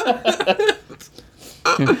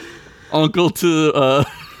 Uncle to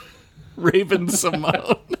Raven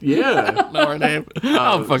Simone. Yeah. Know her name. I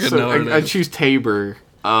don't fucking So know her name. I choose Tabor.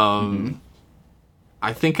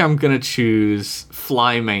 I think I'm gonna choose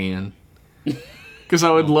Flyman, because I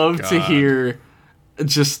would love to God. hear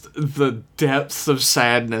just the depths of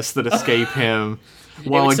sadness that escape him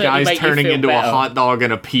while would a certainly guy's make you turning feel into better. a hot dog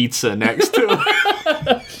and a pizza next to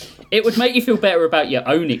him. It would make you feel better about your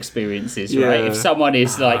own experiences, right? Yeah. If someone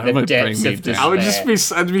is like the would bring depths me of down. despair. I would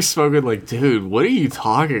I'd be smoking like, dude, what are you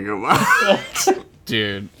talking about?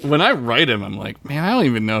 Dude, when I write him, I'm like, man, I don't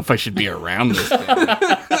even know if I should be around this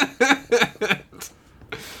guy.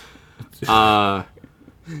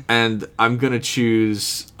 And I'm gonna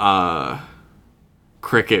choose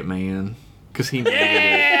Cricket Man, because he needed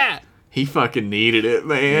it. He fucking needed it,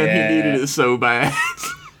 man. Yeah. He needed it so bad.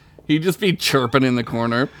 He'd just be chirping in the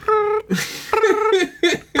corner.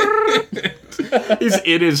 He's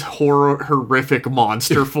in his horrific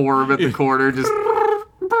monster form at the corner, just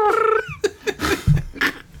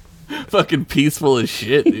Fucking peaceful as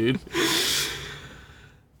shit, dude.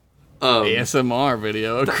 ASMR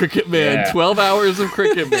video of Cricket Man. Yeah. 12 hours of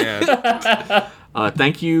Cricket Man.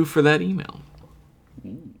 thank you for that email.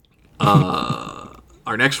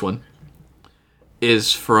 Our next one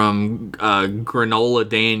is from Granola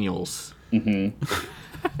Daniels.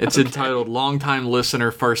 It's entitled "Longtime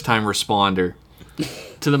Listener, First Time Responder."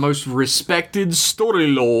 To the most respected story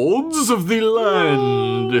lords of the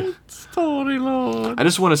land. Story Lord. I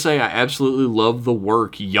just want to say I absolutely love the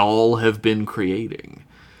work y'all have been creating.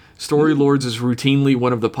 Story Lords is routinely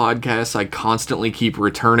one of the podcasts I constantly keep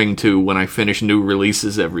returning to when I finish new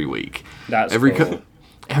releases every week. That's every cool.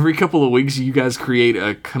 every couple of weeks, you guys create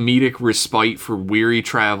a comedic respite for weary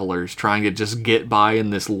travelers trying to just get by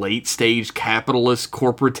in this late-stage capitalist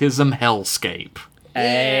corporatism hellscape.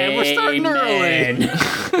 Yeah, we're starting Amen.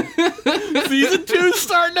 Season 2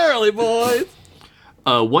 starting early, boys.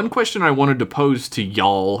 One question I wanted to pose to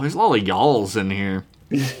y'all, there's a lot of y'alls in here,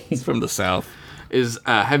 It's from the South. is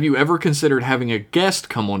have you ever considered having a guest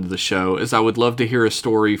come onto the show, as I would love to hear a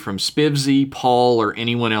story from Spivsy, Paul, or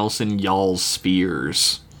anyone else in y'all's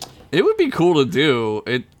spheres. It would be cool to do.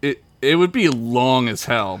 It would be long as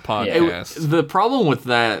hell podcast. The problem with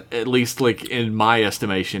that, at least like in my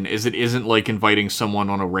estimation, is it isn't like inviting someone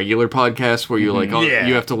on a regular podcast where you're like, oh, Yeah.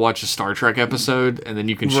 you have to watch a Star Trek episode and then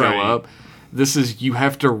you can show Right. up. This is, you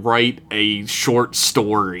have to write a short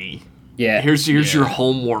story. Yeah. Here's your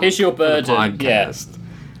homework. Here's your for the burden, yeah. podcast.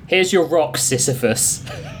 Here's your rock, Sisyphus.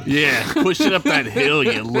 Yeah, push it up that hill,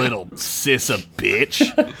 you little sissa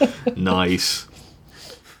bitch. Nice.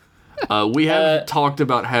 We have talked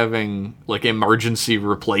about having like emergency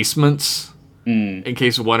replacements in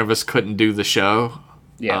case one of us couldn't do the show.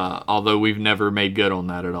 Yeah. Although we've never made good on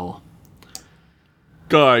that at all.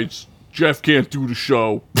 Guys, Jeff can't do the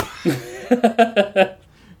show.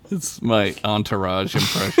 It's my Entourage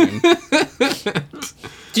impression.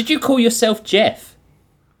 Did you call yourself Jeff?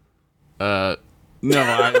 No,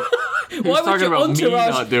 Why talking about me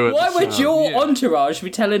not doing Why the would show. your entourage be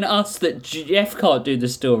telling us that Jeff can't do the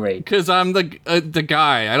story? Because I'm the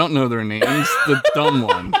guy. I don't know their names. The dumb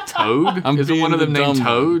one. Toad? I'm Is it being one of them the named dumb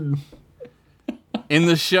Toad? In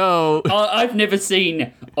the show, I've never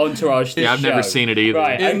seen Entourage. This Yeah, I've never show. seen it either.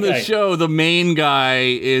 Right, in the okay. show, the main guy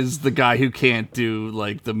is the guy who can't do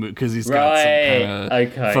like the because he's got some Right, kind of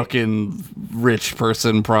okay. fucking rich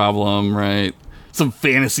person problem, right? Some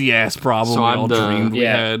fantasy ass problem So we I'm all the- dreamed we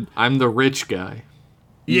Yeah. had. I'm the rich guy.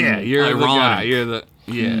 Yeah, you're the guy. Ironic. You're the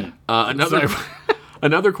yeah. Another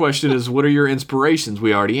another question is, what are your inspirations?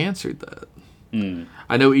 We already answered that.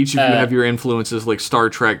 I know each of you have your influences like Star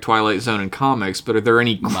Trek, Twilight Zone, and comics, but are there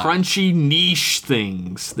any crunchy niche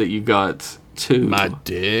things that you got too? My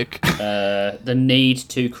dick. The need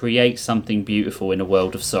to create something beautiful in a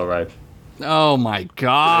world of sorrow. Oh my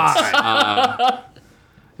god.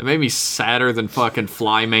 It made me sadder than fucking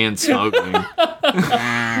Flyman smoking.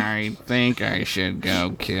 I think I should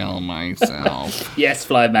go kill myself. Yes,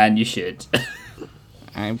 Flyman, you should.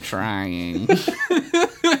 I'm trying.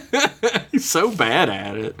 He's so bad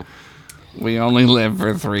at it. We only lived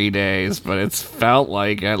for 3 days, but it's felt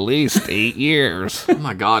like at least 8 years. Oh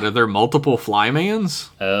my god, are there multiple Flymans?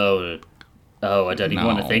 Oh, I don't even No.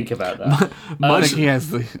 want to think about that. I Much, think he has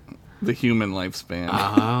the human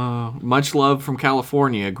lifespan. much love from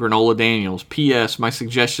California, Granola Daniels. P.S. My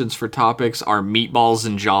suggestions for topics are Meatballs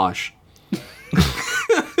and Josh.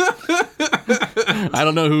 I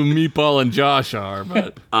don't know who Meatball and Josh are,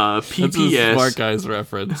 but that's a PPS. Smart Guys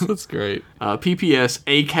reference. That's great. PPS,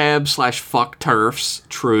 ACAB/fuck turfs.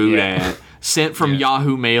 True that. Sent from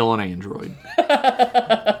Yahoo Mail and Android.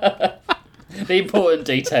 The important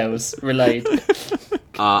details relayed.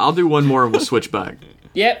 I'll do one more and we'll switch back.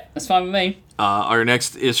 Yep, that's fine with me. Our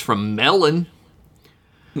next is from Melon.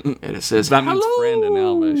 And it says, That means "Hello." friend in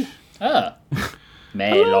Elvish. Ah.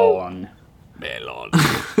 Melon. Melon.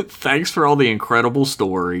 Thanks for all the incredible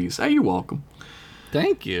stories. Hey, you're welcome.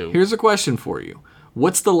 Thank you. Here's a question for you.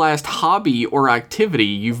 What's the last hobby or activity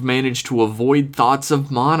you've managed to avoid thoughts of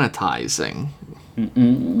monetizing?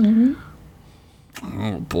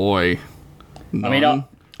 Oh boy. I mean,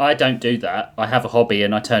 I don't do that. I have a hobby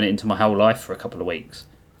and I turn it into my whole life for a couple of weeks.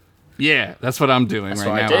 Yeah, that's what I'm doing That's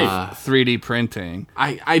right what now. I do. 3D printing.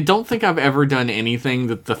 I don't think I've ever done anything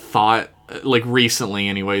that the thought, like recently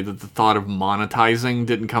anyway, that the thought of monetizing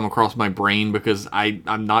didn't come across my brain because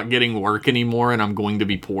I'm not getting work anymore and I'm going to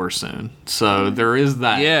be poor soon. So there is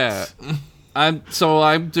that. Yeah. I'm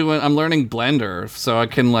learning Blender so I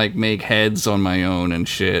can like make heads on my own and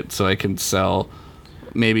shit so I can sell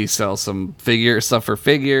some stuff for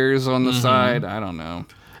figures on the side. I don't know.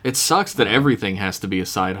 It sucks that everything has to be a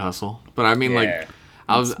side hustle. But I mean, Yeah. like,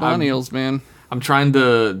 I'm Millennials, man. trying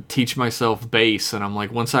to teach myself bass, and I'm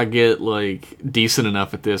like, once I get like decent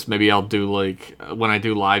enough at this, maybe I'll do like when I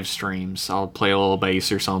do live streams, I'll play a little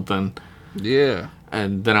bass or something. Yeah.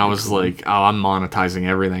 And then I was like, oh, I'm monetizing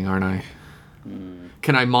everything, aren't I?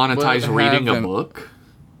 Can I monetize Well, reading a haven't- book?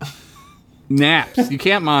 Naps. You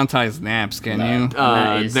can't monetize naps, can you?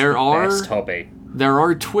 That is there the are- best hobby. There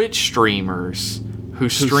are Twitch streamers who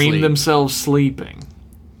stream sleep. themselves sleeping.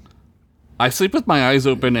 I sleep with my eyes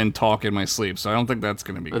open and talk in my sleep, so I don't think that's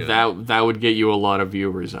going to be good. That would get you a lot of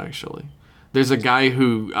viewers, actually. There's a guy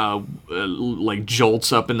who like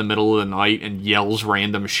jolts up in the middle of the night and yells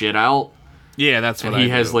random shit out. Yeah, that's what And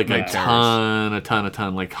he I has do. like a Night terrors.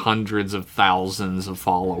 ton, like hundreds of thousands of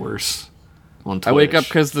followers on Twitch. I wake up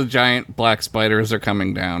because the giant black spiders are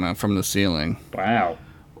coming down from the ceiling. Wow.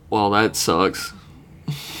 Well, that sucks.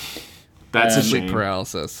 That's a Sleep shame.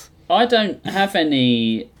 paralysis. I don't have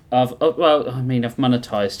any of. Well, I mean, I've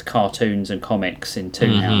monetized cartoons and comics in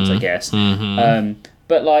Toonhounds, I guess.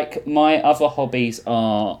 But like my other hobbies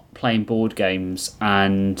are playing board games,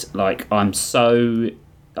 and like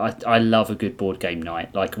I love a good board game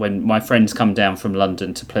night. Like when my friends come down from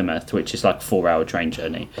London to Plymouth, which is like a 4-hour train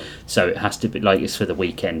journey, so it has to be like it's for the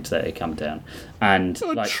weekend that they come down, and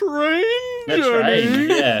like Train a train,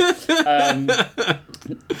 yeah.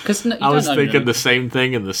 Because I was thinking the same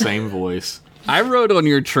thing in the same voice. I rode on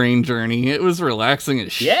your train journey. It was relaxing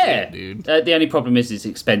as shit, yeah, dude. The only problem is it's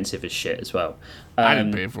expensive as shit as well. I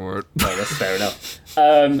didn't pay for it. Well, that's fair enough.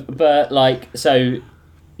 But like, so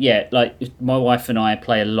yeah, like my wife and I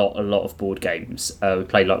play a lot of board games. We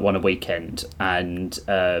play like one a weekend, and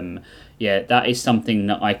yeah, that is something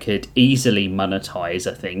that I could easily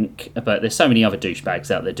monetize, I think. But there's so many other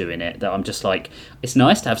douchebags out there doing it that I'm just like, it's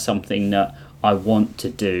nice to have something that I want to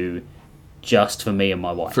do just for me and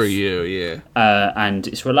my wife. For you, yeah. And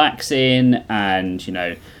it's relaxing, and you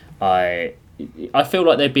know, I feel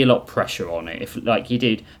like there'd be a lot of pressure on it if like you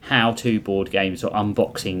did how-to board games or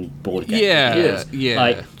unboxing board game videos.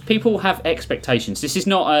 Like people have expectations. This is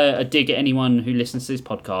not a dig at anyone who listens to this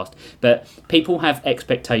podcast, but people have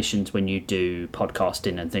expectations when you do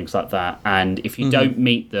podcasting and things like that, and if you don't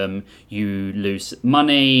meet them, you lose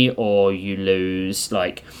money or you lose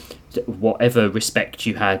like whatever respect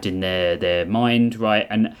you had in their mind, right?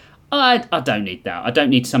 And I don't need that. I don't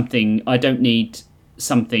need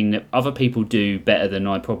something that other people do better than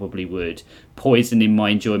I probably would, poisoning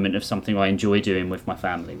my enjoyment of something I enjoy doing with my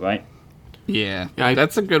family, right? Yeah,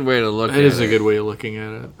 that's a good way to look at it. It is a good way of looking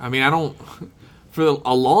at it. I mean, I don't... For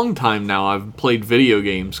a long time now, I've played video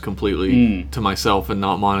games completely to myself and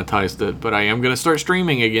not monetized it, but I am going to start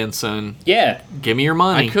streaming again soon. Yeah. Give me your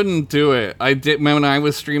money. I couldn't do it. I did when I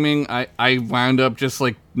was streaming. I wound up just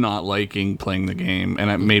like not liking playing the game,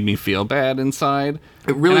 and it made me feel bad inside.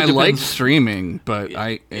 It really and I like depends. streaming, but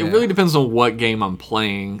It really depends on what game I'm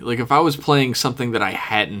playing. Like, if I was playing something that I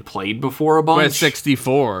hadn't played before a bunch... at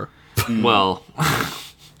 64. Well,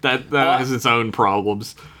 that has its own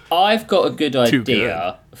problems. I've got a good Too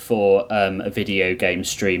idea for a video game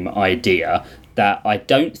stream idea that I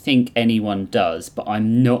don't think anyone does, but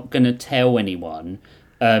I'm not going to tell anyone.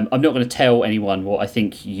 I'm not going to tell anyone what I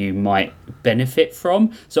think you might benefit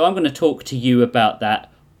from. So I'm going to talk to you about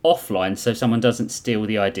that offline so someone doesn't steal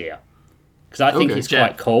the idea. Because I think it's Jeff.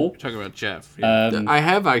 quite cool. Talking about Jeff. Yeah. I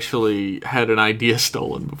have actually had an idea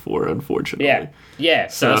stolen before, unfortunately. Yeah.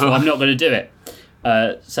 So that's why I'm not going to do it.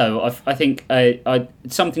 So I think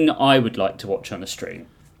something that I would like to watch on a stream.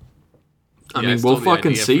 I mean, we'll stole the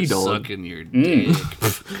fucking idea see, for dog. sucking your dick.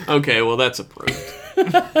 Okay, well, that's approved.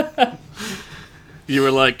 You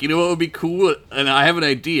were like, you know what would be cool? And I have an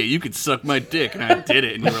idea. You could suck my dick. And I did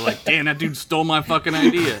it. And you were like, damn, that dude stole my fucking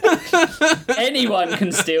idea. Anyone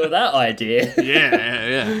can steal that idea.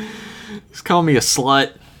 Yeah. Just call me a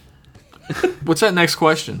slut. What's that next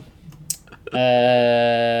question?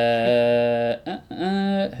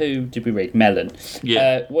 Who did we read? Melon.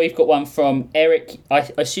 Yeah. We've got one from Eric. I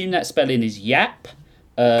assume that spelling is Yap.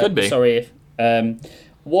 Could be. Sorry if.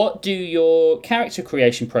 What do your character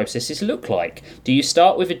creation processes look like? Do you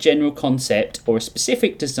start with a general concept, or a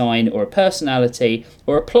specific design, or a personality,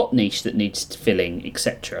 or a plot niche that needs filling,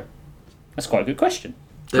 etc.? That's quite a good question.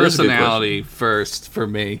 That is a good Personality first for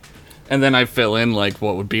me. And then I fill in, like,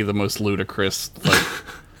 what would be the most ludicrous, like,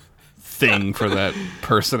 thing for that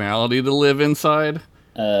personality to live inside.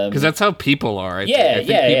 Because that's how people are. I think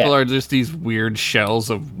people are just these weird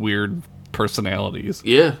shells of weird personalities.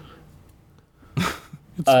 Yeah.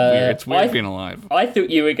 It's weird. It's weird being alive. I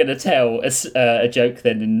thought you were going to tell a joke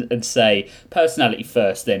then and say personality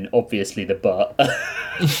first, then obviously the butt.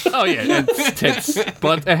 Oh yeah, it's tits.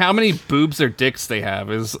 But how many boobs or dicks they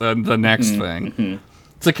have is the next thing. Mm-hmm.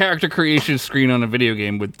 It's a character creation screen on a video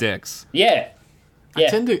game with dicks. Yeah. I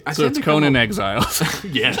tend So it's to Conan Exiles.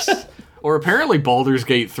 Yes. Or apparently Baldur's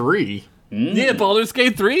Gate 3. Yeah, Baldur's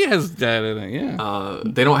Gate 3 has that in it, yeah.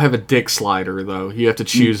 They don't have a dick slider, though. You have to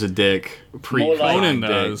choose a dick. More like- Conan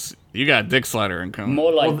does. You got Dick Slider in Conan.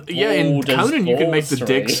 More like Yeah, in bald as Conan you can make the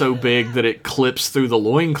dick sorcery. so big that it clips through the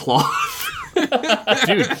loincloth.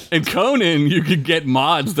 Dude, in Conan, you could get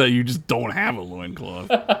mods that you just don't have a loincloth.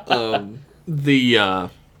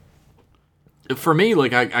 For me,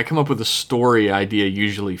 like, I come up with a story idea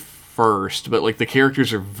usually first, but, like, the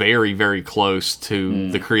characters are very, very close to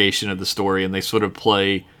the creation of the story, and they sort of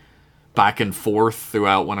play back and forth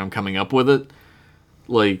throughout when I'm coming up with it.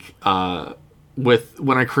 Like,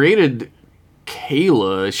 when I created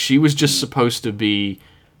Kayla, she was just supposed to be,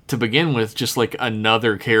 to begin with, just, like,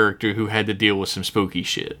 another character who had to deal with some spooky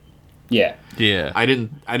shit. Yeah. Yeah. I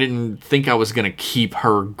didn't think I was gonna keep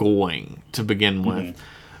her going to begin with.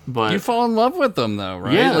 But You fall in love with them, though,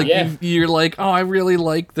 right? Yeah. Like, Yeah. you're like, oh, I really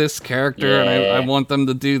like this character, and Yeah. I want them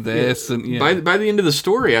to do this. And yeah. by the end of the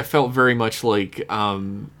story, I felt very much like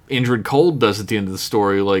Indrid Cold does at the end of the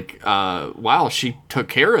story. Like, wow, she took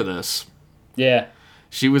care of this. Yeah.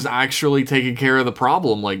 She was actually taking care of the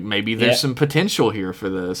problem. Like, maybe there's Yeah. some potential here for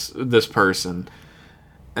this person.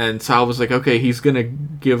 And so I was like, okay, he's gonna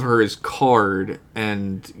give her his card,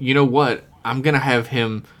 and you know what? I'm gonna have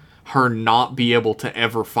her not be able to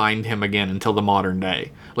ever find him again until the modern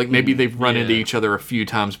day. Like, maybe they've run into each other a few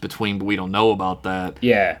times between, but we don't know about that.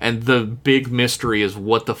 Yeah. And the big mystery is,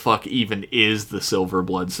 what the fuck even is the Silver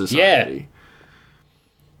Blood Society?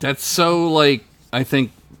 That's so, like, I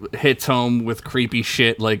think hits home with creepy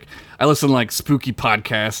shit. Like I listen to like spooky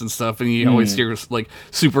podcasts and stuff, and you always hear like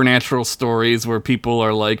supernatural stories where people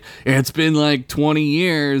are like, it's been like 20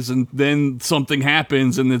 years and then something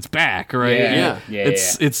happens and it's back, right? Yeah.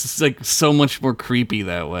 It's like so much more creepy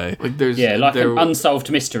that way. Like there's like an unsolved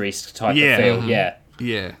mysteries type of feel.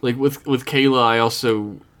 Yeah. Like with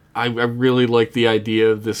Kayla, I really like the idea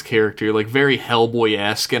of this character, like very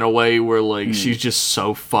Hellboy-esque in a way, where like she's just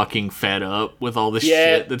so fucking fed up with all the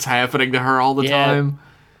shit that's happening to her all the time.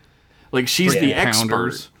 Like she's the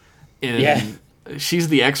expert she's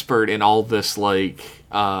the expert in all this like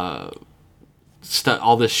all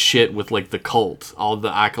this shit with like the cult, all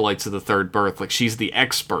the acolytes of the third birth. Like she's the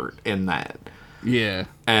expert in that. Yeah.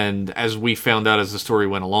 And as we found out as the story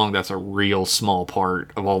went along, that's a real small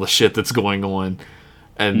part of all the shit that's going on.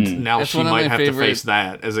 And now she might have to face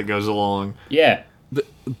that as it goes along. Yeah.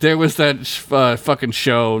 There was that fucking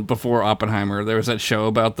show before Oppenheimer. There was that show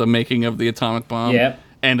about the making of the atomic bomb. Yeah.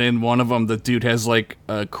 And in one of them, the dude has like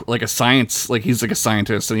a science, like he's like a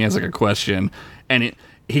scientist, and he has like a question, and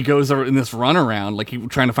he goes over in this runaround, like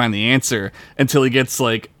trying to find the answer until he gets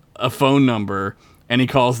like a phone number, and he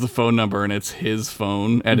calls the phone number, and it's his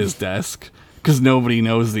phone at his desk because nobody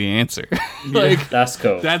knows the answer. Like that's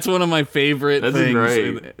cool. That's one of my favorite things.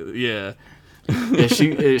 Great. Yeah.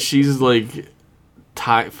 She's like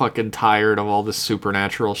fucking tired of all this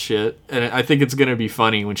supernatural shit, and I think it's gonna be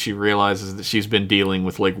funny when she realizes that she's been dealing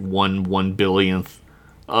with like 1/1 billionth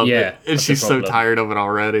of it, and she's so tired of it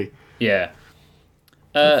already. Yeah.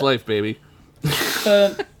 Life, baby.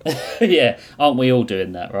 Yeah, aren't we all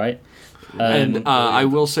doing that, right? And I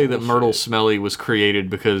will say that Myrtle Smelly was created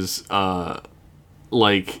because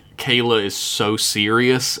like Kayla is so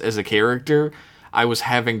serious as a character. I was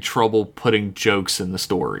having trouble putting jokes in the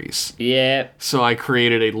stories. Yeah. So I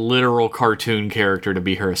created a literal cartoon character to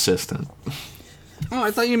be her assistant. Oh,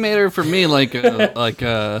 I thought you made her for me like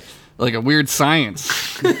a weird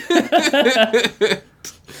science.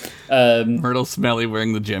 Myrtle Smelly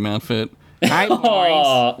wearing the gym outfit. Hi, boys.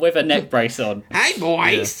 Oh, with a neck brace on. Hi,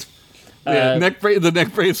 boys. Yeah, the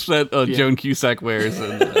neck brace that Joan Cusack wears.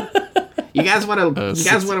 And, you guys want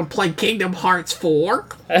to play Kingdom Hearts 4?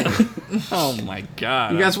 Oh my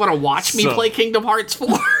god! You guys want to watch me play Kingdom Hearts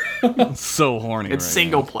 4? So horny. It's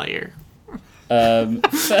single player. Thanks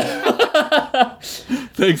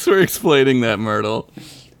for explaining that, Myrtle.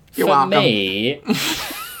 You're welcome.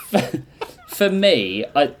 For me,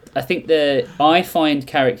 I think I find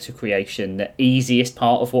character creation the easiest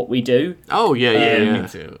part of what we do. Oh yeah. Me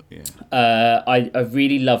too. Yeah. I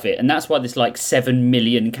really love it, and that's why there's like 7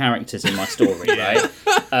 million characters in my story, right?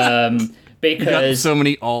 Because so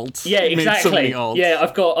many alts. Yeah, exactly. So many alts. Yeah,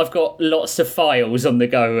 I've got lots of files on the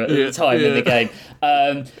go at the time in the game,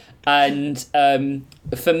 and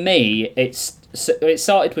for me, it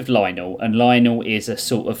started with Lionel, and Lionel is a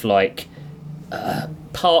sort of like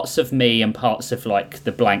parts of me and parts of like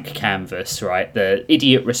the blank canvas, right? The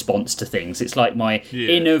idiot response to things. It's like my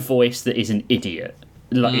inner voice that is an idiot.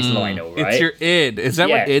 Like it's Lionel, right? It's your id. Is that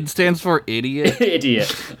what id stands for? Idiot.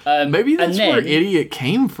 Idiot. Maybe that's where idiot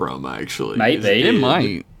came from. Actually, maybe it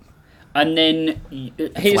might. And then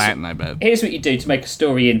Latin, I bet. Here's what you do to make a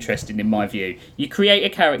story interesting, in my view. You create a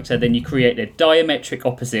character, then you create a diametric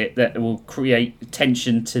opposite that will create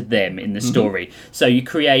tension to them in the story. So you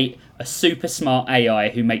create a super smart AI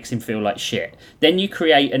who makes him feel like shit. Then you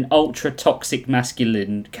create an ultra toxic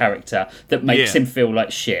masculine character that makes him feel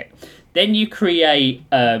like shit. Then you create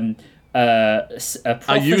a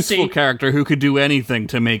useful character who could do anything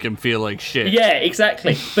to make him feel like shit. Yeah,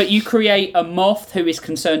 exactly. But you create a moth who is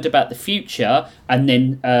concerned about the future, and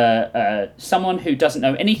then someone who doesn't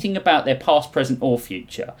know anything about their past, present, or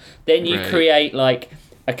future. Then you create like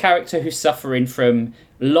a character who's suffering from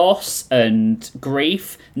loss and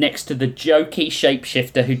grief next to the jokey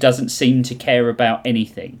shapeshifter who doesn't seem to care about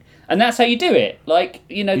anything. And that's how you do it. Like,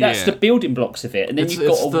 you know, that's the building blocks of it. And then you've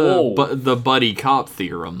got a wall. The buddy cop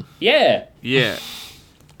theorem. Yeah. Yeah.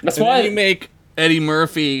 That's and why then you make Eddie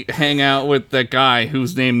Murphy hang out with that guy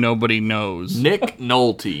whose name nobody knows. Nick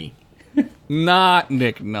Nolte. Not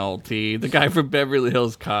Nick Nolte. The guy from Beverly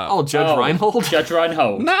Hills Cop. Oh, Judge Reinhold? Judge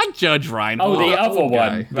Reinhold. Not Judge Reinhold. Oh, the other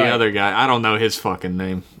one. The other guy. I don't know his fucking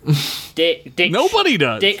name. Dick Nobody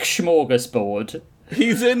does. Dick Smorgasbord.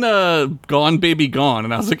 He's in Gone Baby Gone,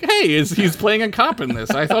 and I was like, hey, he's playing a cop in this.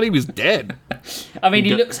 I thought he was dead. I mean,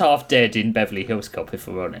 he looks half dead in Beverly Hills Cop, if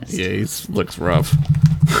we're honest. Yeah, he looks rough.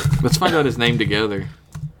 Let's find out his name together.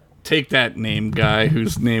 Take that name, guy,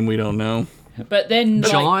 whose name we don't know. But then...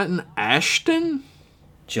 John Ashton?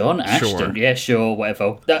 John Ashton? Sure. Yeah, sure,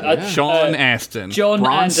 whatever. Sean Astin. John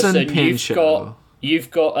Bronson Anderson, Pinchot. you've got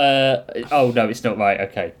You've got oh no, it's not right.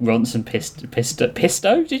 Okay, Ronson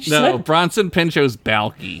Pisto. Did you No, say? Bronson Pinchot's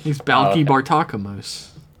Balky. He's Balky okay. Bartakamos.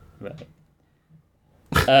 Right.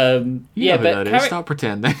 You Yeah, know who but that is. Stop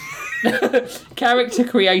pretending. character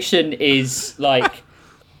creation is like.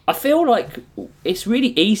 I feel like it's really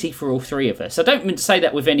easy for all three of us. I don't mean to say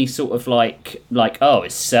that with any sort of like oh,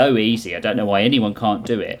 it's so easy. I don't know why anyone can't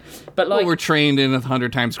do it. But like, Well, we're trained in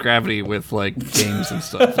 100 times gravity with like games and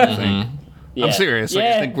stuff. I think. yeah. I'm serious. Like,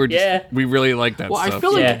 I think we're just, we really like that Well, stuff. I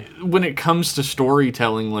feel like Yeah. when it comes to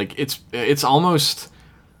storytelling, like it's almost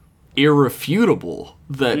irrefutable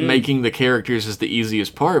that making the characters is the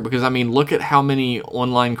easiest part, because I mean, look at how many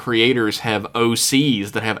online creators have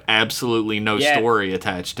OCs that have absolutely no Yeah. story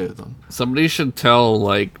attached to them. Somebody should tell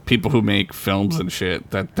like people who make films and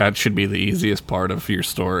shit that should be the easiest part of your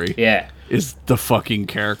story. yeah. Is the fucking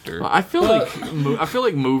character. I feel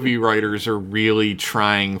like movie writers are really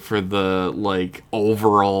trying for the like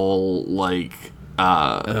overall like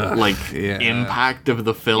yeah. impact of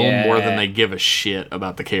the film Yeah. more than they give a shit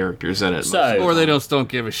about the characters in it. So- Or they just don't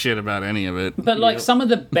give a shit about any of it. But like some of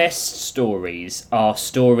the best stories are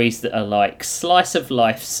stories that are like slice of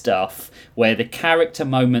life stuff where the character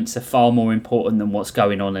moments are far more important than what's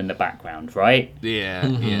going on in the background, right? Yeah,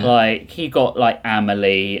 Mm-hmm. yeah. Like you got like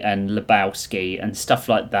Amelie and Lebowski and stuff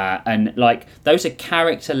like that, and like those are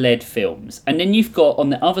character-led films. And then you've got on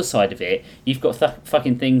the other side of it, you've got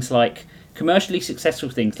fucking things like commercially successful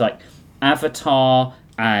things like Avatar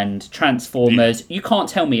and Transformers. You can't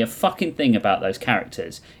tell me a fucking thing about those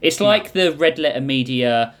characters. It's like the red letter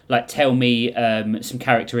media, like tell me some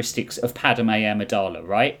characteristics of Padme Amidala,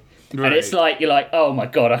 right? And it's like you're like, oh my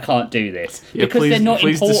god, I can't do this because they're not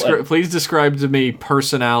important. Please describe to me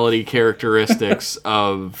personality characteristics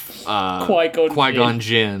of Qui-Gon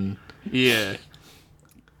Jinn. Yeah.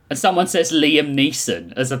 And someone says Liam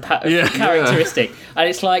Neeson as a characteristic, and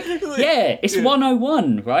it's like, yeah, it's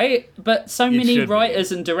 101, right? But so many should be.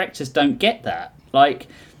 writers and directors don't get that. Like,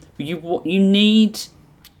 you need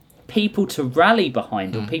people to rally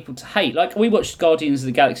behind or people to hate. Like we watched Guardians of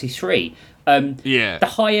the Galaxy 3. Yeah. The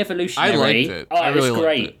High Evolutionary. I liked it. Oh, I really it was liked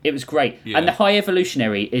great. it. It was great. Yeah. And the High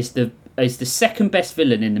Evolutionary is the second best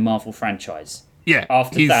villain in the Marvel franchise. Yeah.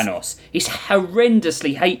 After Thanos, he's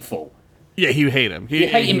horrendously hateful. Yeah, you hate him. You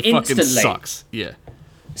hate him he fucking instantly. sucks. Yeah.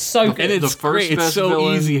 So good. And it's great. It's so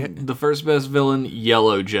villain, easy. The first best villain,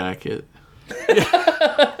 Yellow Jacket.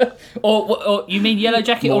 Or you mean Yellow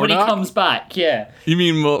Jacket already Mordock? comes back? Yeah. You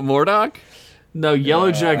mean Mordock? No,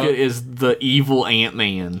 Yellow Jacket is the evil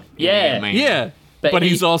Ant-Man. Yeah. Ant-Man. Yeah. But But he-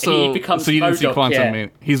 he's also he becomes so you didn't see MODOK, Quantum yeah.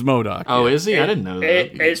 Man. He's MODOK. Oh, is he? I didn't know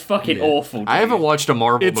that. It's fucking awful. Dude. I haven't watched a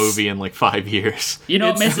Marvel It's- movie in like 5 years. You're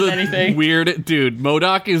not It's missing the anything. Weird dude.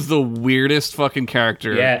 MODOK is the weirdest fucking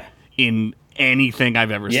character Yeah. in anything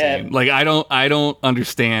I've ever Yeah. seen. Like I don't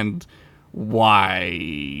understand why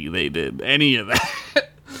they did any of that.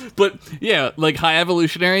 But yeah, like High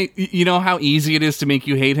Evolutionary, you know how easy it is to make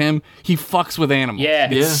you hate him? He fucks with animals. Yeah.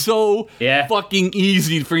 It's Yeah. so Yeah. fucking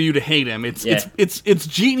easy for you to hate him. It's Yeah. it's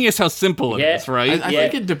genius how simple it Yeah. is, right? I Yeah.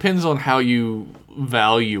 think it depends on how you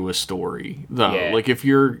value a story, though. Yeah. Like if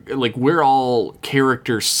you're like we're all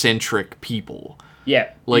character-centric people. Yeah.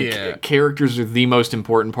 Like Yeah. characters are the most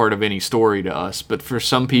important part of any story to us, but for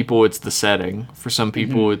some people it's the setting, for some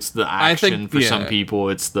people it's the action, think- for some yeah. people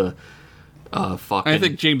it's the fucking I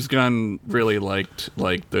think James Gunn really liked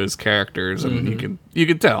like those characters, and you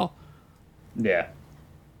could tell. Yeah.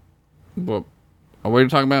 What are we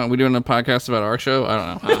talking about? Are we doing a podcast about our show?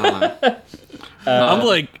 I don't know.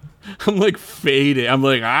 I'm like faded. I'm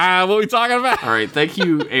like, what are we talking about? All right, thank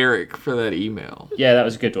you Eric for that email. Yeah, that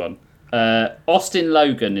was a good one. Austin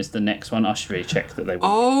Logan is the next one. I should really check that they were.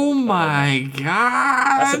 Oh my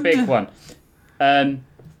god. That's a big one.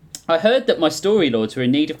 I heard that my story lords were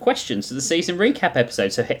in need of questions for the season recap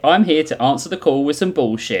episode, so I'm here to answer the call with some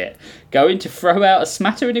bullshit. Going to throw out a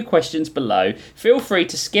smattering of questions below. Feel free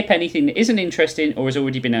to skip anything that isn't interesting or has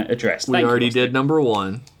already been addressed. We Thank you, already Austin. did number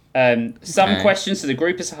 1. Some Okay. questions to the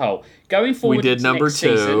group as a whole. Going forward, We did into number next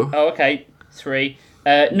 2. Season, oh, okay. 3.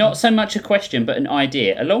 Not so much a question, but an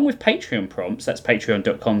idea. Along with Patreon prompts, that's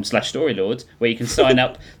patreon.com/storylords, where you can sign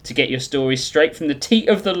up to get your stories straight from the teat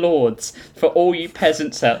of the lords for all you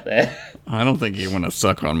peasants out there. I don't think you want to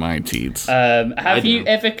suck on my teats. Have you do.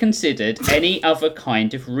 ever considered any other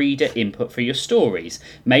kind of reader input for your stories?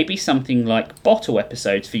 Maybe something like bottle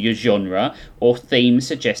episodes for your genre or themes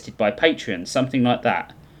suggested by Patreon, something like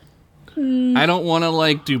that. I don't want to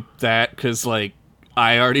like do that because like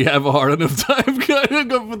I already have a hard enough time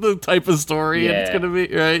coming up with the type of story it's Yeah. gonna be,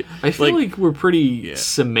 right? I feel like we're pretty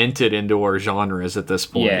cemented into our genres at this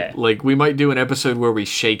point. Yeah. Like, we might do an episode where we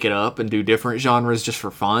shake it up and do different genres just for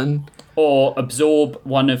fun. Or absorb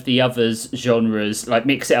one of the other's genres, like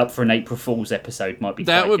mix it up for an April Fool's episode might be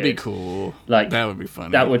That quite would be good. cool. Like, that would be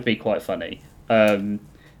funny. That would be quite funny. We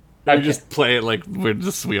Okay. just play it like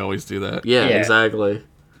we always do that. Yeah, Yeah. exactly.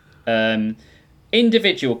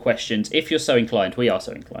 Individual questions, if you're so inclined. We are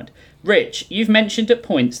so inclined. Rich, you've mentioned at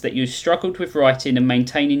points that you struggled with writing and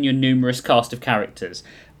maintaining your numerous cast of characters.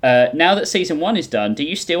 Now that season 1 is done, do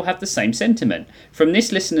you still have the same sentiment? From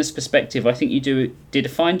this listener's perspective, I think you did a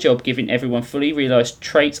fine job giving everyone fully realised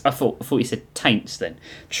traits. I thought you said taints then.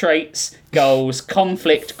 Traits, goals,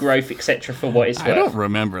 conflict, growth, etc. for what it's worth. I don't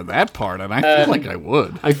remember that part, and I feel like I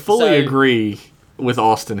would. I fully So- agree with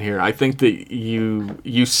Austin here. I think that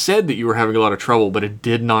you said that you were having a lot of trouble, but it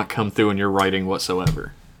did not come through in your writing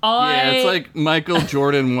whatsoever. Yeah, it's like Michael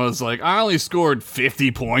Jordan was like, I only scored 50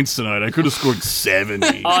 points tonight. I could have scored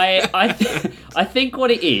 70. I think what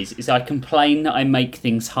it is I complain that I make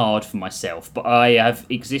things hard for myself, but I have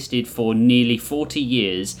existed for nearly 40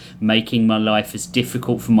 years making my life as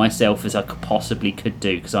difficult for myself as I possibly could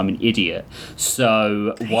do because I'm an idiot.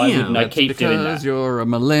 So why Damn, wouldn't I that's keep doing Because that? you're a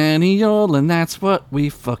millennial, and that's what we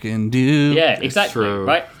fucking do. Yeah, exactly. true.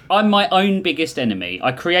 Right? I'm my own biggest enemy.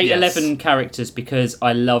 I create Yes. 11 characters because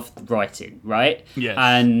I love writing, right? Yes.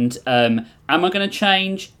 And am I going to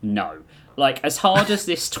change? No. Like, as hard as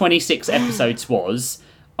this 26 episodes was,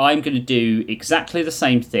 I'm going to do exactly the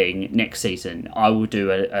same thing next season. I will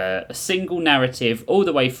do a single narrative all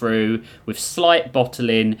the way through with slight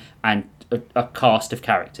bottling and a cast of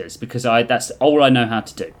characters because that's all I know how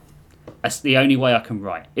to do. That's the only way I can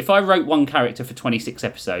write. If I wrote one character for 26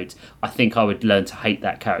 episodes, I think I would learn to hate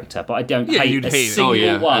that character. But I don't Yeah, hate you'd a hate it. single Oh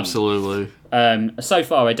yeah, one. absolutely. So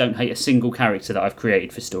far, I don't hate a single character that I've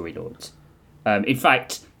created for Story Lords. In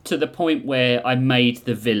fact, to the point where I made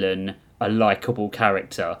the villain a likable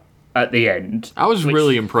character at the end. I was which-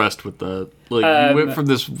 really impressed with that. Like, you went from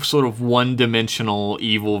this sort of one-dimensional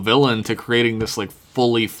evil villain to creating this like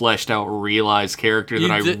fully fleshed out, realized character that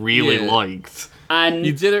You I did- really yeah. liked. And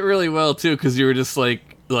You did it really well, too, because you were just like,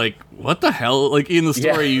 what the hell? Like, in the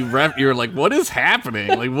story, Yeah. you were like, what is happening?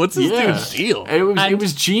 Like, what's this Yeah, dude's deal? And it And-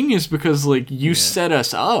 was genius because like you set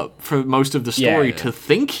us up for most of the story Yeah. to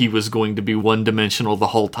think he was going to be one-dimensional the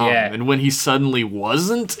whole time, Yeah. and when he suddenly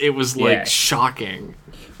wasn't, it was like Yeah. shocking.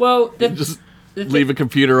 well, Just leave a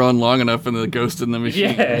computer on long enough and the ghost in the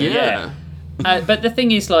machine. yeah. But the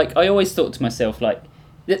thing is, like, I always thought to myself, like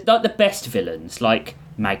the best villains, like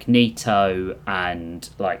Magneto and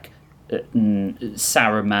like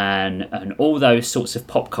Saruman and all those sorts of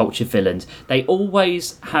pop culture villains, they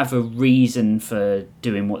always have a reason for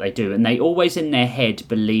doing what they do, and they always in their head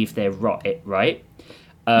believe they're right.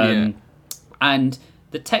 Yeah. And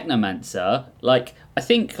the Technomancer, like, I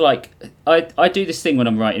think, like, I do this thing when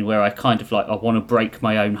I'm writing where I kind of, like, I want to break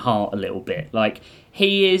my own heart a little bit. Like,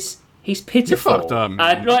 he's pitiful. You're fucked up,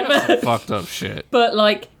 man. And, like, Fucked up shit. but,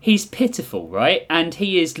 like, he's pitiful, right? And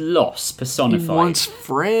he is loss personified. He wants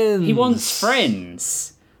friends. He wants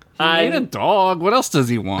friends. He made a dog. What else does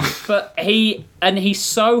he want? But he's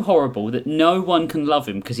so horrible that no one can love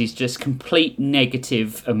him because he's just complete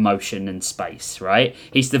negative emotion and space, right?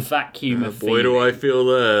 He's the vacuum of Boy, do I feeling. feel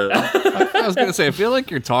that. I was gonna say, I feel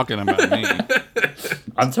like you're talking about me.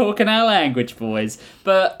 I'm talking our language, boys.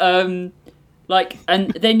 But like,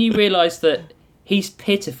 and then you realise that he's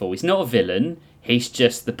pitiful. He's not a villain. He's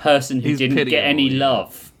just the person who He's didn't get any pitiable, yeah.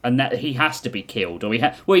 love, and that he has to be killed. Or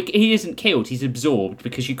he isn't killed. He's absorbed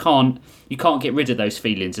because you can't get rid of those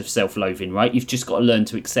feelings of self-loathing, right? You've just got to learn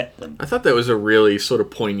to accept them. I thought that was a really sort of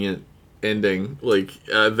poignant ending. Like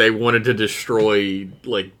they wanted to destroy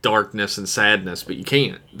like darkness and sadness, but you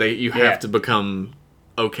can't. You have Yeah. to become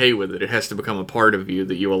okay with it. It has to become a part of you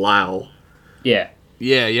that you allow. Yeah.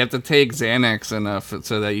 Yeah, you have to take Xanax enough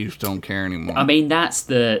so that you don't care anymore. I mean, that's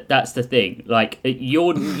the thing. Like,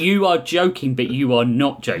 you are joking, but you are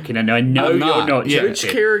not joking, and I know I'm you're not. not Yeah. joking. Which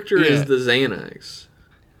character Yeah. is the Xanax?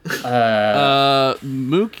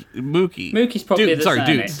 Mookie. Mookie's probably Dude, the sorry,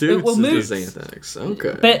 same. dudes. Dudes Well, is the Mook's, Xanax.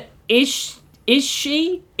 Okay. but is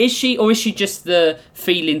she, or is she just the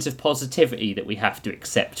feelings of positivity that we have to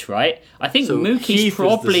accept? Right? I think so Mookie's Heath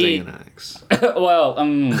probably. is the Xanax.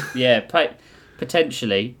 Well, yeah,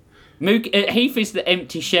 potentially. Heath is the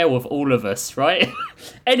empty shell of all of us, right?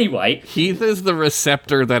 Anyway, Heath is the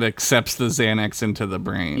receptor that accepts the Xanax into the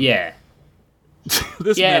brain. yeah.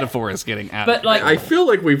 This Yeah. metaphor is getting out But, of like, I feel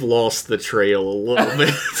like we've lost the trail a little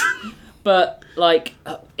bit. But like,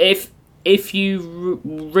 if if you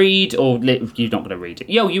read, or you're not going to read it.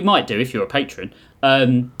 Yo, you might do if you're a patron.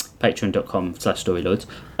 Patreon.com/storylords.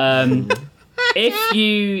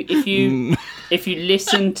 If you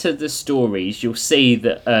listen to the stories, you'll see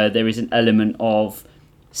that there is an element of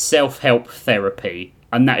self-help therapy,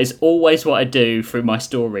 and that is always what I do through my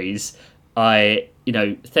stories.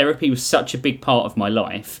 Therapy was such a big part of my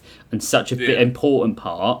life and such a important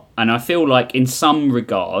part, and I feel like in some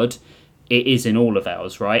regard it is in all of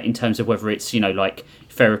ours, right? In terms of whether it's, like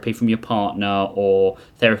therapy from your partner or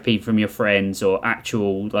therapy from your friends or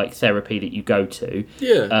actual like therapy that you go to.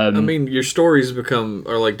 Yeah, I mean, your stories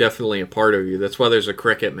are like definitely a part of you. That's why there's a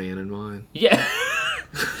cricket man in mine. Yeah.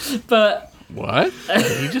 But what?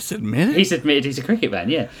 He just admitted? He's admitted he's a cricket man,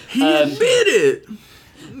 yeah. He admitted!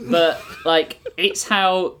 But like it's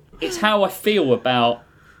how I feel about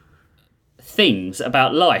things,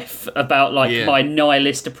 about life, about my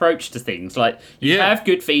nihilist approach to things. Like you have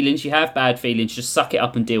good feelings, you have bad feelings, just suck it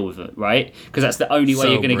up and deal with it, right? Because that's the only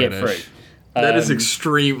way you're going to get through. That is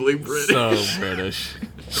extremely British. So British.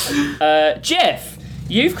 Jeff,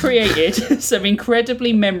 you've created some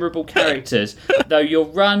incredibly memorable characters through your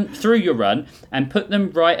run and put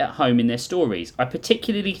them right at home in their stories. I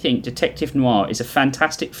particularly think Detective Noir is a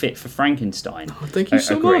fantastic fit for Frankenstein. Oh, thank you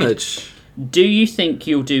so much. Do you think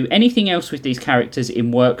you'll do anything else with these characters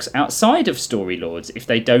in works outside of Storylords if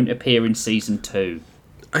they don't appear in season 2?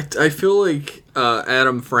 I feel like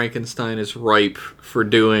Adam Frankenstein is ripe for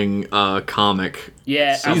doing a comic.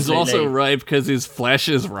 Yeah, he's absolutely. also ripe because his flesh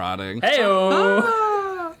is rotting.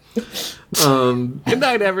 Hey-o! Good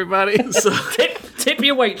night, everybody. So, tip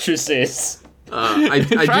your waitresses. I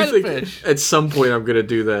do think at some point I'm gonna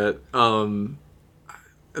do that.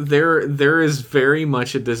 There is very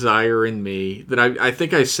much a desire in me that I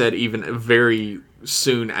think I said even very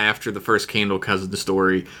soon after the first Candle Cousin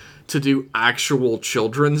story to do actual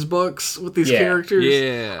children's books with these characters.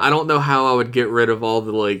 Yeah. I don't know how I would get rid of all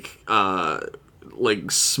the like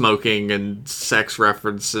smoking and sex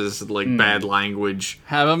references and like bad language.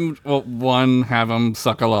 Have them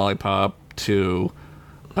suck a lollipop. 2,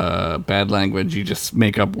 bad language. You just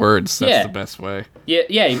make up words. That's the best way.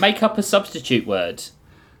 Yeah, you make up a substitute word.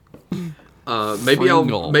 Maybe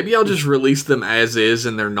I'll just release them as is,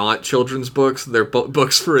 and they're not children's books. They're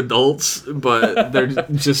books for adults, but they're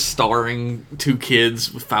just starring 2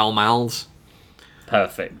 kids with foul mouths.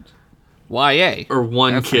 Perfect. YA. Or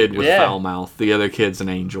one kid with foul mouth. The other kid's an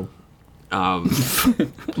angel.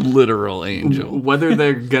 Literal angel. Whether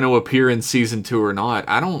they're going to appear in season 2 or not,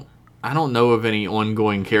 I don't know of any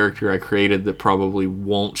ongoing character I created that probably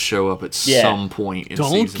won't show up at some point in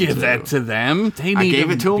season 2. Don't give that to them. I gave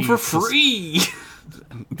it to them for free.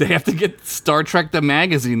 They have to get Star Trek the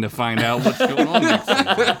magazine to find out what's going on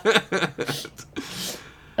next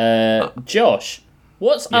week. Josh,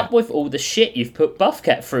 what's up with all the shit you've put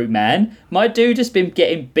Buffcat through, man? My dude has been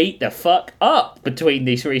getting beat the fuck up between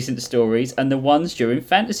these recent stories and the ones during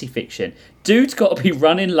fantasy fiction. Dude's got to be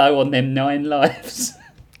running low on them 9 lives.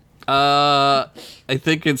 I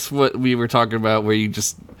think it's what we were talking about, where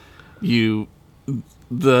the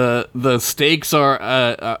stakes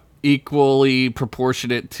are equally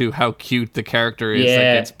proportionate to how cute the character is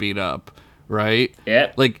that gets beat up, right?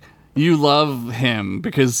 Yeah. Like, you love him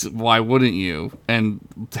because why wouldn't you? And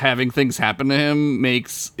having things happen to him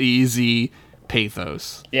makes easy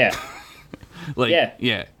pathos. Yeah.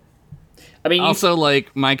 Yeah. I mean, also,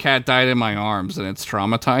 like, my cat died in my arms and it's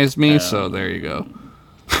traumatized me, so there you go.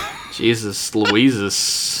 Jesus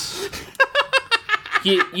Louises.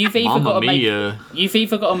 You've either got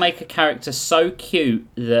to make a character so cute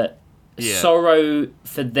that sorrow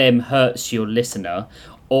for them hurts your listener,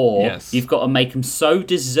 or you've got to make them so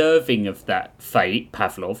deserving of that fate,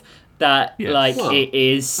 Pavlov, that it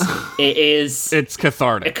is it's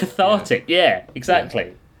cathartic. Cathartic, yeah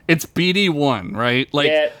exactly. It's BD1, right?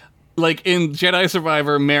 Like in Jedi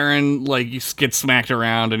Survivor, Marin gets smacked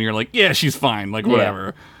around, and you're like, yeah, she's fine, like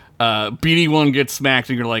whatever. BD1 gets smacked,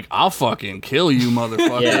 and you're like, I'll fucking kill you,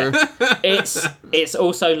 motherfucker. It's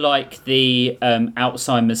also like the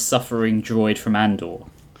Alzheimer's suffering droid from Andor.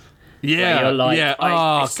 Yeah, you're like,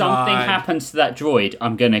 if something happens to that droid,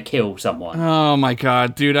 I'm gonna kill someone. Oh my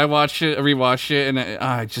god, dude! I rewatched it, and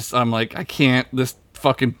I'm like, I can't. This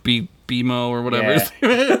fucking BMO or whatever.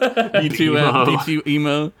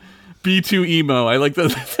 B2 emo. I like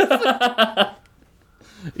that.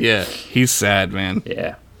 Yeah, he's sad, man.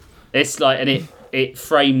 Yeah, it's like, and it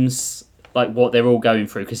frames like what they're all going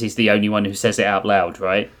through because he's the only one who says it out loud,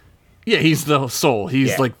 right? Yeah, he's the soul.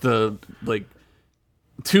 He's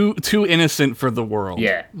too innocent for the world.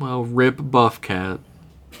 Yeah. Well, rip Buffcat.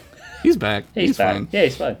 He's back. He's back. fine. Yeah,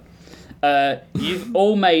 he's fine. You've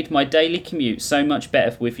all made my daily commute so much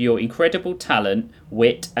better with your incredible talent,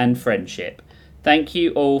 wit, and friendship. Thank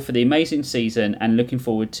you all for the amazing season and looking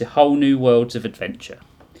forward to whole new worlds of adventure.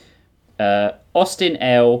 Austin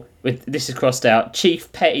L. with this is crossed out.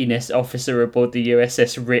 Chief Pettiness Officer aboard the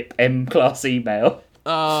USS Rip M class email.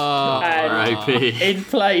 Oh, R.I.P. In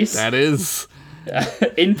place. that is.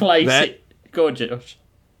 In place. That- Go on, Josh.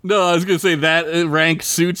 No, I was gonna say that rank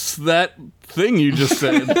suits that thing you just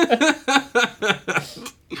said.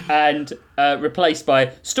 And replaced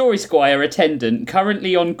by Story Squire attendant,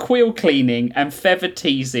 currently on quill cleaning and feather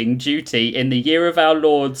teasing duty in the year of our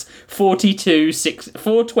Lord's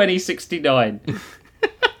 42069.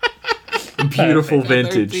 Beautiful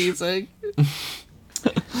vintage. Teasing.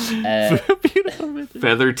 Beautiful.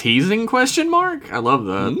 Feather teasing? Question mark? I love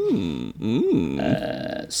that.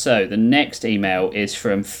 So the next email is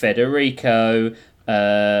from Federico.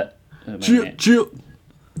 Jill.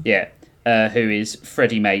 Yeah. Who is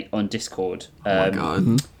Freddie Mate on Discord. Oh my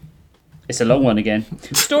god. It's a long one again.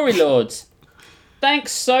 Story Lords,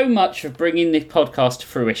 thanks so much for bringing this podcast to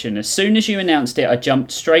fruition. As soon as you announced it, I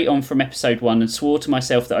jumped straight on from episode 1 and swore to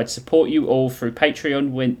myself that I'd support you all through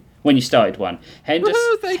Patreon when you started one.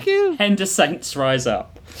 Woohoo, thank you. Hender Saints rise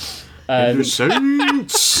up. Saints.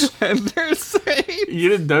 And they're safe. You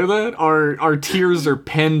didn't know that? Our tiers are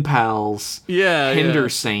pen pals, Yeah, Hinder yeah.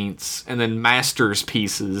 Saints, and then Masters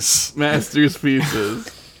pieces. Master's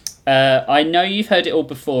pieces. I know you've heard it all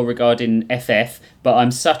before regarding FF, but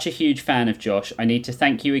I'm such a huge fan of Josh. I need to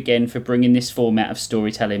thank you again for bringing this format of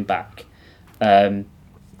storytelling back.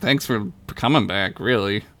 Thanks for coming back,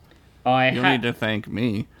 really. You need to thank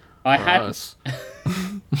me. Us.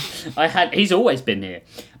 He's always been here.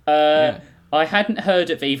 I hadn't heard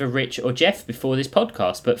of either Rich or Jeff before this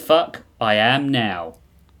podcast, but fuck, I am now.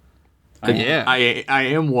 Yeah. I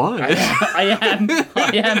am one. I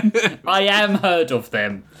am heard of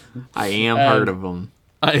them. I am heard of them.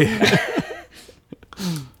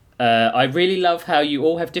 I really love how you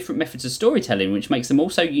all have different methods of storytelling, which makes them all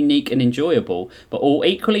so unique and enjoyable, but all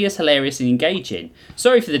equally as hilarious and engaging.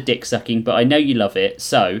 Sorry for the dick sucking, but I know you love it.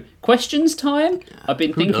 So, questions time? I've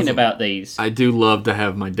been thinking doesn't? about these. I do love to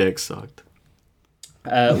have my dick sucked.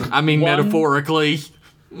 I mean, metaphorically.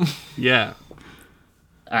 Yeah.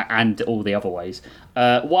 And all the other ways.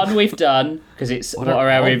 One we've done, because it's what are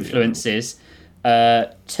our influences.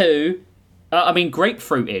 Two,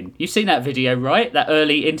 grapefruiting. You've seen that video, right? That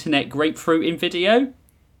early internet grapefruiting video?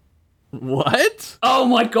 What? Oh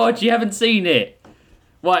my god, you haven't seen it!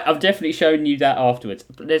 Right, I've definitely shown you that afterwards.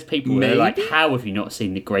 But there's people who are like, how have you not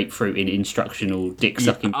seen the grapefruiting instructional dick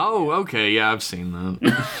sucking? Oh, okay, yeah, I've seen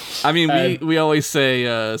that. I mean, we always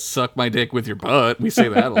say, suck my dick with your butt. We say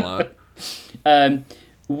that a lot.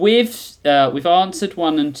 We've answered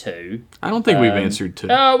 1 and 2. I don't think we've answered 2.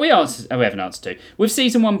 We haven't answered 2. With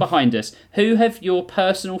season 1 behind us, who have your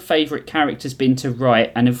personal favourite characters been to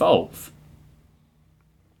write and evolve?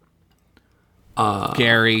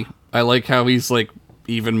 Gary. I like how he's, like,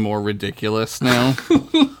 even more ridiculous now.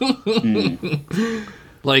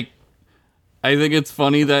 Like, I think it's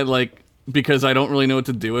funny that, like, because I don't really know what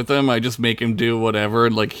to do with him, I just make him do whatever,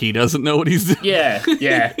 and, like, he doesn't know what he's doing.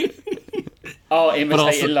 Yeah. Oh,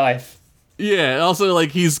 imitating life. Yeah, also,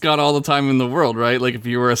 like, he's got all the time in the world, right? Like, if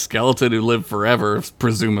you were a skeleton who lived forever,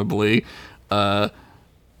 presumably, what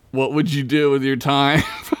would you do with your time?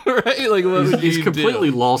 Right? Like, what would He's you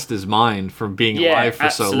completely do? lost his mind from being alive for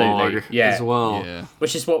so long as well. Yeah.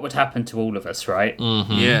 Which is what would happen to all of us, right?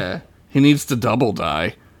 Yeah. He needs to double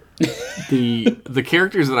die. The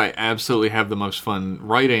characters that I absolutely have the most fun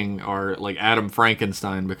writing are like Adam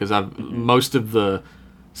Frankenstein, because I've most of the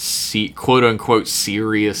quote unquote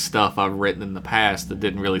serious stuff I've written in the past that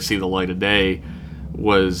didn't really see the light of day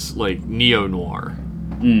was like neo-noir.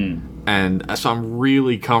 And so I'm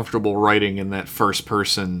really comfortable writing in that first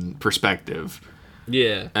person perspective.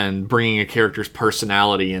 Yeah. And bringing a character's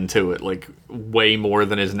personality into it, like, way more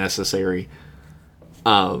than is necessary.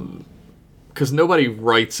 Because nobody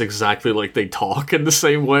writes exactly like they talk in the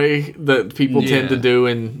same way that people tend to do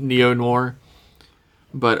in neo-noir.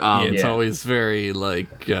 But, It's always very,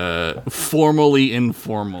 like, formally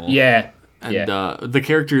informal. Yeah. And the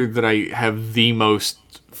character that I have the most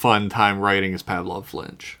fun time writing is Pavlov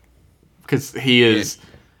Lynch. Because he is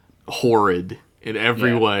horrid in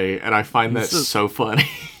every way, and I find that so funny.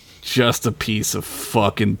 Just a piece of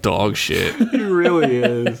fucking dog shit. He really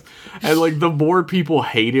is. And, like, the more people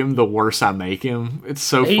hate him, the worse I make him. It's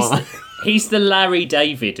so fun. He's the Larry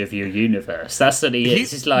David of your universe. That's what he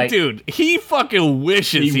is. He's like, dude, he fucking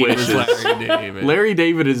wishes he was wishes. Larry David. Larry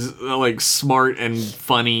David is like smart and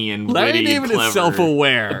funny and Larry witty David and clever. is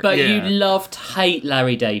self-aware. but yeah. you love to hate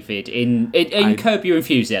Larry David in Curb Your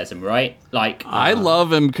Enthusiasm, right? Like, I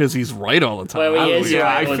love him because he's right all the time. Well, he is. Yeah,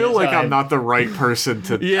 right I all feel the like time. I'm not the right person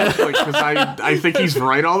to. Yeah. because I think he's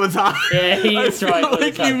right all the time. yeah, he is right. all the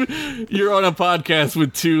like time. you're on a podcast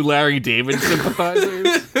with two Larry David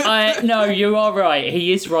sympathizers. No, you are right.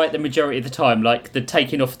 He is right the majority of the time. Like the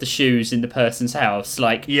taking off the shoes in the person's house.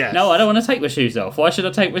 Like, Yes. no, I don't want to take my shoes off. Why should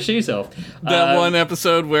I take my shoes off? That one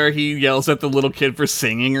episode where he yells at the little kid for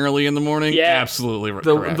singing early in the morning. Yeah. Absolutely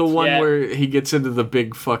correct. The one Yeah. where he gets into the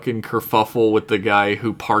big fucking kerfuffle with the guy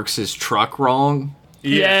who parks his truck wrong.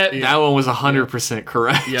 Yeah. That one was 100%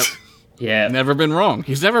 correct. Yep. Yeah, Never been wrong.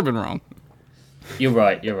 He's never been wrong. you're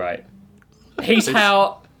right. You're right. He's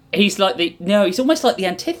he's almost like the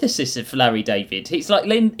antithesis of Larry David. He's like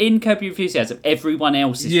in Curb Your Enthusiasm. Everyone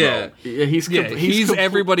else is Yeah. wrong. Yeah, He's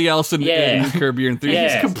everybody else in Yeah. Curb Your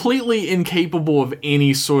Enthusiasm. Yeah. completely incapable of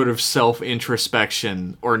any sort of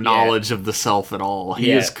self-introspection or knowledge of the self at all. He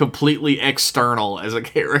Yeah. is completely external as a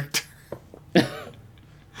character.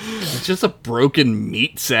 He's just a broken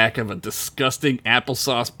meat sack of a disgusting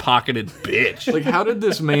applesauce pocketed bitch. Like, how did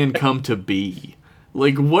this man come to be?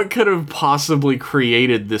 Like, what could have possibly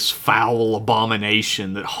created this foul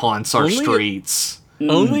abomination that haunts our Only a- streets?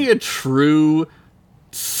 Only a true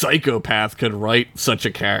psychopath could write such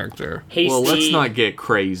a character. He's Well, let's the- not get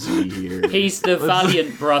crazy here. He's the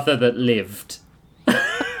valiant brother that lived.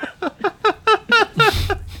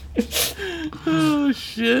 Oh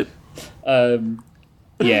shit.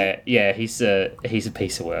 Yeah, he's a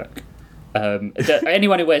piece of work.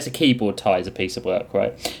 Anyone who wears a keyboard tie is a piece of work,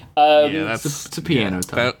 right? Yeah, that's It's a piano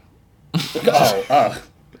time. that,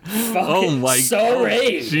 Fucking oh my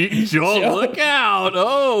sorry. god. Joel, look out.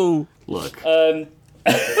 Oh. Look.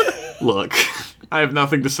 Look. I have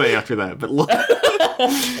nothing to say after that, but look.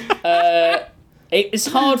 It's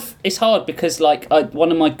hard because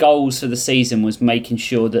one of my goals for the season was making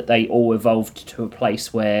sure that they all evolved to a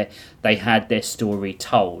place where they had their story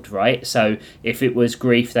told, right? So if it was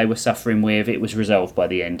grief they were suffering with, it was resolved by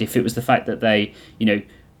the end. If it was the fact that they,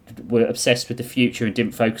 were obsessed with the future and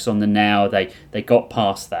didn't focus on the now, they got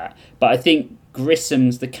past that. But I think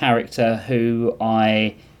Grissom's the character who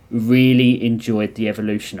I really enjoyed the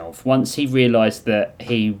evolution of. Once he realised that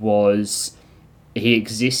he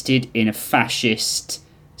existed in a fascist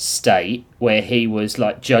state where he was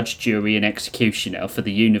like judge, jury and executioner for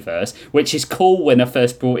the universe, which is cool when I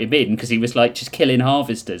first brought him in because he was like just killing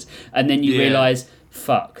harvesters, and then you realise,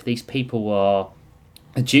 fuck, these people are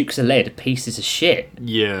Dukes of Lead, pieces of shit.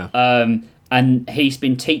 Yeah. And he's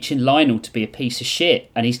been teaching Lionel to be a piece of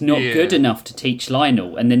shit, and he's not good enough to teach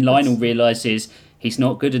Lionel, and then Lionel realises he's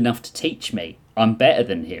not good enough to teach me. I'm better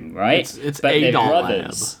than him, right? It's but they're Adol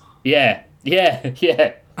brothers. Lab.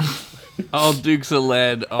 Yeah. All Dukes of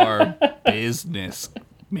Lead are business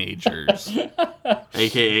majors.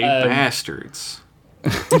 AKA bastards.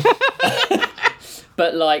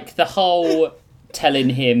 But like the whole telling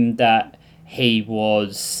him that he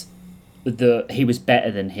was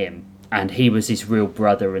better than him and he was his real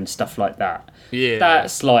brother and stuff like that. Yeah.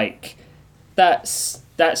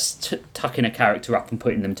 That's tucking a character up and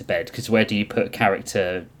putting them to bed, because where do you put a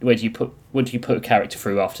character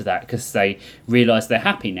through after that? Because they realise they're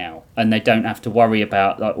happy now and they don't have to worry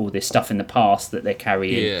about like all this stuff in the past that they're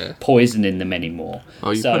carrying poison in them anymore.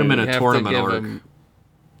 Oh, you put him in a have to tournament give arc. him-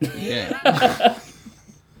 Yeah.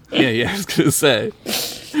 yeah, I was gonna say.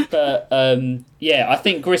 But I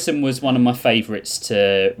think Grissom was one of my favourites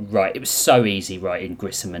to write. It was so easy writing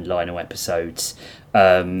Grissom and Lionel episodes.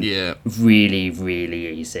 Really, really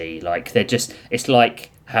easy. Like it's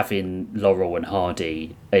like having Laurel and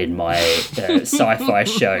Hardy in my sci-fi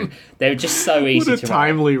show. They're just so easy What a to write.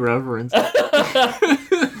 timely reference.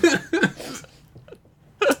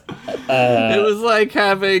 It was like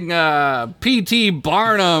having P.T.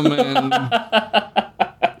 Barnum and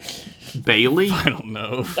Bailey? I don't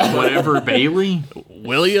know, Whatever Bailey?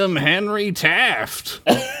 William Henry Taft.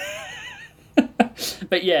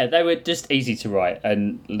 But yeah, they were just easy to write,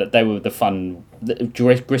 and they were the fun.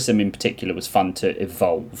 Grissom in particular was fun to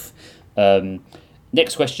evolve.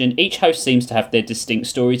 Next question. Each host seems to have their distinct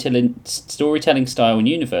storytelling style and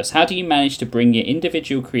universe. How do you manage to bring your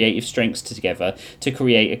individual creative strengths together to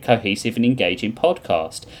create a cohesive and engaging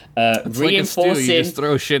podcast? It's like a stew, Reinforcing... you just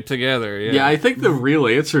throw shit together. Yeah, I think the real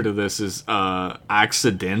answer to this is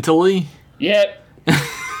accidentally. Yep.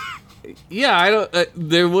 Yeah, I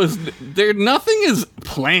don't. Nothing is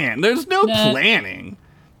planned. There's no planning.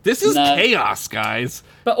 This is No. chaos, guys.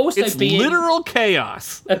 But also It's being literal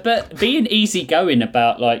chaos. but being easygoing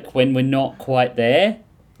about like when we're not quite there,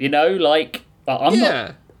 you know, like I'm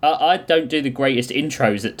Yeah. not. I don't do the greatest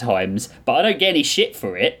intros at times, but I don't get any shit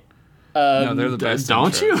for it. No, they're the best.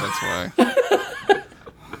 don't intros, you? That's why.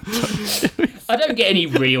 I don't get any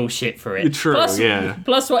real shit for it. True, Plus, yeah.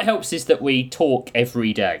 Plus, what helps is that we talk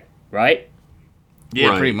every day, right? Yeah,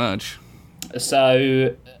 Right. pretty much.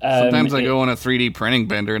 So Sometimes I go on a 3D printing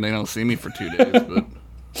bender and they don't see me for 2 days,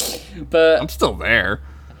 but I'm but still there.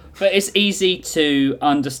 it's easy to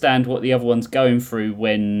understand what the other one's going through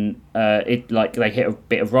when it like they hit a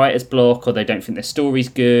bit of writer's block, or they don't think their story's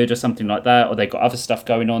good, or something like that, or they've got other stuff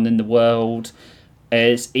going on in the world.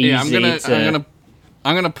 It's easy Yeah, to.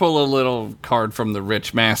 I'm gonna pull a little card from the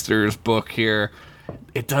Rich Masters book here.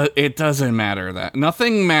 It doesn't matter that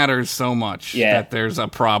nothing matters so much that there's a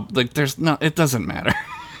problem. Like it doesn't matter.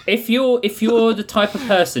 If you're the type of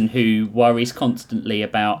person who worries constantly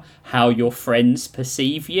about how your friends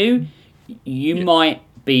perceive you, you might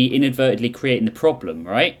be inadvertently creating the problem,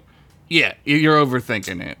 right? Yeah, you're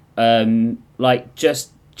overthinking it. Like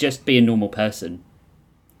just be a normal person.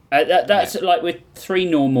 That's like we're three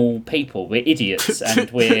normal people. We're idiots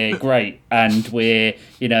and we're great and we're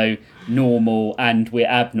normal and we're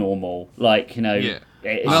abnormal. Like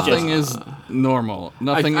it's Nothing just, is normal.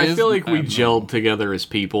 Nothing I is. feel like we abnormal. gelled together as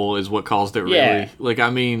people is what caused it, really. Yeah. Like, I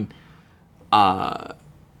mean,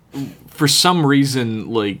 for some reason,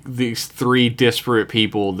 like, these three disparate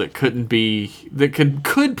people that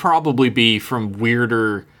could probably be from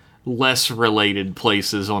weirder, less related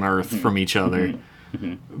places on Earth from each other.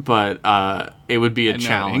 But it would be a No,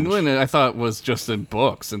 challenge. England, I thought, was just in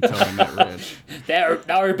books until I met Rich.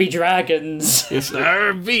 there be dragons.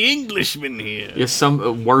 There be Englishmen here. Yes,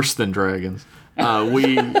 some worse than dragons.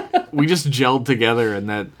 We just gelled together and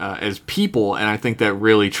that as people, and I think that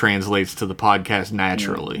really translates to the podcast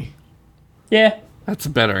naturally. Yeah. That's a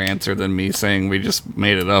better answer than me saying we just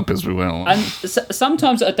made it up as we went along. And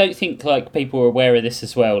sometimes I don't think like people are aware of this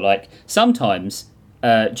as well. Like sometimes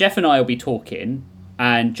Jeff and I will be talking,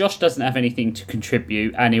 and Josh doesn't have anything to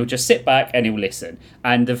contribute, and he'll just sit back and he'll listen.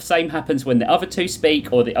 And the same happens when the other two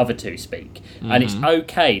speak or the other two speak. And it's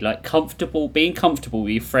okay, like being comfortable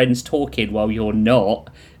with your friends talking while you're not.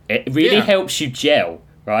 It really helps you gel,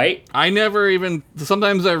 right? I never even.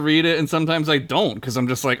 Sometimes I read it and sometimes I don't because I'm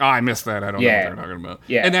just like, oh, I missed that. I don't know what they're talking about.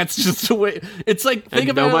 Yeah. And that's just the way. It's like, think And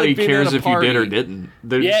about nobody it like being cares at a if you party. did or didn't.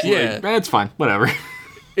 They're Yeah. just like, Yeah. it's fine, whatever.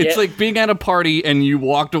 It's Yeah. like being at a party and you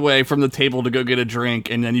walked away from the table to go get a drink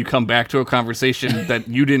and then you come back to a conversation that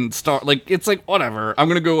you didn't start. Like, it's like, whatever. I'm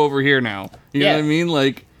going to go over here now. You know what I mean?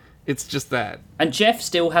 Like, it's just that. And Jeff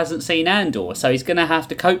still hasn't seen Andor, so he's going to have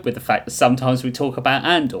to cope with the fact that sometimes we talk about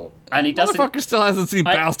Andor. And he doesn't... Motherfucker still hasn't seen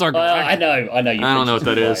Battlestar Galactica. I know. You I don't know what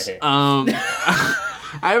that is.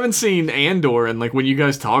 I haven't seen Andor, and like when you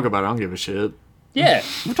guys talk about it, I don't give a shit. Yeah.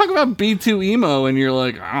 We're talking about B2 emo and you're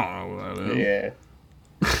like, I don't know what that is. Yeah.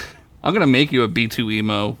 I'm going to make you a B2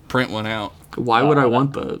 emo. Print one out. Why would I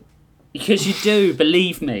want that? Because you do,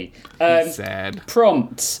 believe me. Sad.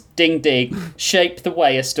 Prompts, ding ding, shape the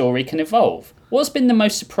way a story can evolve. What's been the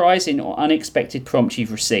most surprising or unexpected prompt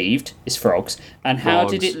you've received is frogs, and how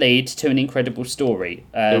did Frogs. it lead to an incredible story?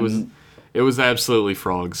 It was absolutely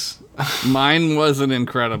frogs. Mine wasn't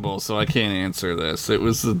incredible, so I can't answer this. It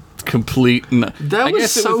was a complete. That I was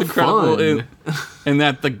guess it so was incredible fun. in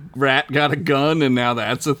that the rat got a gun, and now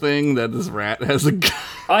that's a thing that this rat has a gun.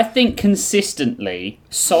 I think consistently,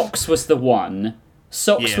 Socks was the one.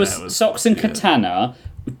 Socks and Katana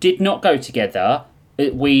did not go together.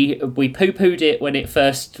 We poo-pooed it when it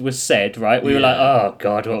first was said, right? We were like, oh,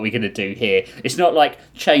 God, what are we going to do here? It's not like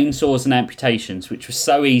chainsaws and amputations, which was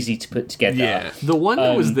so easy to put together. Yeah. The one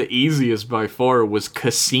that was the easiest by far was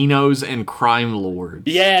casinos and crime lords.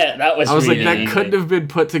 Yeah, that was I was really like, that easy. couldn't have been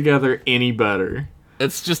put together any better.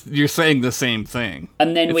 It's just you're saying the same thing.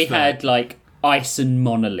 And then we It's had, like, ice and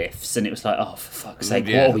monoliths, and it was like, oh, for fuck's sake,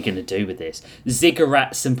 Yeah. what are we going to do with this?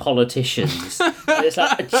 Ziggurats and politicians. It's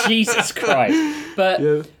like, Jesus Christ. But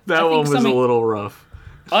Yeah, that I think one was a something- little rough.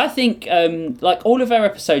 I think, like, all of our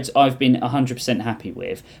episodes I've been 100% happy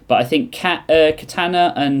with, but I think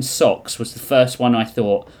Katana and Socks was the first one I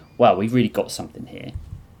thought, wow, we've really got something here.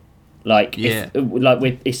 Like,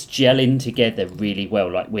 it's gelling together really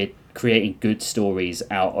well. Like, we're creating good stories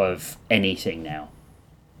out of anything now.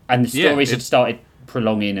 And the stories have started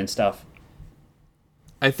prolonging and stuff.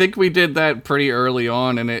 I think we did that pretty early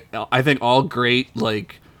on, and I think all great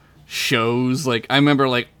like shows. Like I remember,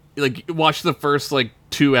 like watch the first like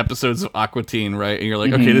 2 episodes of Aqua Teen, right? And you're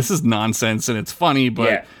like, okay, this is nonsense and it's funny,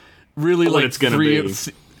 but really, What like it's gonna 3. be.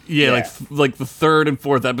 Yeah, like the third and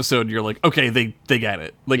fourth episode, you're like, okay, they get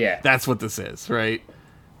it. Like, that's what this is, right?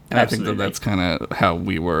 And Absolutely. I think that's kind of how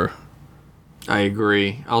we were. I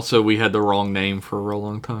agree. Also, we had the wrong name for a real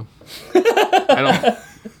long time.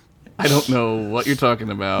 I don't know what you're talking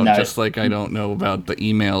about. No. Just like I don't know about the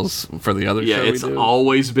emails for the other Yeah, show. it's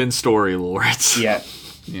always been Story Lords. Yeah.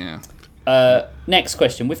 Yeah. Next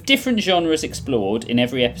question. With different genres explored in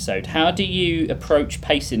every episode, how do you approach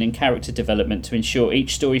pacing and character development to ensure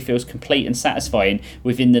each story feels complete and satisfying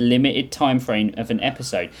within the limited time frame of an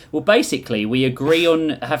episode? Well, basically, we agree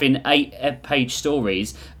on having 8-page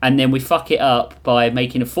stories, and then we fuck it up by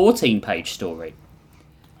making a 14-page story.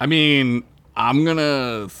 I mean, I'm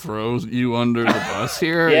gonna throw you under the bus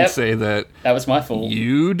here Yep. and say that was my fault.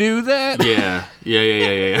 you do that. Yeah.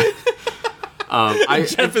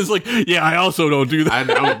 Jeff is like, yeah, I also don't do that.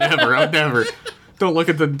 I would never. Don't look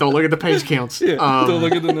at the page counts. Don't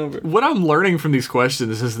look at the number. What I'm learning from these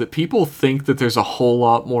questions is that people think that there's a whole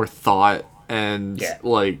lot more thought and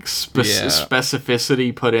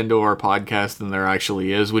specificity put into our podcast than there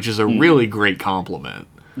actually is, which is a really great compliment.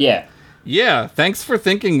 Yeah. Yeah, thanks for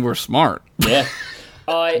thinking we're smart. Yeah.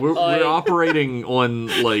 We're operating on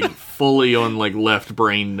fully on left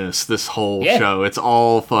brainness this whole show. It's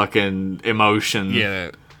all fucking emotion.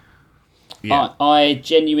 Yeah. I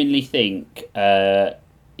genuinely think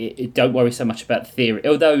don't worry so much about theory.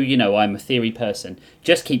 Although, I'm a theory person.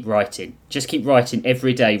 Just keep writing. Just keep writing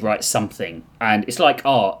every day. Write something. And it's like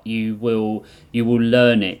art. You will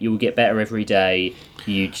learn it. You will get better every day.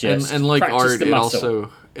 You just and like practice art, the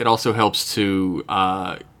muscle. it also helps to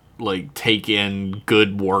take in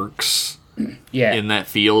good works in that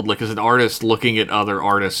field. Like, as an artist, looking at other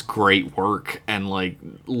artists' great work and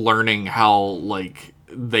learning how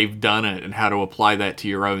they've done it and how to apply that to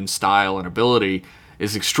your own style and ability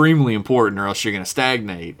is extremely important, or else you're going to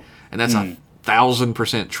stagnate. And that's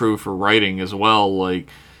 1,000% true for writing as well.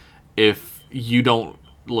 If you don't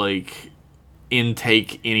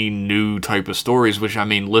intake any new type of stories, which, I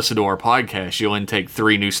mean, listen to our podcast, you'll intake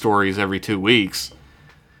 3 new stories every 2 weeks.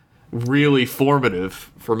 Really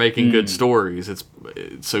formative for making good stories.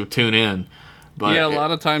 So tune in. But yeah, a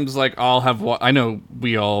lot of times, I'll have. I know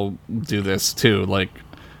we all do this too.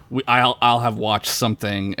 I'll have watched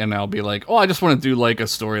something and I'll be like, oh, I just want to do a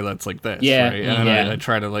story that's like this. Yeah, right? And I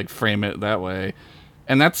try to frame it that way,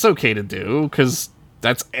 and that's okay to do because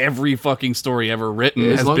that's every fucking story ever written.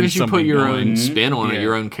 as long as you put your own good. spin on it,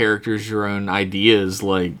 your own characters, your own ideas,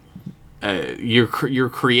 you're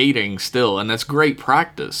creating still, and that's great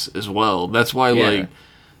practice as well. That's why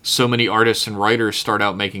so many artists and writers start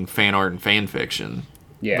out making fan art and fan fiction.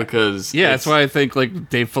 Yeah. Because that's why I think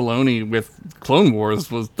Dave Filoni with Clone Wars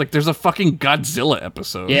was there's a fucking Godzilla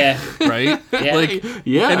episode. Yeah. Right?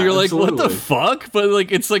 Yeah. And you're like, what the absolutely. fuck?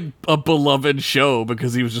 But it's a beloved show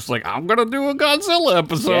because he was just like, I'm gonna do a Godzilla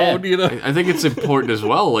episode, I think it's important as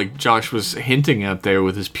well, Josh was hinting out there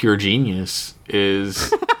with his pure genius,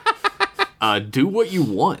 is do what you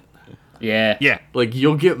want. Yeah. Yeah.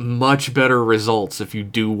 You'll get much better results if you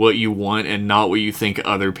do what you want and not what you think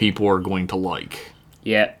other people are going to like.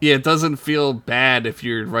 Yeah. Yeah, it doesn't feel bad if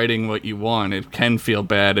you're writing what you want. It can feel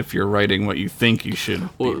bad if you're writing what you think you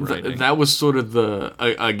should be writing. That was sort of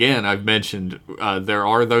again, I've mentioned, there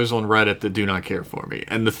are those on Reddit that do not care for me.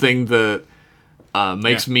 And the thing that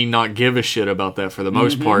makes me not give a shit about that for the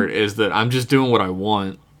most part is that I'm just doing what I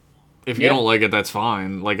want. If you don't like it, that's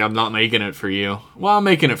fine. I'm not making it for you. Well, I'm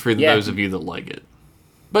making it for those of you that like it.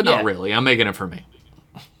 But not really. I'm making it for me.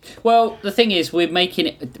 Well, the thing is, we're making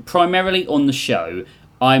it primarily on the show.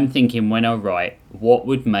 I'm thinking when I write, what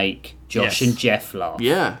would make Josh and Jeff laugh?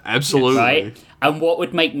 Yeah, absolutely. Right? And what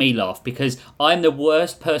would make me laugh? Because I'm the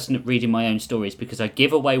worst person at reading my own stories because I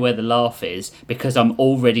give away where the laugh is because I'm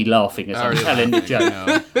already laughing as I'm telling the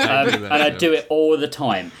joke. And I do it all the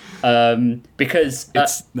time. Because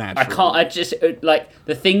it's natural. I just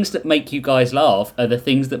the things that make you guys laugh are the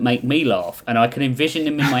things that make me laugh, and I can envision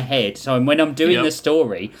them in my head. So when I'm doing the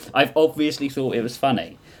story, I've obviously thought it was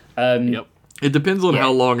funny. It depends on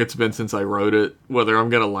how long it's been since I wrote it, whether I'm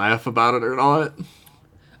gonna laugh about it or not.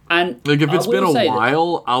 And if it's been a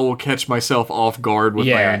while, I will catch myself off guard with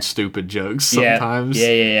my own stupid jokes sometimes.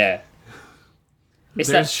 Yeah.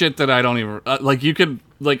 There's shit that I don't even you could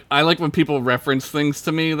I like when people reference things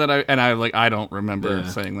to me that I don't remember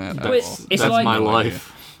saying that. At all. It's That's like, my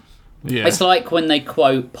life. Yeah. It's like when they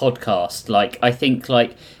quote podcast. I think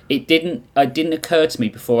it didn't occur to me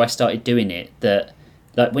before I started doing it that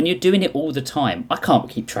when you're doing it all the time, I can't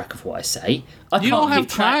keep track of what I say. You don't have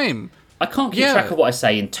time. I can't keep track of what I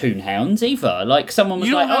say in Toonhounds either. Someone was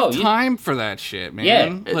you don't have "Oh, time for that shit,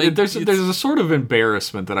 man." Yeah. There's a sort of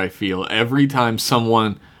embarrassment that I feel every time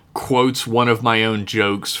someone quotes one of my own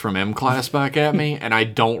jokes from M Class back at me, and I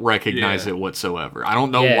don't recognize it whatsoever. I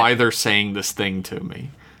don't know why they're saying this thing to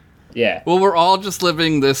me. Yeah. Well, we're all just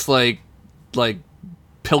living this like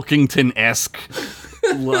Pilkington-esque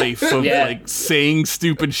life of like saying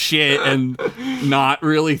stupid shit and not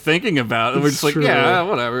really thinking about it. We're just like, yeah,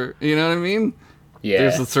 whatever. You know what I mean? Yeah.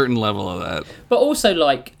 There's a certain level of that. But also,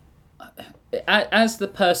 like, as the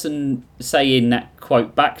person saying that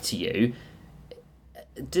quote back to you,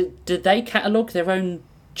 did they catalogue their own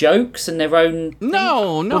jokes and their own...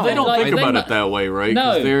 No. Well, they don't Like, think they about mu- it that way, right?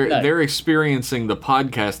 No, 'Cause no. they're experiencing the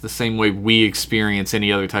podcast the same way we experience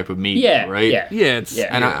any other type of media, Yeah, right? Yeah, it's... Yeah.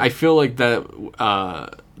 And I feel like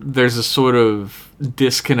that there's a sort of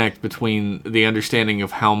disconnect between the understanding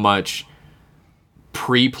of how much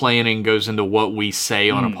pre-planning goes into what we say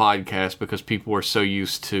on a podcast, because people are so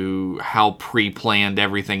used to how pre-planned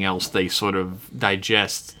everything else they sort of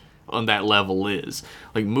digest on that level is.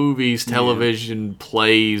 Like movies, television,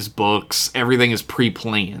 plays, books, everything is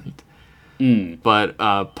pre-planned. But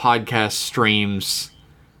podcast streams,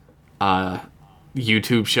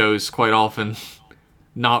 YouTube shows, quite often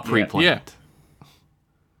not pre-planned. Yeah.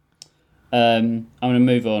 I'm going to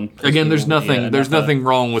move on. Again, there's nothing. There's another- nothing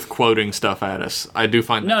wrong with quoting stuff at us. I do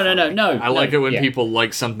find that No. funny. I like No, it when yeah. people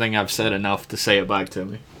like something I've said enough to say it back to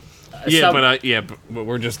me. Yeah, Some- but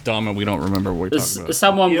we're just dumb and we don't remember what we're talking about.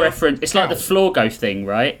 Someone referenced... It's like the Florgo thing,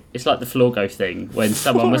 right? It's like the Florgo thing, when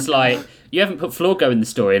someone was like, you haven't put Florgo in the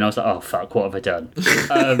story, and I was like, oh, fuck, what have I done?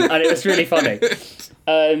 And it was really funny.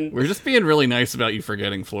 We're just being really nice about you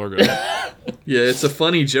forgetting Florgo. Yeah, it's a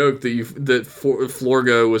funny joke that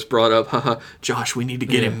Florgo was brought up. Haha, Josh, we need to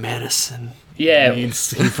get him medicine. Yeah, He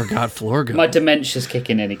forgot Florgo. my dementia's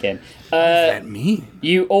kicking in again. What does that mean?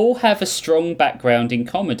 You all have a strong background in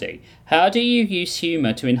comedy. How do you use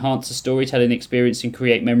humour to enhance the storytelling experience and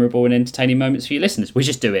create memorable and entertaining moments for your listeners? We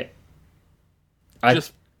just do it.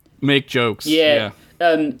 Just make jokes. Yeah.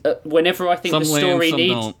 Whenever I think Some the land, story some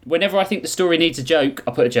needs, don't. whenever I think the story needs a joke,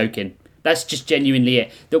 I put a joke in. That's just genuinely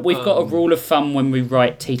it. That we've got a rule of thumb when we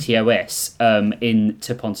write TTOS in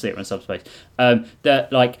To Pond Theatre and Subspace. That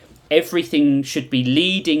like everything should be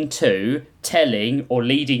leading to, telling, or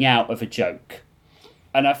leading out of a joke.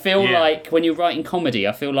 And I feel like when you're writing comedy,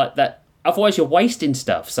 I feel like that. Otherwise, you're wasting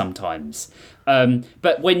stuff sometimes.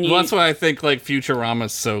 But when you, Well, that's why I think like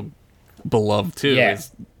Futurama's so beloved too. Yeah.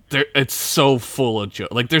 Is it's so full of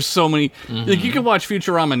jokes. Like there's so many. Like you could watch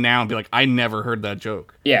Futurama now and be like, I never heard that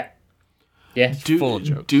joke. yeah. Full of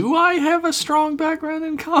jokes. Do I have a strong background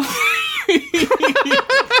in comedy?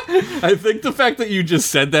 I think the fact that you just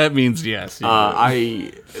said that means yes.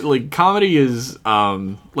 I like comedy is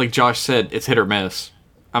like Josh said, it's hit or miss.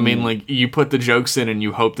 I mean, like you put the jokes in and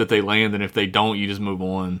you hope that they land, and if they don't, you just move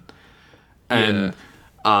on. And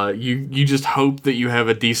you just hope that you have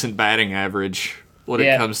a decent batting average when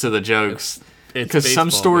it comes to the jokes. It's Because some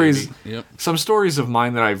baseball, stories, baby. Yep. some stories of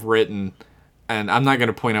mine that I've written, and I'm not going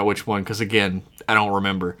to point out which one because again, I don't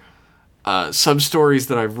remember. Some stories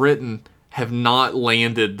that I've written have not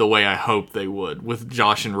landed the way I hoped they would with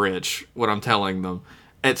Josh and Rich. What I'm telling them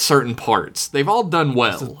at certain parts, they've all done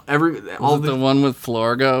well. All The one with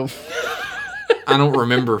Florgo. I don't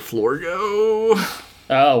remember Florgo.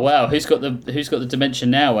 Oh wow, who's got the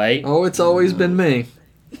dimension now, eh? Oh, it's always been me.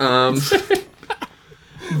 The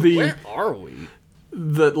Are we?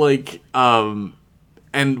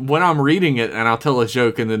 and when I'm reading it and I'll tell a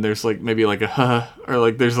joke and then there's like maybe like a huh or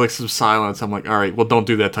like there's like some silence, I'm like, all right, well don't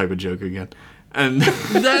do that type of joke again. And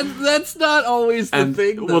That's not always the and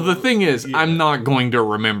thing. well, the though. thing is, I'm not going to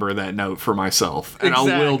remember that note for myself, and I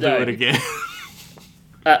will do Exactly. it again.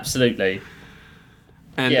 Absolutely.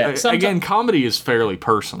 And Yeah, again, comedy is fairly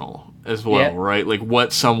personal as well, Yeah. right? Like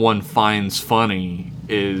what someone finds funny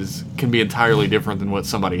can be entirely different than what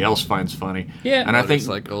somebody else finds funny. Yeah. and I think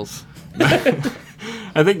Motorcycles.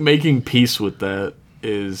 making peace with that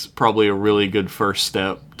is probably a really good first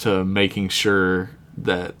step to making sure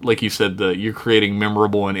that, like you said, that you're creating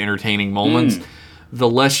memorable and entertaining moments. The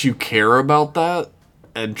less you care about that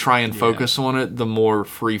and try and focus on it, the more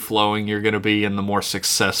free-flowing you're going to be and the more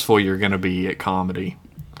successful you're going to be at comedy.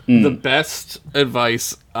 The best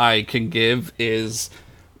advice I can give is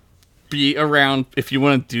be around, if you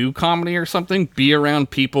want to do comedy or something, be around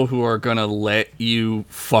people who are going to let you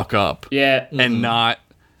fuck up. Yeah. And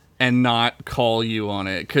not call you on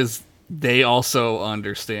it, because they also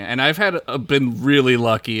understand. And I've been really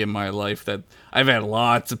lucky in my life that I've had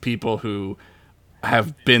lots of people who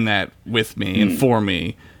have been that with me and for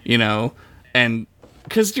me, you know, and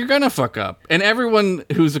because you're gonna fuck up, and everyone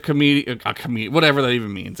who's a comedian, whatever that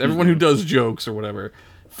even means, everyone who does jokes or whatever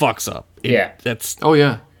fucks up. Yeah. That's Oh,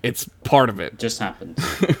 yeah. It's part of it. Just happens.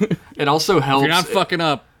 It also helps. If you're not fucking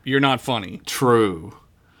up, you're not funny. True.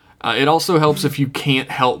 It also helps if you can't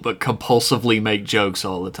help but compulsively make jokes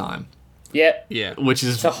all the time, Yeah. Yeah. which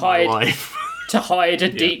is To hide- my life. To hide a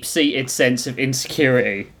deep-seated sense of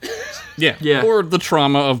insecurity. Yeah. Yeah. Or the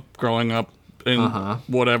trauma of growing up in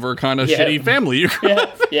whatever kind of Yeah. shitty family you grew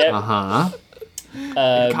up. Yeah.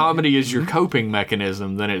 If comedy is your coping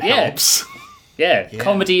mechanism, then it Yeah. helps. Yeah.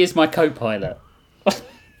 Comedy is my co-pilot.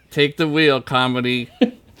 Take the wheel, comedy.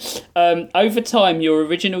 Over time, your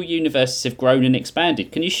original universes have grown and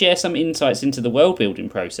expanded. Can you share some insights into the world-building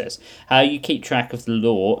process? How you keep track of the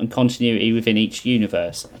lore and continuity within each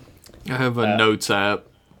universe? I have a notes app.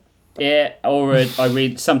 Yeah, or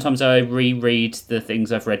sometimes I reread the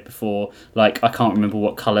things I've read before. Like, I can't remember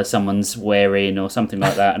what colour someone's wearing or something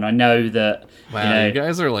like that. And I know that, Wow, you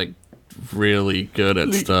guys are like really good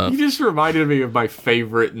at stuff. You just reminded me of my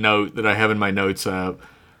favorite note that I have in my notes app.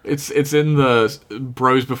 It's in the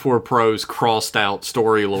Bros Before Pros crossed out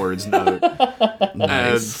Story Lords note.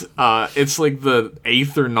 Nice. And it's like the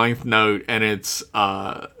 8th or 9th note, and it's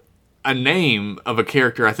a name of a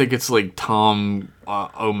character. I think it's like Tom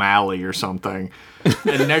O'Malley or something.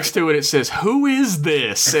 And next to it says, "Who is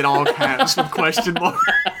this?" in all caps with question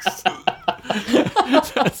marks.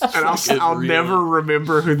 And I'll never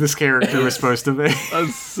remember who this character was supposed to be.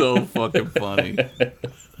 That's so fucking funny.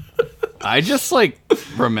 I just like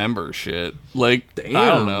remember shit. Like I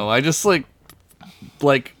don't know. I just like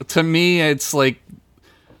to me it's like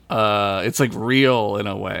real in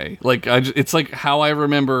a way. Like it's like how I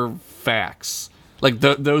remember facts. Like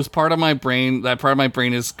those part of my brain, that part of my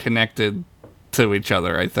brain is connected to each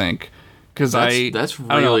other, I think. Cuz That's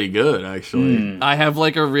really good, actually. I have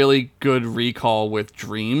like a really good recall with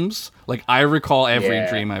dreams. Like I recall every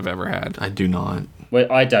dream I've ever had. I do not. Well,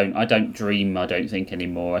 I don't dream, I don't think,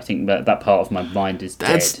 anymore. I think that part of my mind is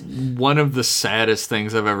That's dead. one of the saddest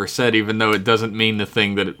things I've ever said, even though it doesn't mean the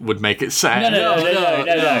thing that it would make it sad.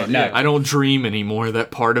 No. I don't dream anymore. That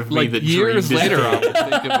part of me Like that years dreamed is later, I dead. would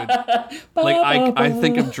think of it. Like I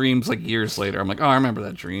think of dreams like years later. I'm like, oh, I remember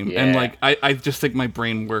that dream, and Yeah. like I just think my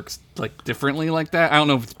brain works like differently like that. I don't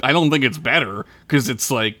know. I don't think it's better because it's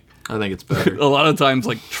like I think it's better. a lot of times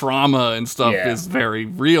like trauma and stuff Yeah. is very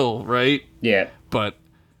real, right? Yeah. But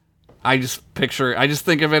I just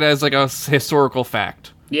think of it as like a historical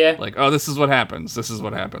fact. Yeah. Like, oh, this is what happens. This is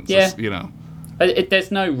what happens. Yeah. This, you know.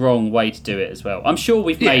 There's no wrong way to do it as well. I'm sure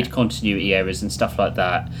we've made continuity errors and stuff like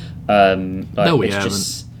that. No, we it's haven't.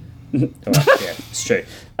 Just... Well, yeah, it's true.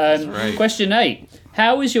 right. Question 8.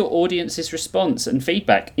 How has your audience's response and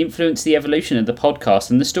feedback influenced the evolution of the podcast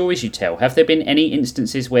and the stories you tell? Have there been any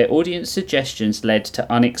instances where audience suggestions led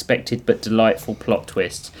to unexpected but delightful plot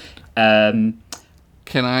twists?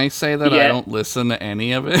 Can I say that Yeah. I don't listen to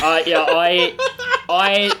any of it?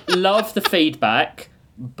 I love the feedback,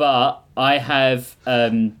 but I have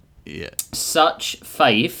Yeah. such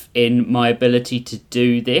faith in my ability to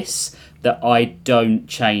do this that I don't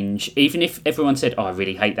change. Even if everyone said, "Oh, I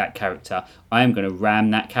really hate that character," I am going to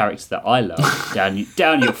ram that character that I love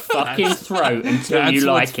down your fucking throat until That's you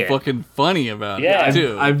what's like it. fucking funny about Yeah. it,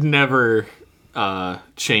 too. I've never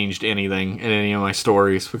changed anything in any of my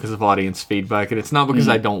stories because of audience feedback, and it's not because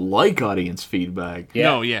I don't like audience feedback. Yeah.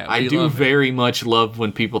 No, yeah. I we do love it. very much love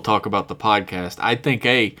when people talk about the podcast. I think,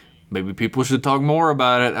 hey, maybe people should talk more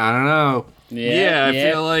about it. I don't know. Yeah, I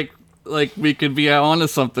feel like we could be onto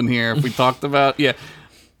something here if we talked about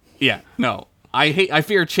no. I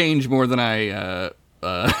fear change more than I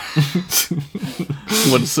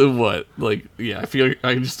what? Like, yeah, I feel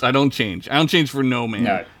I don't change. I don't change for no man.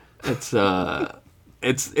 No.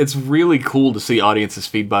 It's really cool to see audiences'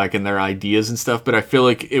 feedback and their ideas and stuff, but I feel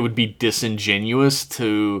like it would be disingenuous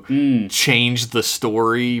to change the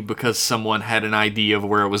story because someone had an idea of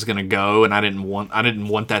where it was going to go, and I didn't want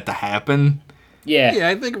that to happen. Yeah. Yeah,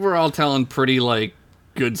 I think we're all telling pretty like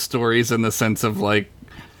good stories in the sense of like,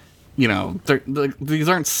 you know, these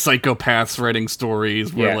aren't psychopaths writing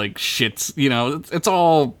stories where Yeah. like shit's, you know, it's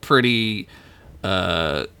all pretty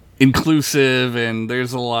inclusive, and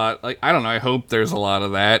there's a lot, like, I don't know, I hope there's a lot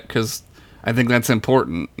of that because I think that's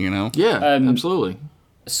important, you know? Yeah, absolutely.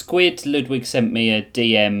 Squid Ludwig sent me a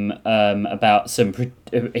DM about some.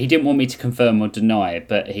 He didn't want me to confirm or deny,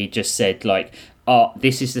 but he just said like, "Oh,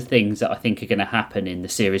 this is the things that I think are going to happen in the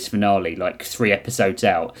series finale." Like 3 episodes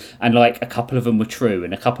out, and like a couple of them were true,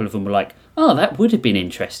 and a couple of them were like, "Oh, that would have been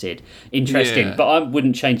interesting." Yeah. But I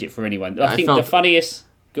wouldn't change it for anyone. I think felt- the funniest.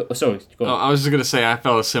 Sorry, go on. I was just gonna say I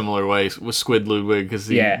felt a similar way with Squid Ludwig because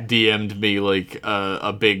he Yeah. DM'd me like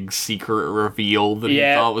a big secret reveal that he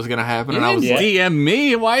Yeah. thought was gonna happen, and I You was didn't like, DM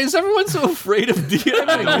me. Why is everyone so afraid of DMing?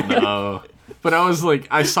 I don't know. But I was like,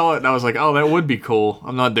 I saw it and I was like, oh, that would be cool.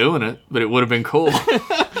 I'm not doing it, but it would have been cool.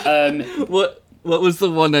 What was the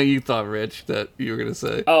one that you thought, Rich, that you were gonna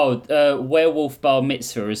say? Werewolf Bar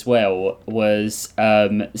Mitzvah as well was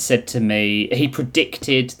said to me. He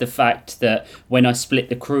predicted the fact that when I split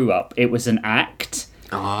the crew up, it was an act.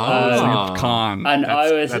 It's like a con. And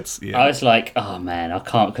I was like, oh man, I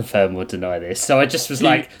can't confirm or deny this. So I just was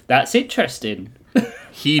like, that's interesting.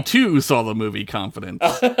 He too saw the movie Confidence,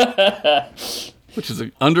 which is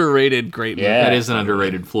an underrated great movie. Yeah. That is an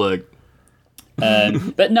underrated flick.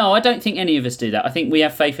 But no, I don't think any of us do that. I think we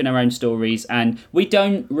have faith in our own stories, and we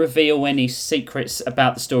don't reveal any secrets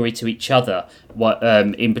about the story to each other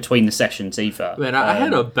in between the sessions either. Man, I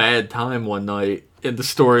had a bad time one night in the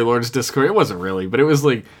Story Lords Discord. It wasn't really, but it was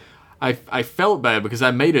like, I felt bad because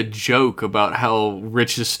I made a joke about how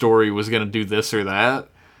Rich's story was going to do this or that,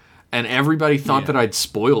 and everybody thought that I'd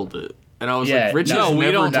spoiled it. And I was like, Rich has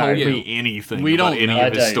never told me anything about any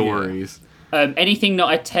of his stories. Anything that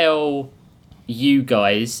I tell you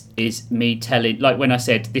guys is me telling, like when I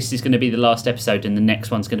said this is going to be the last episode and the next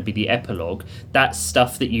one's going to be the epilogue, that's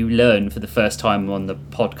stuff that you learn for the first time on the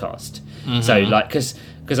podcast. So like,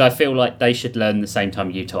 because I feel like they should learn the same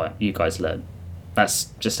time you guys learn. That's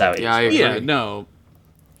just how it is. Yeah, I agree. Yeah, no.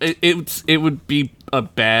 It would be a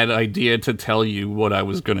bad idea to tell you what I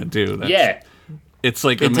was gonna do. It's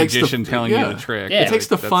like a magician telling you the trick. Yeah. It takes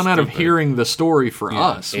the fun out of hearing the story for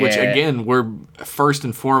us, which Yeah. again, we're first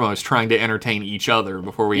and foremost trying to entertain each other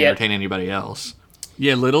before we entertain anybody else.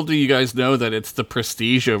 Yeah, little do you guys know that it's the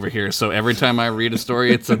prestige over here. So every time I read a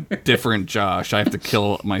story, it's a different Josh. I have to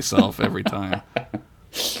kill myself every time.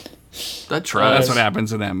 That's right. That's what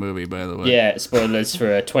happens in that movie, by the way. Yeah, spoilers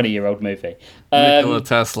for a 20-year-old movie. Nikola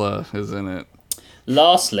Tesla is in it.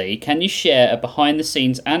 Lastly, can you share a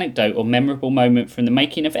behind-the-scenes anecdote or memorable moment from the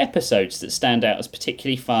making of episodes that stand out as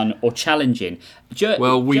particularly fun or challenging?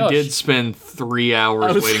 Well, we Josh, did spend 3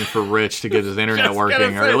 hours waiting for Rich to get his internet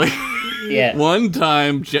working early. Yeah. One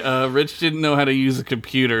time, Rich didn't know how to use a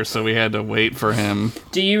computer, so we had to wait for him.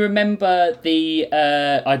 Do you remember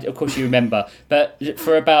of course you remember, but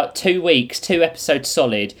for about 2 weeks, 2 episodes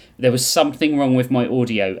solid, there was something wrong with my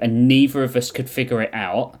audio, and neither of us could figure it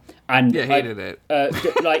out. And Yeah, hated it.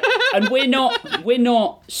 And we're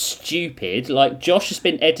not stupid. Like Josh has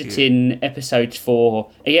been editing episodes for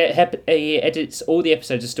he edits all the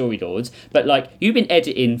episodes of Story Lords, but like you've been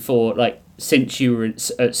editing for like since you were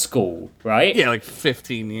at school, right? Yeah, like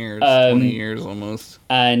 15 years, 20 years almost.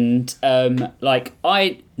 And like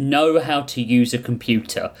I know how to use a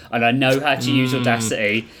computer and I know how to use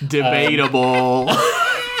Audacity. Debatable.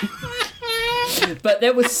 But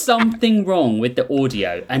there was something wrong with the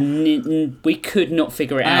audio, and we could not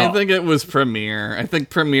figure it out. I think it was Premiere. I think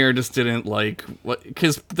Premiere just didn't like what,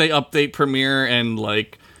 because they update Premiere and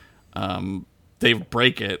like they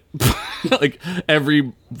break it like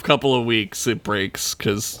every couple of weeks. It breaks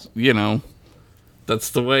because that's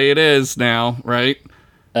the way it is now, right?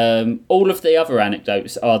 All of the other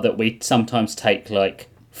anecdotes are that we sometimes take like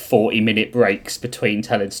 40-minute breaks between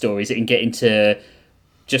telling stories and get into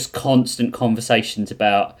just constant conversations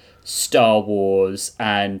about Star Wars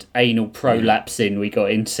and anal prolapsing. We got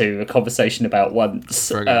into a conversation about once.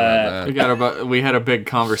 Forgot about that. We had a big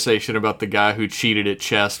conversation about the guy who cheated at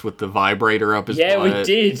chess with the vibrator up his Yeah, butt. we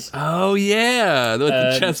did. Oh yeah,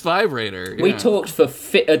 the chest vibrator. We yeah. talked for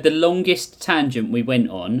the longest tangent we went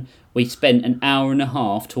on. We spent an hour and a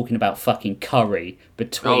half talking about fucking curry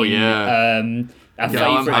between our I'm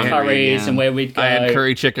favourite hungry curries again. and where we'd go. I had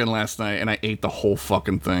curry chicken last night and I ate the whole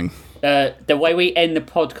fucking thing. The way we end the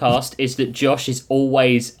podcast is that Josh is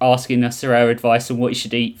always asking us for our advice on what you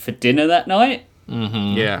should eat for dinner that night.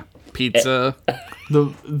 Yeah, pizza.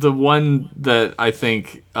 The one that I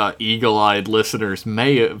think eagle-eyed listeners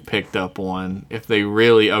may have picked up on, if they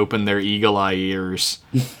really open their eagle-eye ears,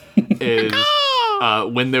 is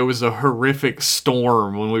when there was a horrific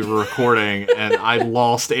storm when we were recording, and I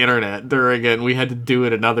lost internet during it, and we had to do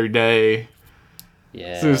it another day.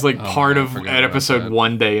 Yeah, So it was like part I of forgot an about episode that.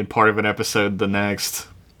 one day and part of an episode the next.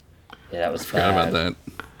 yeah, that was Forgot bad. about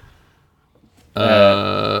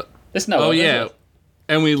that. There's no. Oh one, is yeah, it?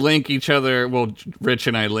 and we link each other. Well, Rich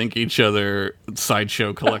and I link each other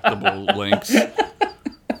Sideshow collectible links.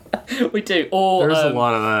 We do. Or There's a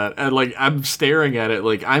lot of that. And like I'm staring at it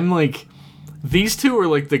like I'm like these two are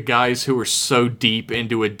like the guys who are so deep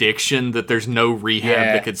into addiction that there's no rehab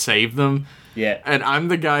Yeah. that could save them. Yeah. And I'm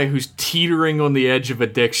the guy who's teetering on the edge of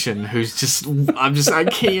addiction, who's just I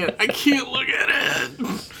can't look at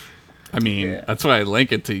it. I mean, that's why I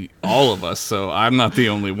link it to all of us. So I'm not the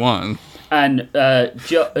only one. And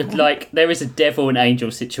like there is a devil and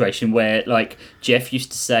angel situation where like Jeff used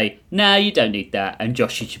to say, "Nah, you don't need that," and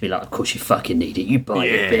Josh used to be like, "Of course you fucking need it. You buy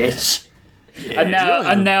it, bitch." And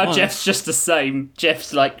now Jeff's just the same.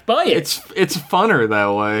 Jeff's like, "Buy it." It's funner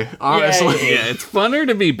that way, honestly. Yeah, it's funner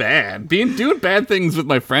to be bad. Doing bad things with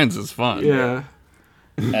my friends is fun. Yeah.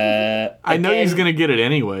 I know he's gonna get it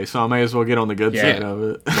anyway, so I may as well get on the good side of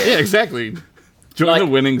it. Yeah, exactly. Join the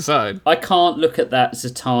winning side. I can't look at that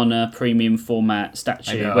Zatanna premium format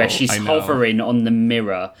statue where she's hovering on the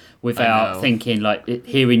mirror without thinking, like,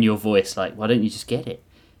 hearing your voice, like, why don't you just get it?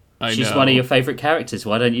 She's one of your favourite characters.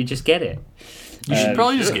 Why don't you just get it? You should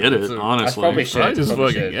probably just get it, honestly. I probably should. I just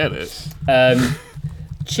probably fucking should. get it.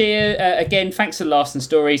 Cheer again. Thanks for Last and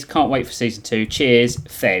Stories. Can't wait for season 2. Cheers,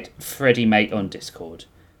 Fed Freddie Mate on Discord.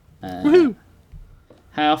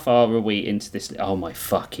 How far are we into this? Oh my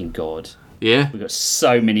fucking god! Yeah, we've got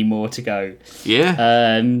so many more to go.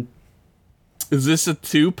 Yeah. Is this a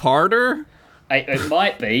 2-parter? It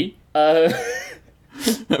might be. But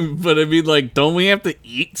I mean, like, don't we have to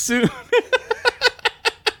eat soon?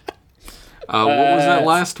 What was that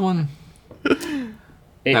last one?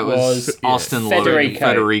 That was Austin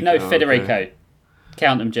Federico. No, Federico. Okay.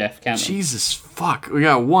 Count them, Jeff. Count them. Jesus fuck. We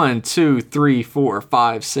got 1, 2, 3, 4,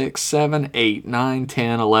 5, 6, 7, 8, 9,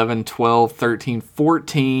 10, 11, 12, 13,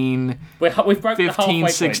 14, We've broken 15,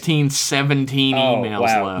 the 16, 17 emails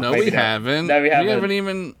left. No, we haven't. No, we haven't. We haven't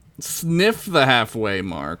even sniffed the halfway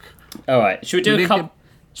mark. All right. Should we do a couple?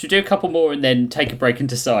 Should we do a couple more and then take a break and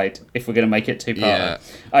decide if we're going to make it 2-parter? Yeah.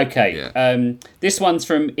 Okay. Yeah. This one's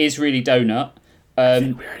from Israeli Donut. I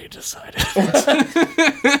think we already decided.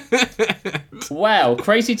 Wow,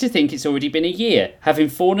 crazy to think it's already been a year. Having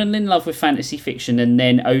fallen in love with fantasy fiction and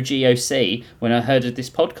then OGOC, when I heard of this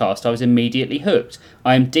podcast, I was immediately hooked.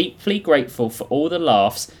 I am deeply grateful for all the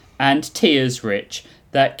laughs and tears, Rich,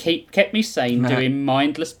 that kept me sane doing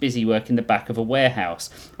mindless busy work in the back of a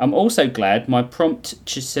warehouse. I'm also glad my prompt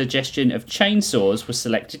suggestion of chainsaws was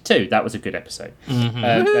selected too. That was a good episode.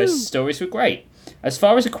 Those stories were great. As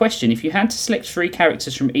far as a question, if you had to select 3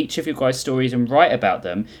 characters from each of your guys' stories and write about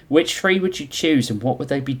them, which 3 would you choose and what would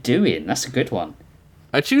they be doing? That's a good one.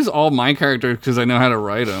 I choose all my characters because I know how to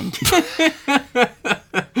write them.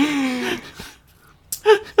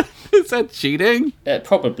 Is that cheating? It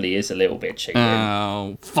probably is a little bit cheating.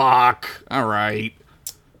 Oh, fuck. All right.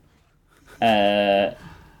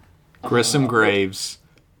 Grissom Graves,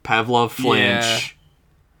 Pavlov Flinch. Yeah.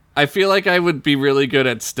 I feel like I would be really good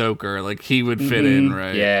at Stoker. Like, he would fit in,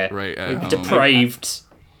 right? Yeah. Right at home. Depraved.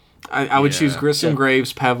 I would choose Grissom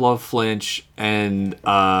Graves, Pavlov Flinch, and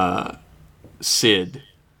Sid.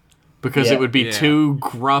 Because it would be 2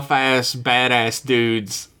 gruff-ass, badass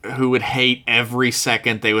dudes who would hate every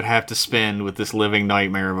second they would have to spend with this living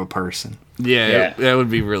nightmare of a person. Yeah. That would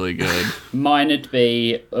be really good. Mine would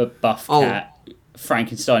be a buff cat,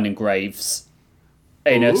 Frankenstein and Graves.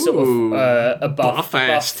 In a sort of a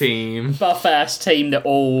buff-ass team. Buff-ass team that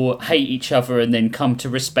all hate each other and then come to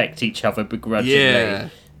respect each other begrudgingly. Yeah.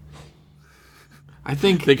 I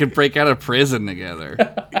think they could break out of prison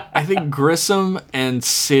together. I think Grissom and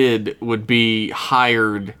Sid would be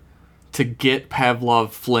hired to get Pavlov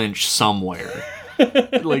Flinch somewhere.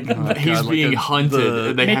 Like, he's being hunted,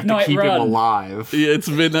 and they have to keep him alive. Yeah, it's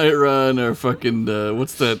Midnight Run or fucking,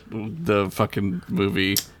 what's that, the fucking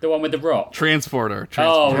movie? The one with the rock. Transporter.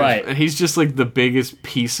 Oh, right. And he's just like the biggest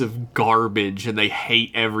piece of garbage, and they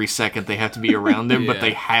hate every second they have to be around him, but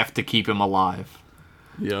they have to keep him alive.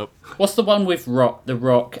 Yep. What's the one with The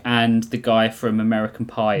Rock and the guy from American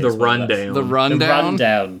Pie? The Rundown. The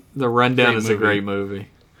Rundown? The Rundown is a great movie.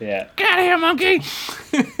 Yeah. Get out of here, monkey!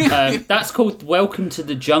 That's called Welcome to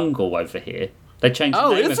the Jungle over here. They changed the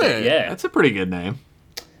name of it. Yeah. That's a pretty good name.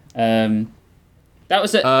 That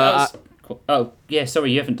was it. Cool. Oh, yeah,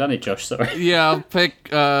 sorry, you haven't done it, Josh, sorry. Yeah, I'll pick,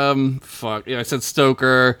 fuck. Yeah, I said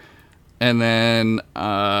Stoker. And then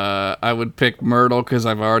I would pick Myrtle because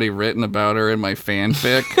I've already written about her in my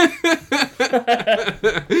fanfic.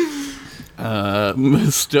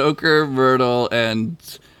 Stoker, Myrtle,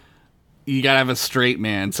 and you gotta have a straight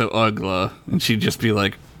man, so Ugla. And she'd just be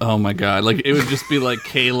like, oh my god. Like, it would just be like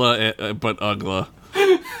Kayla, but Ugla.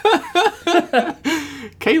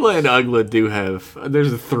 Kayla and Ugla do have...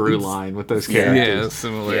 There's a through line with those characters. Yeah,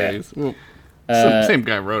 similarities. Yeah. Well, same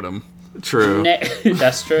guy wrote them. True.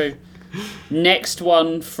 That's true. Next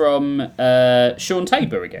one from Sean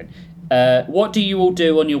Tabor again. What do you all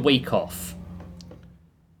do on your week off?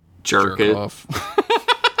 Jerk it. Off.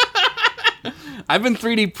 I've been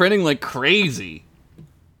 3D printing like crazy.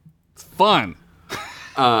 It's fun.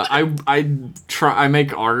 I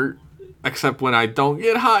make art, except when I don't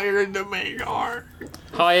get hired to make art.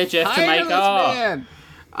 Hire Jeff to make art.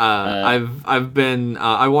 I've been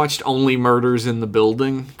I watched Only Murders in the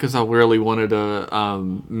Building because I really wanted a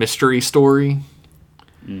mystery story,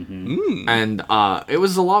 and it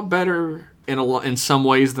was a lot better in some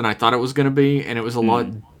ways than I thought it was going to be, and it was a lot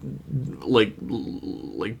like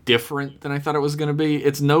different than I thought it was going to be.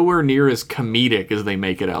 It's nowhere near as comedic as they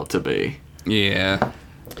make it out to be. Yeah.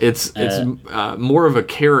 It's more of a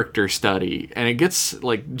character study, and it gets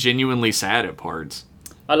like genuinely sad at parts.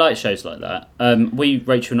 I like shows like that.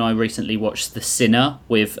 Rachel and I recently watched The Sinner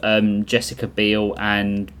with Jessica Biel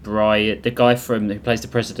and Brian, the guy who plays the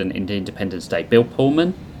president in Independence Day, Bill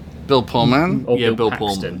Pullman. Bill Pullman? Or Yeah, Bill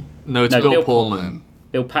Paxton. Pullman. No, it's Bill Pullman.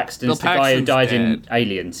 Bill Paxton's Bill the guy who Paxton's died in dead.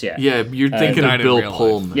 Aliens, yeah. Yeah, you're thinking of died in Bill real life.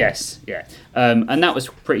 Pullman. Yes, yeah. And that was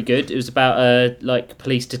pretty good. It was about a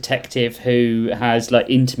police detective who has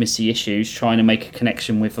intimacy issues, trying to make a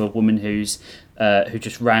connection with a woman who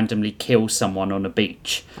just randomly kills someone on a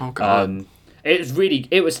beach. Oh God. It was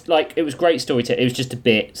great storytelling. It was just a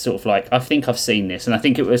bit sort of I think I've seen this, and I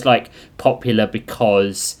think it was popular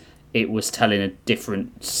because it was telling a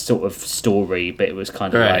different sort of story, but it was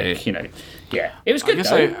kind of Right. yeah. It was good.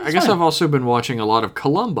 I guess I've also been watching a lot of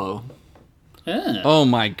Columbo. Oh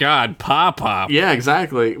my God, Pop. Yeah,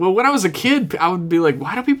 exactly. Well, when I was a kid, I would be like,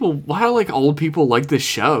 why do old people like this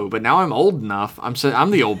show? But now I'm old enough. I'm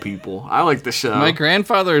the old people. I like the show. My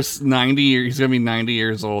grandfather's 90 years. He's gonna be 90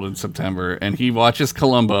 years old in September, and he watches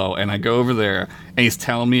Columbo. And I go over there, and he's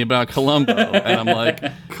telling me about Columbo, and I'm like,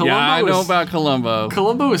 "Yeah, I know about Columbo."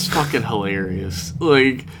 Columbo is fucking hilarious.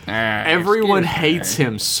 Everyone hates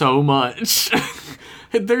him so much.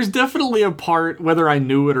 There's definitely a part, whether I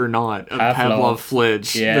knew it or not, of Pavlov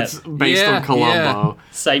Flinch that's based on Columbo.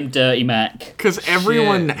 Same Dirty Mac. Because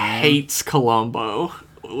everyone hates Columbo.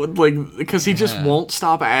 Because he just won't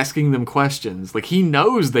stop asking them questions. He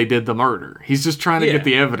knows they did the murder. He's just trying to get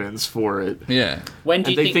the evidence for it. Yeah. When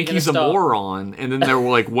do you And they think he's a moron. And then they're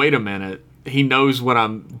like, wait a minute. He knows what I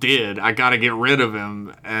did. I gotta get rid of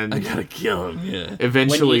him. And I gotta kill him. Yeah.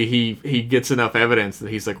 eventually he gets enough evidence that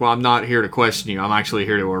he's like, well, I'm not here to question you. I'm actually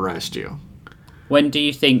here to arrest you. When do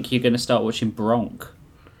you think you're going to start watching Bronx?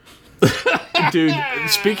 Dude,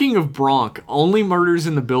 speaking of Bronx, Only Murders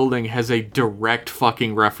in the Building has a direct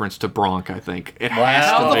fucking reference to Bronx, I think. It has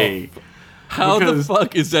to be. How the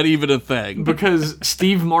fuck is that even a thing? Because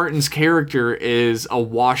Steve Martin's character is a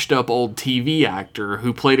washed-up old TV actor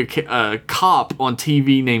who played a cop on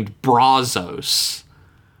TV named Brazos.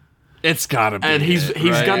 It's gotta be. And he's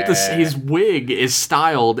got this. His wig is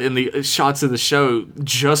styled in the shots of the show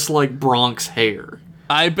just like Bronx hair.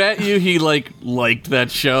 I bet you he liked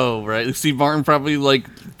that show, right? Steve Martin probably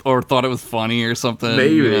or thought it was funny or something.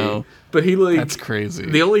 Maybe. But that's crazy.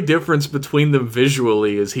 The only difference between them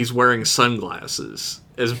visually is he's wearing sunglasses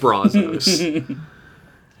as Brazos. And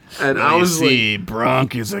I was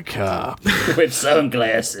Bronx is a cop with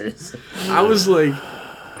sunglasses. I was like,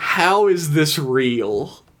 how is this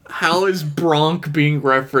real? How is Bronx being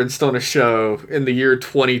referenced on a show in the year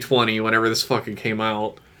 2020, whenever this fucking came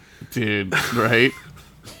out? Dude, right?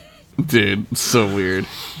 Dude, so weird.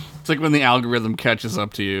 It's like when the algorithm catches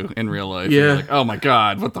up to you in real life. Yeah. You're like, oh my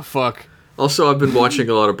God, what the fuck? Also, I've been watching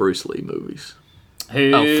a lot of Bruce Lee movies.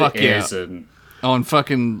 Who fuck yeah. isn't? On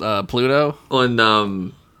fucking Pluto?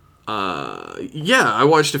 On, yeah, I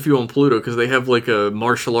watched a few on Pluto because they have a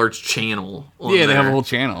martial arts channel on Yeah, they have a there. whole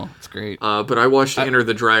channel. It's great. But I watched Enter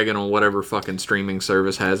the Dragon on whatever fucking streaming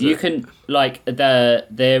service has You it. can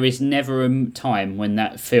there is never a time when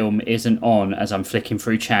that film isn't on as I'm flicking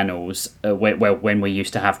through channels. When we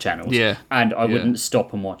used to have channels. Yeah. And I wouldn't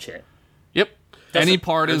stop and watch it. Yep. Any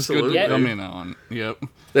part is good absolutely. to come in on. Yep.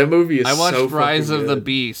 That movie is I watched so Rise fucking of the good.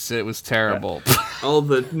 Beasts. It was terrible. All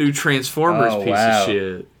the new Transformers piece wow. of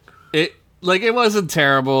shit. It wasn't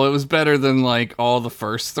terrible. It was better than all the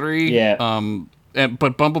first three. Yeah.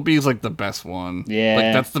 But Bumblebee's the best one.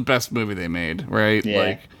 Yeah. That's the best movie they made, right?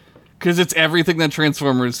 Yeah. Because it's everything that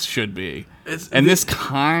Transformers should be. This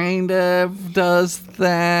kind of does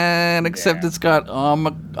that, except it's got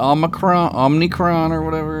Omnicron or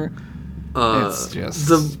whatever. It's just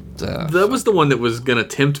That was the one that was gonna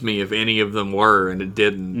tempt me if any of them were, and it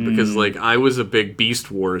didn't because I was a big Beast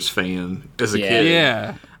Wars fan as a kid.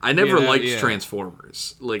 Yeah. I never Yeah, liked yeah.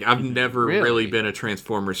 Transformers. I've never Really? really been a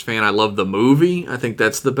Transformers fan. I love the movie. I think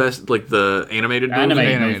that's the best. The animated movie.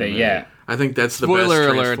 Animated movie, movie. yeah. I think that's the Spoiler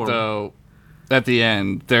best. alert, Transformer. though. At the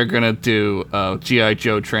end, they're gonna do a G.I.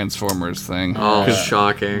 Joe Transformers thing. Oh,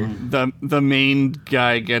 shocking! The main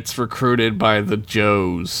guy gets recruited by the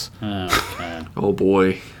Joes. Oh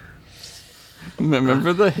boy.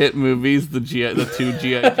 Remember the hit movies, the two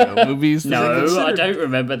G.I. Joe movies? No, I don't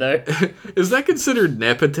remember though. Is that considered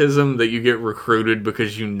nepotism that you get recruited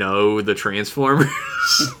because you know the Transformers?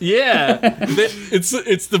 Yeah, it's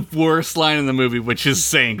the worst line in the movie, which is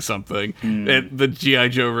saying something. And the G.I.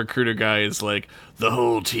 Joe recruiter guy is like, the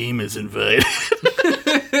whole team is invited.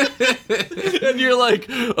 And you're like,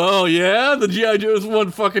 oh yeah? The G.I. Joes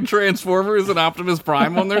want fucking Transformers and Optimus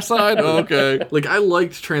Prime on their side? Okay. Like, I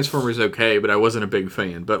liked Transformers okay, but I wasn't a big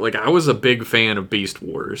fan. But, like, I was a big fan of Beast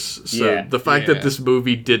Wars. So Yeah. the fact that this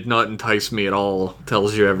movie did not entice me at all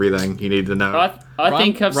tells you everything you need to know. I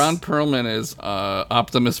think I've Ron Perlman is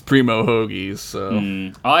Optimus Primo Hoagies,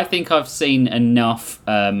 so... I think I've seen enough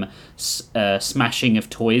smashing of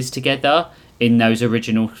toys together in those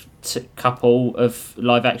original couple of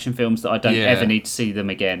live action films that I don't ever need to see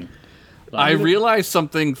them again. I realized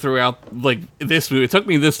something throughout, like, this movie. It took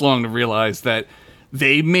me this long to realize that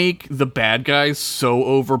they make the bad guys so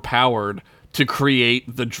overpowered to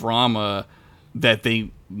create the drama that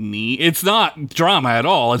they need. It's not drama at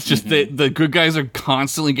all. It's just that the good guys are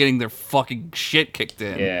constantly getting their fucking shit kicked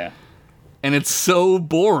in. Yeah. And it's so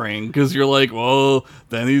boring because you're like, well,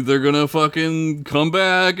 then they're gonna fucking come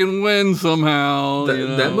back and win somehow.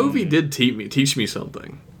 That movie did teach me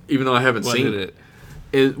something, even though I haven't What seen did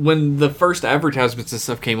it. When the first advertisements and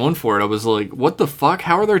stuff came on for it, I was like, what the fuck?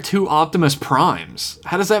 How are there two Optimus Primes?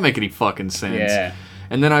 How does that make any fucking sense? Yeah.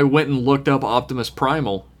 And then I went and looked up Optimus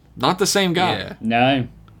Primal. Not the same guy. Yeah. No.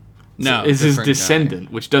 No, Is his different guy.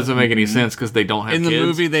 descendant, which doesn't make any sense because they don't have In the kids.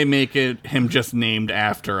 movie, they make it him just named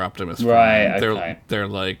after Optimus Prime. Right, okay. They're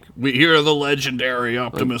like, we hear the legendary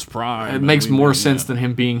Optimus Prime. It makes and we more name sense him. than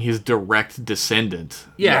him being his direct descendant.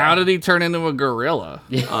 Yeah, how did he turn into a gorilla?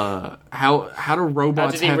 How do How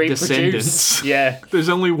robots did he have reproduce? descendants? Yeah. There's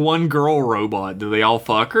only one girl robot. Do they all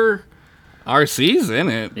fuck her? RC's in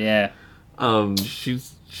it. Yeah.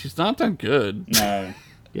 She's not that good. No.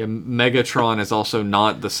 Yeah, Megatron is also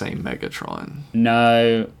not the same Megatron.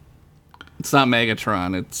 No. It's not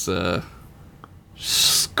Megatron. It's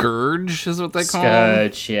Scourge is what they call him.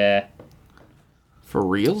 Scourge, yeah. For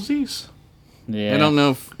realsies? Yeah. I don't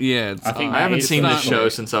know if it's. I think I haven't It's seen the not show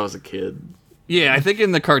like- since I was a kid. Yeah, I think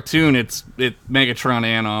in the cartoon it's Megatron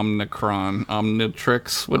and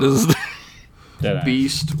Omnitrix. What is it? Don't know.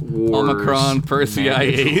 Beast Wars. Omicron Percy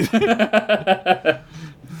Megatron. I8.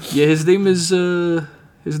 Yeah, his name is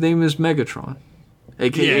Megatron,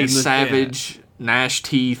 aka Yeah, Savage, Gnash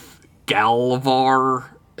Teeth, Galvar,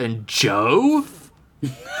 and Joe.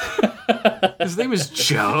 His name is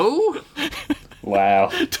Joe. Wow.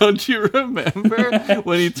 Don't you remember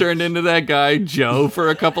when he turned into that guy Joe for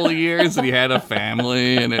a couple of years and he had a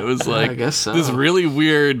family and it was like I guess so. this really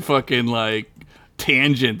weird fucking like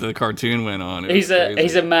tangent the cartoon went on. It was crazy.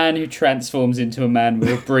 He's a man who transforms into a man with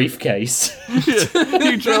a briefcase.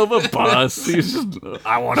 He drove a bus. He's just,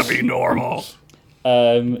 I want to be normal.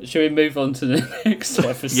 Shall we move on to the next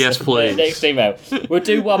episode? Yes, please. Next email. We'll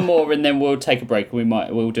do one more and then we'll take a break.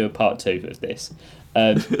 We'll do a part 2 of this.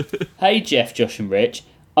 Hey Jeff, Josh, and Rich.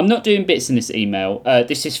 I'm not doing bits in this email.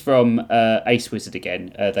 This is from Ace Wizard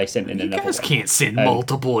again. They sent in You another guys one. can't send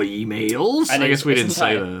multiple emails. and I guess we it's didn't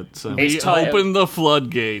say entitled- that. So. It's He titled, opened the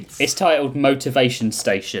floodgates. it's titled Motivation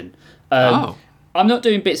Station. Oh. I'm not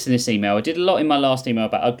doing bits in this email. I did a lot in my last email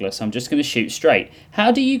about Ugla, so I'm just going to shoot straight.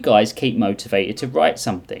 How do you guys keep motivated to write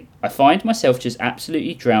something? I find myself just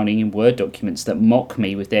absolutely drowning in Word documents that mock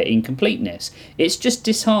me with their incompleteness. It's just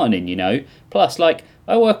disheartening, you know? Plus, like,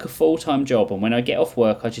 I work a full-time job, and when I get off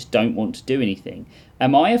work, I just don't want to do anything.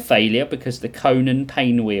 Am I a failure because the Conan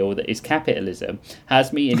pain wheel that is capitalism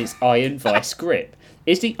has me in its iron vice grip?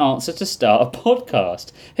 Is the answer to start a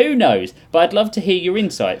podcast? Who knows? But I'd love to hear your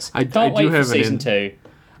insights. I Can't do wait for have an season 2.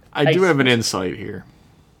 I do have an insight here.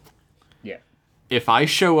 Yeah. If I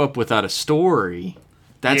show up without a story,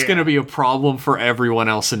 that's Yeah. going to be a problem for everyone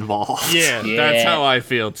else involved. Yeah, Yeah. that's how I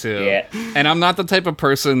feel too. Yeah. And I'm not the type of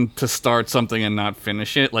person to start something and not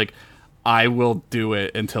finish it. Like, I will do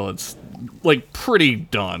it until it's like pretty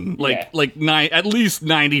done. Yeah. At least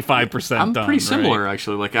 95% I'm done. pretty similar, right?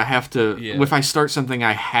 actually. Like, I have to, Yeah. if I start something,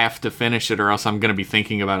 I have to finish it, or else I'm going to be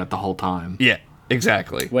thinking about it the whole time. Yeah,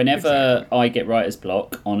 exactly. Whenever I get writer's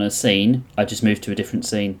block on a scene, I just move to a different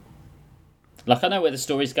scene. Like, I know where the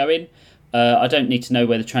story's going. I don't need to know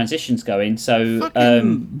where the transition's going. So,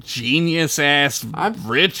 Genius ass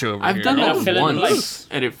Rich over I've here. done I'll that fill in the once, blanks.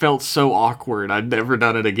 and it felt so awkward. I'd never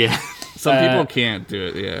done it again. Some people can't do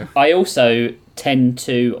it, yeah. I also tend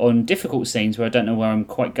to, on difficult scenes where I don't know where I'm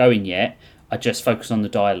quite going yet, I just focus on the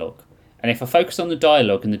dialogue. And if I focus on the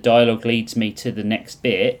dialogue and the dialogue leads me to the next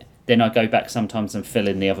bit, then I go back sometimes and fill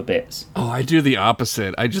in the other bits. Oh, I do the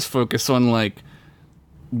opposite. I just focus on, like,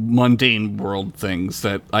 mundane world things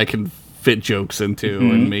that I can fit jokes into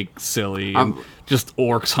and make silly, and just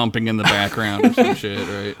orcs humping in the background or some shit,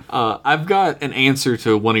 right? I've got an answer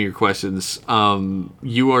to one of your questions.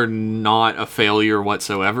 You are not a failure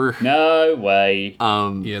whatsoever. No way.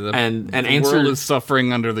 Yeah, and the answer world is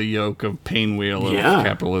suffering under the yoke of pain wheel of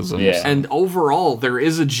capitalism. Yeah. And overall, there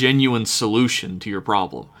is a genuine solution to your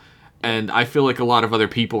problem. And I feel like a lot of other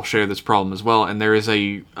people share this problem as well. And there is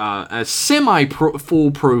a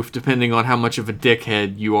semi-foolproof, depending on how much of a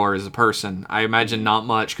dickhead you are as a person. I imagine not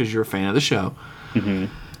much, because you're a fan of the show.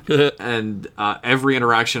 And every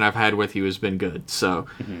interaction I've had with you has been good. So,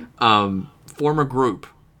 form a group.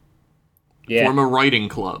 Yeah. Form a writing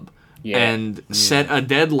club. Yeah. And set a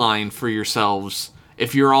deadline for yourselves.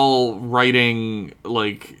 If you're all writing,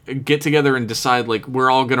 like, get together and decide, like, we're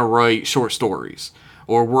all going to write short stories.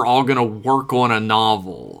 Or we're all going to work on a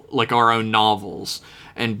novel, like our own novels.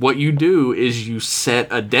 And what you do is you set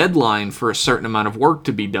a deadline for a certain amount of work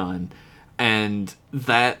to be done. And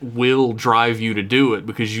that will drive you to do it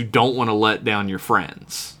because you don't want to let down your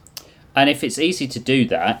friends. And if it's easy to do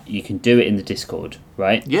that, you can do it in the Discord,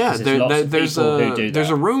 right? Yeah, 'Cause there's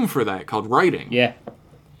a room for that called writing. Yeah.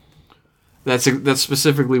 That's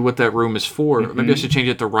specifically what that room is for. Maybe I should change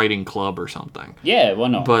it to writing club or something. Yeah, why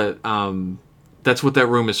not? But that's what that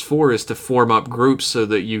room is for, is to form up groups so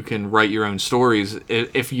that you can write your own stories.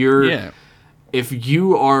 If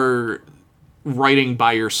you are writing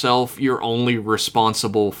by yourself, you're only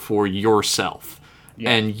responsible for yourself. Yeah.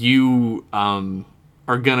 And you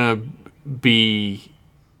are going to be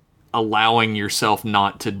allowing yourself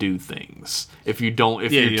not to do things. If you're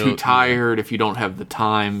too tired, if you don't have the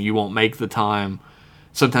time, you won't make the time.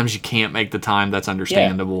 Sometimes you can't make the time, that's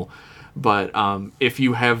understandable. Yeah. But if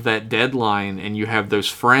you have that deadline and you have those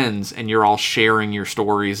friends and you're all sharing your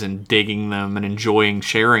stories and digging them and enjoying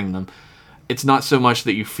sharing them, it's not so much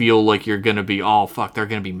that you feel like you're going to be, oh, fuck, they're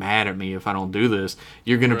going to be mad at me if I don't do this.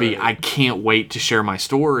 You're going to be, I can't wait to share my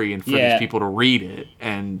story and for these people to read it.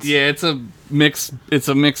 And it's a mix. It's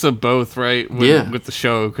a mix of both, right? With the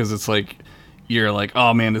show, because it's like, you're like,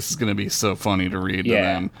 oh man, this is going to be so funny to read to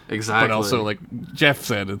them. Exactly. But also, like Jeff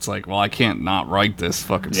said, it's like, well, I can't not write this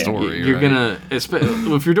fucking story. You're going to,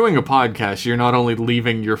 if you're doing a podcast, you're not only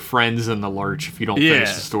leaving your friends in the lurch if you don't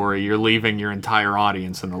finish the story, you're leaving your entire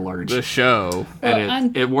audience in the lurch. The show.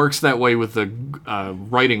 And it works that way with the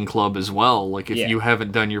writing club as well. Like, if you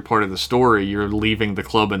haven't done your part of the story, you're leaving the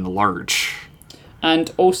club in the lurch.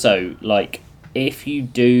 And also, like, if you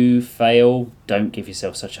do fail, don't give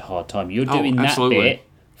yourself such a hard time. You're doing that bit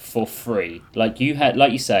for free. Like you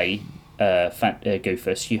say,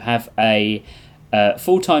 Goofus, you have a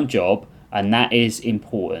full-time job, and that is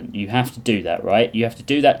important. You have to do that, right? You have to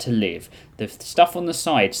do that to live. The stuff on the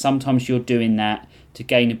side, sometimes you're doing that to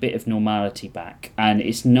gain a bit of normality back. And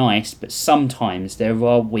it's nice, but sometimes there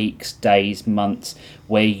are weeks, days, months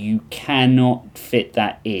where you cannot fit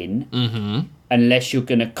that in. Mm-hmm. Unless you're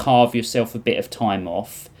going to carve yourself a bit of time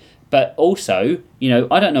off. But also,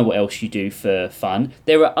 I don't know what else you do for fun.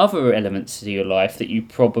 There are other elements to your life that you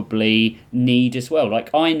probably need as well. Like,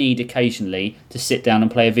 I need occasionally to sit down and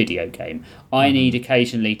play a video game. I need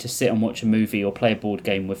occasionally to sit and watch a movie or play a board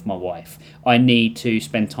game with my wife. I need to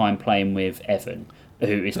spend time playing with Evan,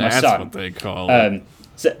 who is my son. That's what they call it.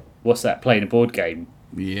 So, what's that? Playing a board game?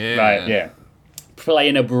 Yeah. Right, yeah.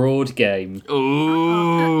 Playing a broad game.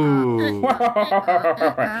 Ooh.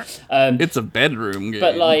 It's a bedroom game.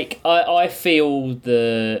 But, like, I feel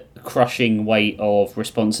the crushing weight of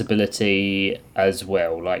responsibility as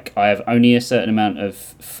well. Like, I have only a certain amount of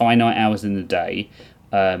finite hours in the day.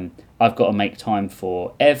 I've got to make time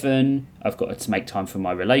for Evan. I've got to make time for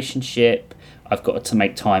my relationship. I've got to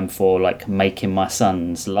make time for, like, making my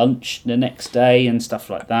son's lunch the next day and stuff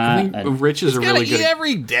like that. I think Rich is a really good...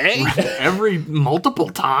 every day? Multiple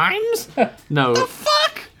times? No. The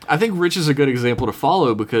fuck? I think Rich is a good example to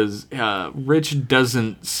follow because Rich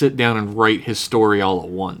doesn't sit down and write his story all at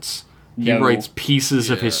once. He writes pieces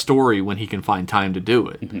of his story when he can find time to do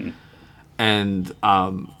it. Mm-hmm. And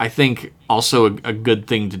I think also a good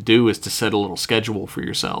thing to do is to set a little schedule for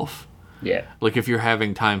yourself. Yeah. Like, if you're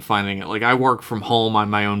having time finding it. Like, I work from home.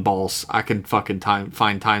 I'm my own boss. I can fucking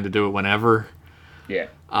find time to do it whenever. Yeah.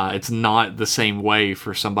 It's not the same way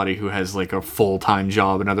for somebody who has, like, a full-time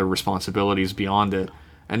job and other responsibilities beyond it.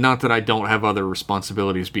 And not that I don't have other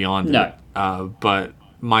responsibilities beyond it. But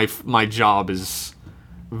my job is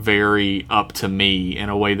very up to me in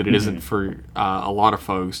a way that it isn't for a lot of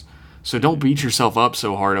folks. So don't beat yourself up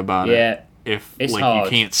so hard about it. if It's like hard. you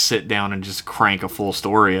can't sit down and just crank a full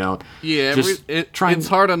story out. Yeah, Just try it's and-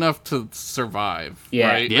 hard enough to survive. Yeah.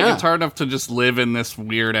 Right? Like, Yeah. it's hard enough to just live in this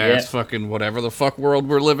weird ass Yeah. fucking whatever the fuck world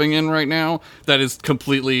we're living in right now that is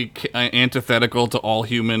completely antithetical to all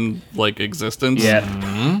human like existence.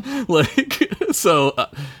 Yeah. Like so,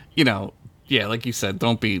 you know, yeah, like you said,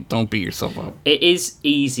 don't beat yourself up. It is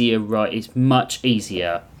easier, right? It's much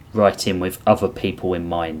easier writing with other people in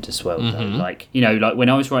mind as well, though. Like, you know, like when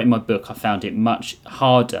I was writing my book, I found it much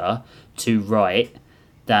harder to write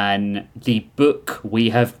than the book we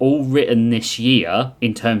have all written this year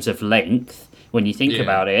in terms of length, when you think Yeah.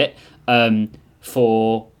 about it,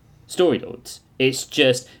 for Storylords. It's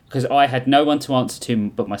just because I had no one to answer to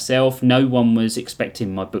but myself. No one was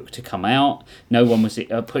expecting my book to come out. No one was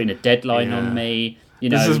putting a deadline on Yeah. me. You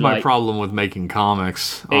know, This is my like, problem with making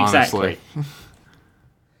comics, honestly. Exactly.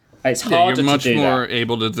 It's Yeah, harder you're much to do more that.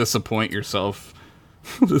 able to disappoint yourself.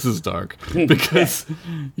 This is dark because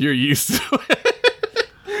you're used to it.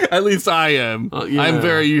 At least I am. yeah. I'm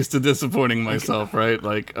very used to disappointing myself, right?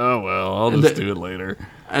 Like, oh well, I'll just do it later.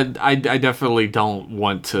 And I definitely don't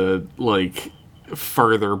want to like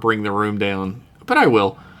further bring the room down, but I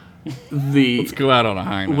will. Let's go out on a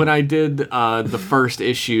high note. When I did the first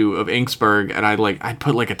issue of Inksburg, and I'd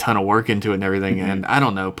put like a ton of work into it and everything, and I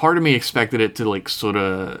don't know, part of me expected it to like sort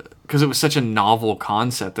of, because it was such a novel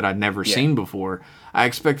concept that I'd never seen before. I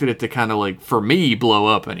expected it to kind of like, for me, blow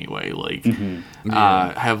up anyway, like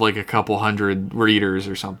have like a couple hundred readers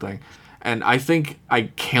or something. And I think I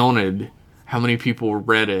counted how many people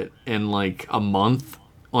read it in like a month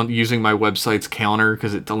on using my website's counter,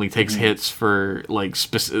 because it only takes hits for like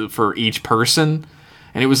for each person,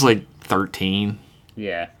 and it was like 13.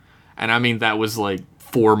 Yeah. And I mean, that was like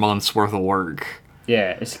 4 months worth of work.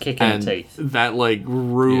 Yeah, it's a kick in And the teeth. that like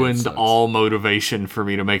ruined sucks. all motivation for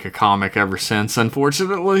me to make a comic ever since,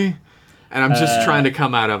 unfortunately. And I'm just trying to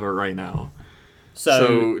come out of it right now.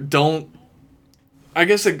 So don't. I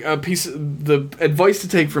guess a piece of the advice to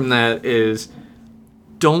take from that is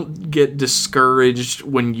don't get discouraged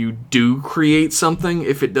when you do create something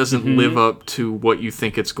if it doesn't live up to what you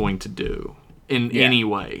think it's going to do in any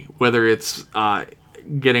way, whether it's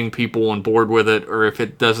getting people on board with it or if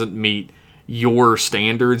it doesn't meet your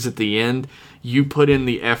standards at the end. You put in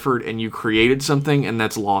the effort and you created something, and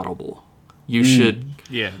that's laudable. You should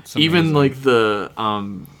yeah, it's even amazing. like the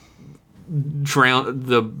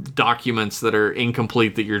the documents that are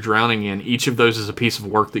incomplete that you're drowning in, each of those is a piece of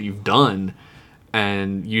work that you've done,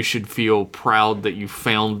 and you should feel proud that you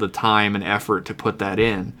found the time and effort to put that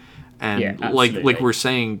in. And Yeah, like absolutely. we're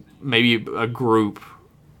saying, maybe a group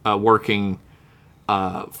working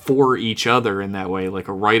for each other in that way, like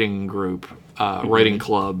a writing group, writing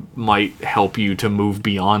club, might help you to move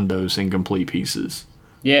beyond those incomplete pieces.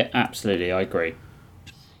 Yeah, absolutely, I agree.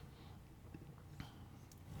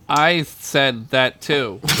 I said that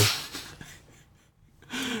too.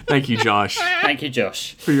 Thank you, Josh, Thank you,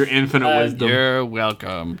 Josh. for your infinite wisdom. You're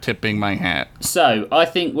welcome. Tipping my hat. So, I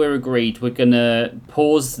think we're agreed. We're going to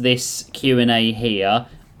pause this Q&A here,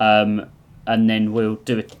 and then we'll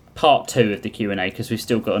do a part 2 of the Q&A, because we've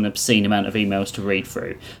still got an obscene amount of emails to read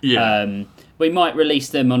through. Yeah. We might release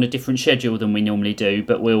them on a different schedule than we normally do,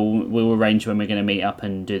 but we'll arrange when we're going to meet up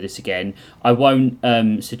and do this again. I won't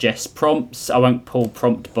suggest prompts. I won't pull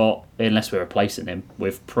prompt bot unless we're replacing him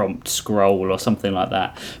with prompt scroll or something like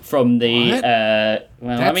that from the. What?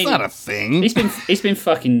 Well, That's I mean, not a thing. he's been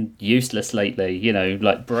fucking useless lately. You know,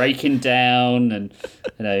 like breaking down and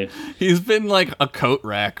you know. He's been like a coat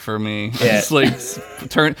rack for me. Yeah. Just like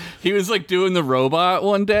he was like doing the robot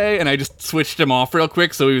one day, and I just switched him off real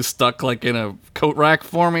quick, so he was stuck like in a coat rack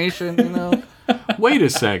formation. You know? Wait a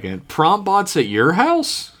second. Prompt bots at your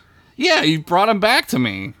house? Yeah, you brought him back to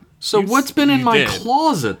me. So what's been in you my did.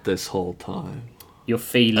 closet this whole time? Your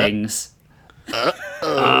feelings.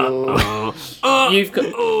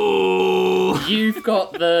 You've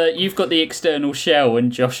got you've got the external shell,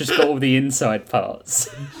 and Josh has got all the inside parts.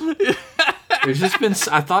 There's just been.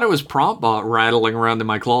 I thought it was prompt bot rattling around in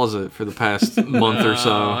my closet for the past month or Oh,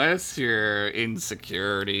 so. that's your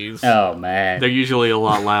insecurities. Oh man. They're usually a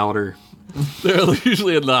lot louder. They're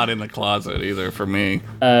usually not in the closet either for me.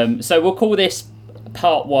 So we'll call this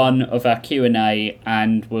part 1 of our Q&A,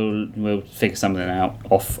 and we'll figure something out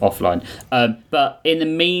offline. But in the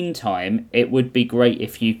meantime, it would be great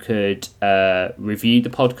if you could review the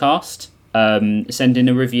podcast. Send in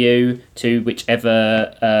a review to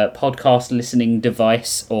whichever podcast listening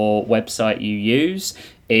device or website you use.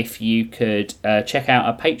 If you could check out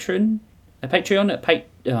our Patreon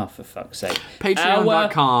oh, for fuck's sake.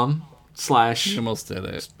 Patreon.com/InClassPodcast. Almost did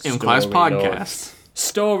it. InClassPodcast.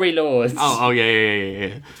 Story Lords. Oh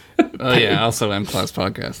yeah. Oh yeah, also M Class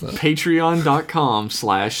Podcast though.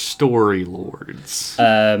 Patreon.com/storylords.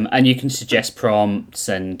 And you can suggest prompts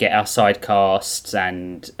and get our sidecasts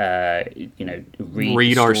and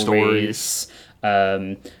read our stories.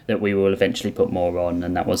 That we will eventually put more on,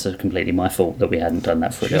 and that was completely my fault that we hadn't done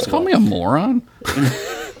that for a Just little call me while. a moron.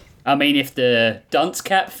 I mean, if the dunce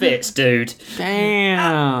cap fits, dude.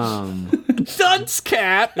 Damn. Dunce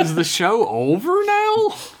cap. Is the show over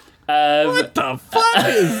now? What the fuck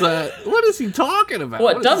is that? What is he talking about?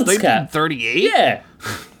 What, dunce cap? 38? Yeah.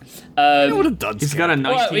 I know what a dunce He's cap got a is.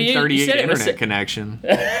 1938 you said it was- internet connection.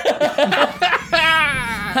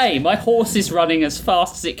 Hey, my horse is running as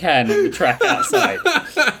fast as it can on the track outside.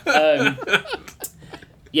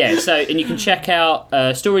 And you can check out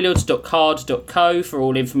storylords.card.co for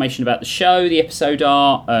all information about the show, the episode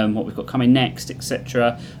art, what we've got coming next,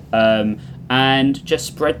 etc. And just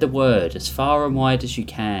spread the word as far and wide as you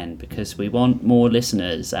can, because we want more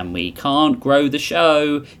listeners, and we can't grow the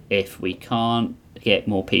show if we can't get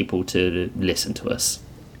more people to listen to us.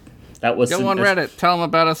 That was Go on Reddit. Tell them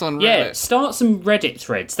about us on Reddit. Yeah, start some Reddit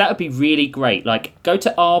threads. That would be really great. Like, go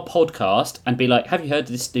to our podcast and be like, have you heard of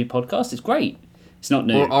this new podcast? It's great. It's not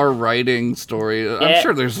new. Or our writing story. Yeah. I'm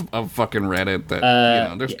sure there's a fucking Reddit that,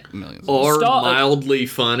 there's millions. Or Start- mildly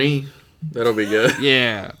funny. That'll be good.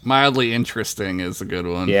 Yeah, mildly interesting is a good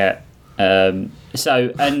one. Yeah.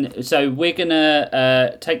 So we're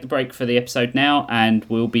gonna take the break for the episode now, and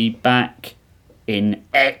we'll be back in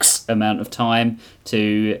X amount of time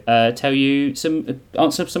to tell you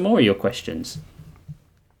answer some more of your questions.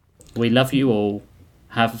 We love you all.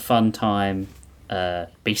 Have a fun time.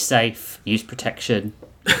 Be safe. Use protection.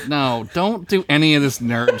 No, don't do any of this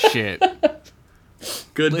nerd shit.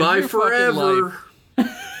 Goodbye your fucking forever.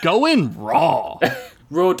 Go in raw.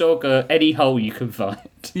 Raw dog any hole you can find.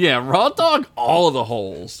 Yeah, raw dog all of the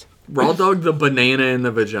holes. Raw dog the banana in the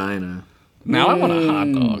vagina. Now I want a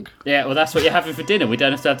hot dog. Yeah, well, that's what you're having for dinner. We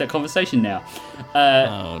don't have to have that conversation now.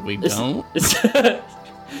 Oh, we don't?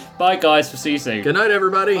 Bye, guys. We'll see you soon. Good night,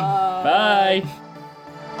 everybody. Bye.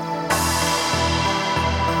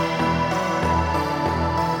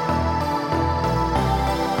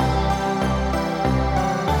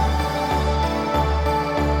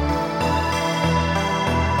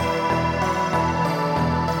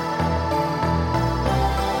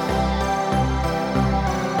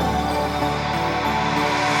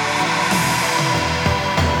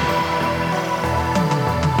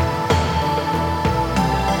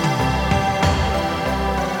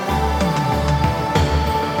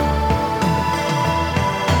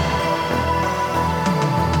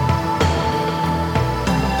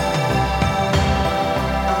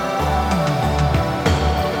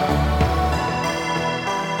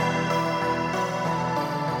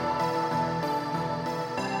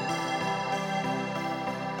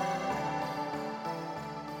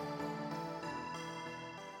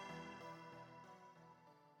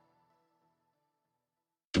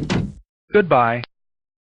 Goodbye.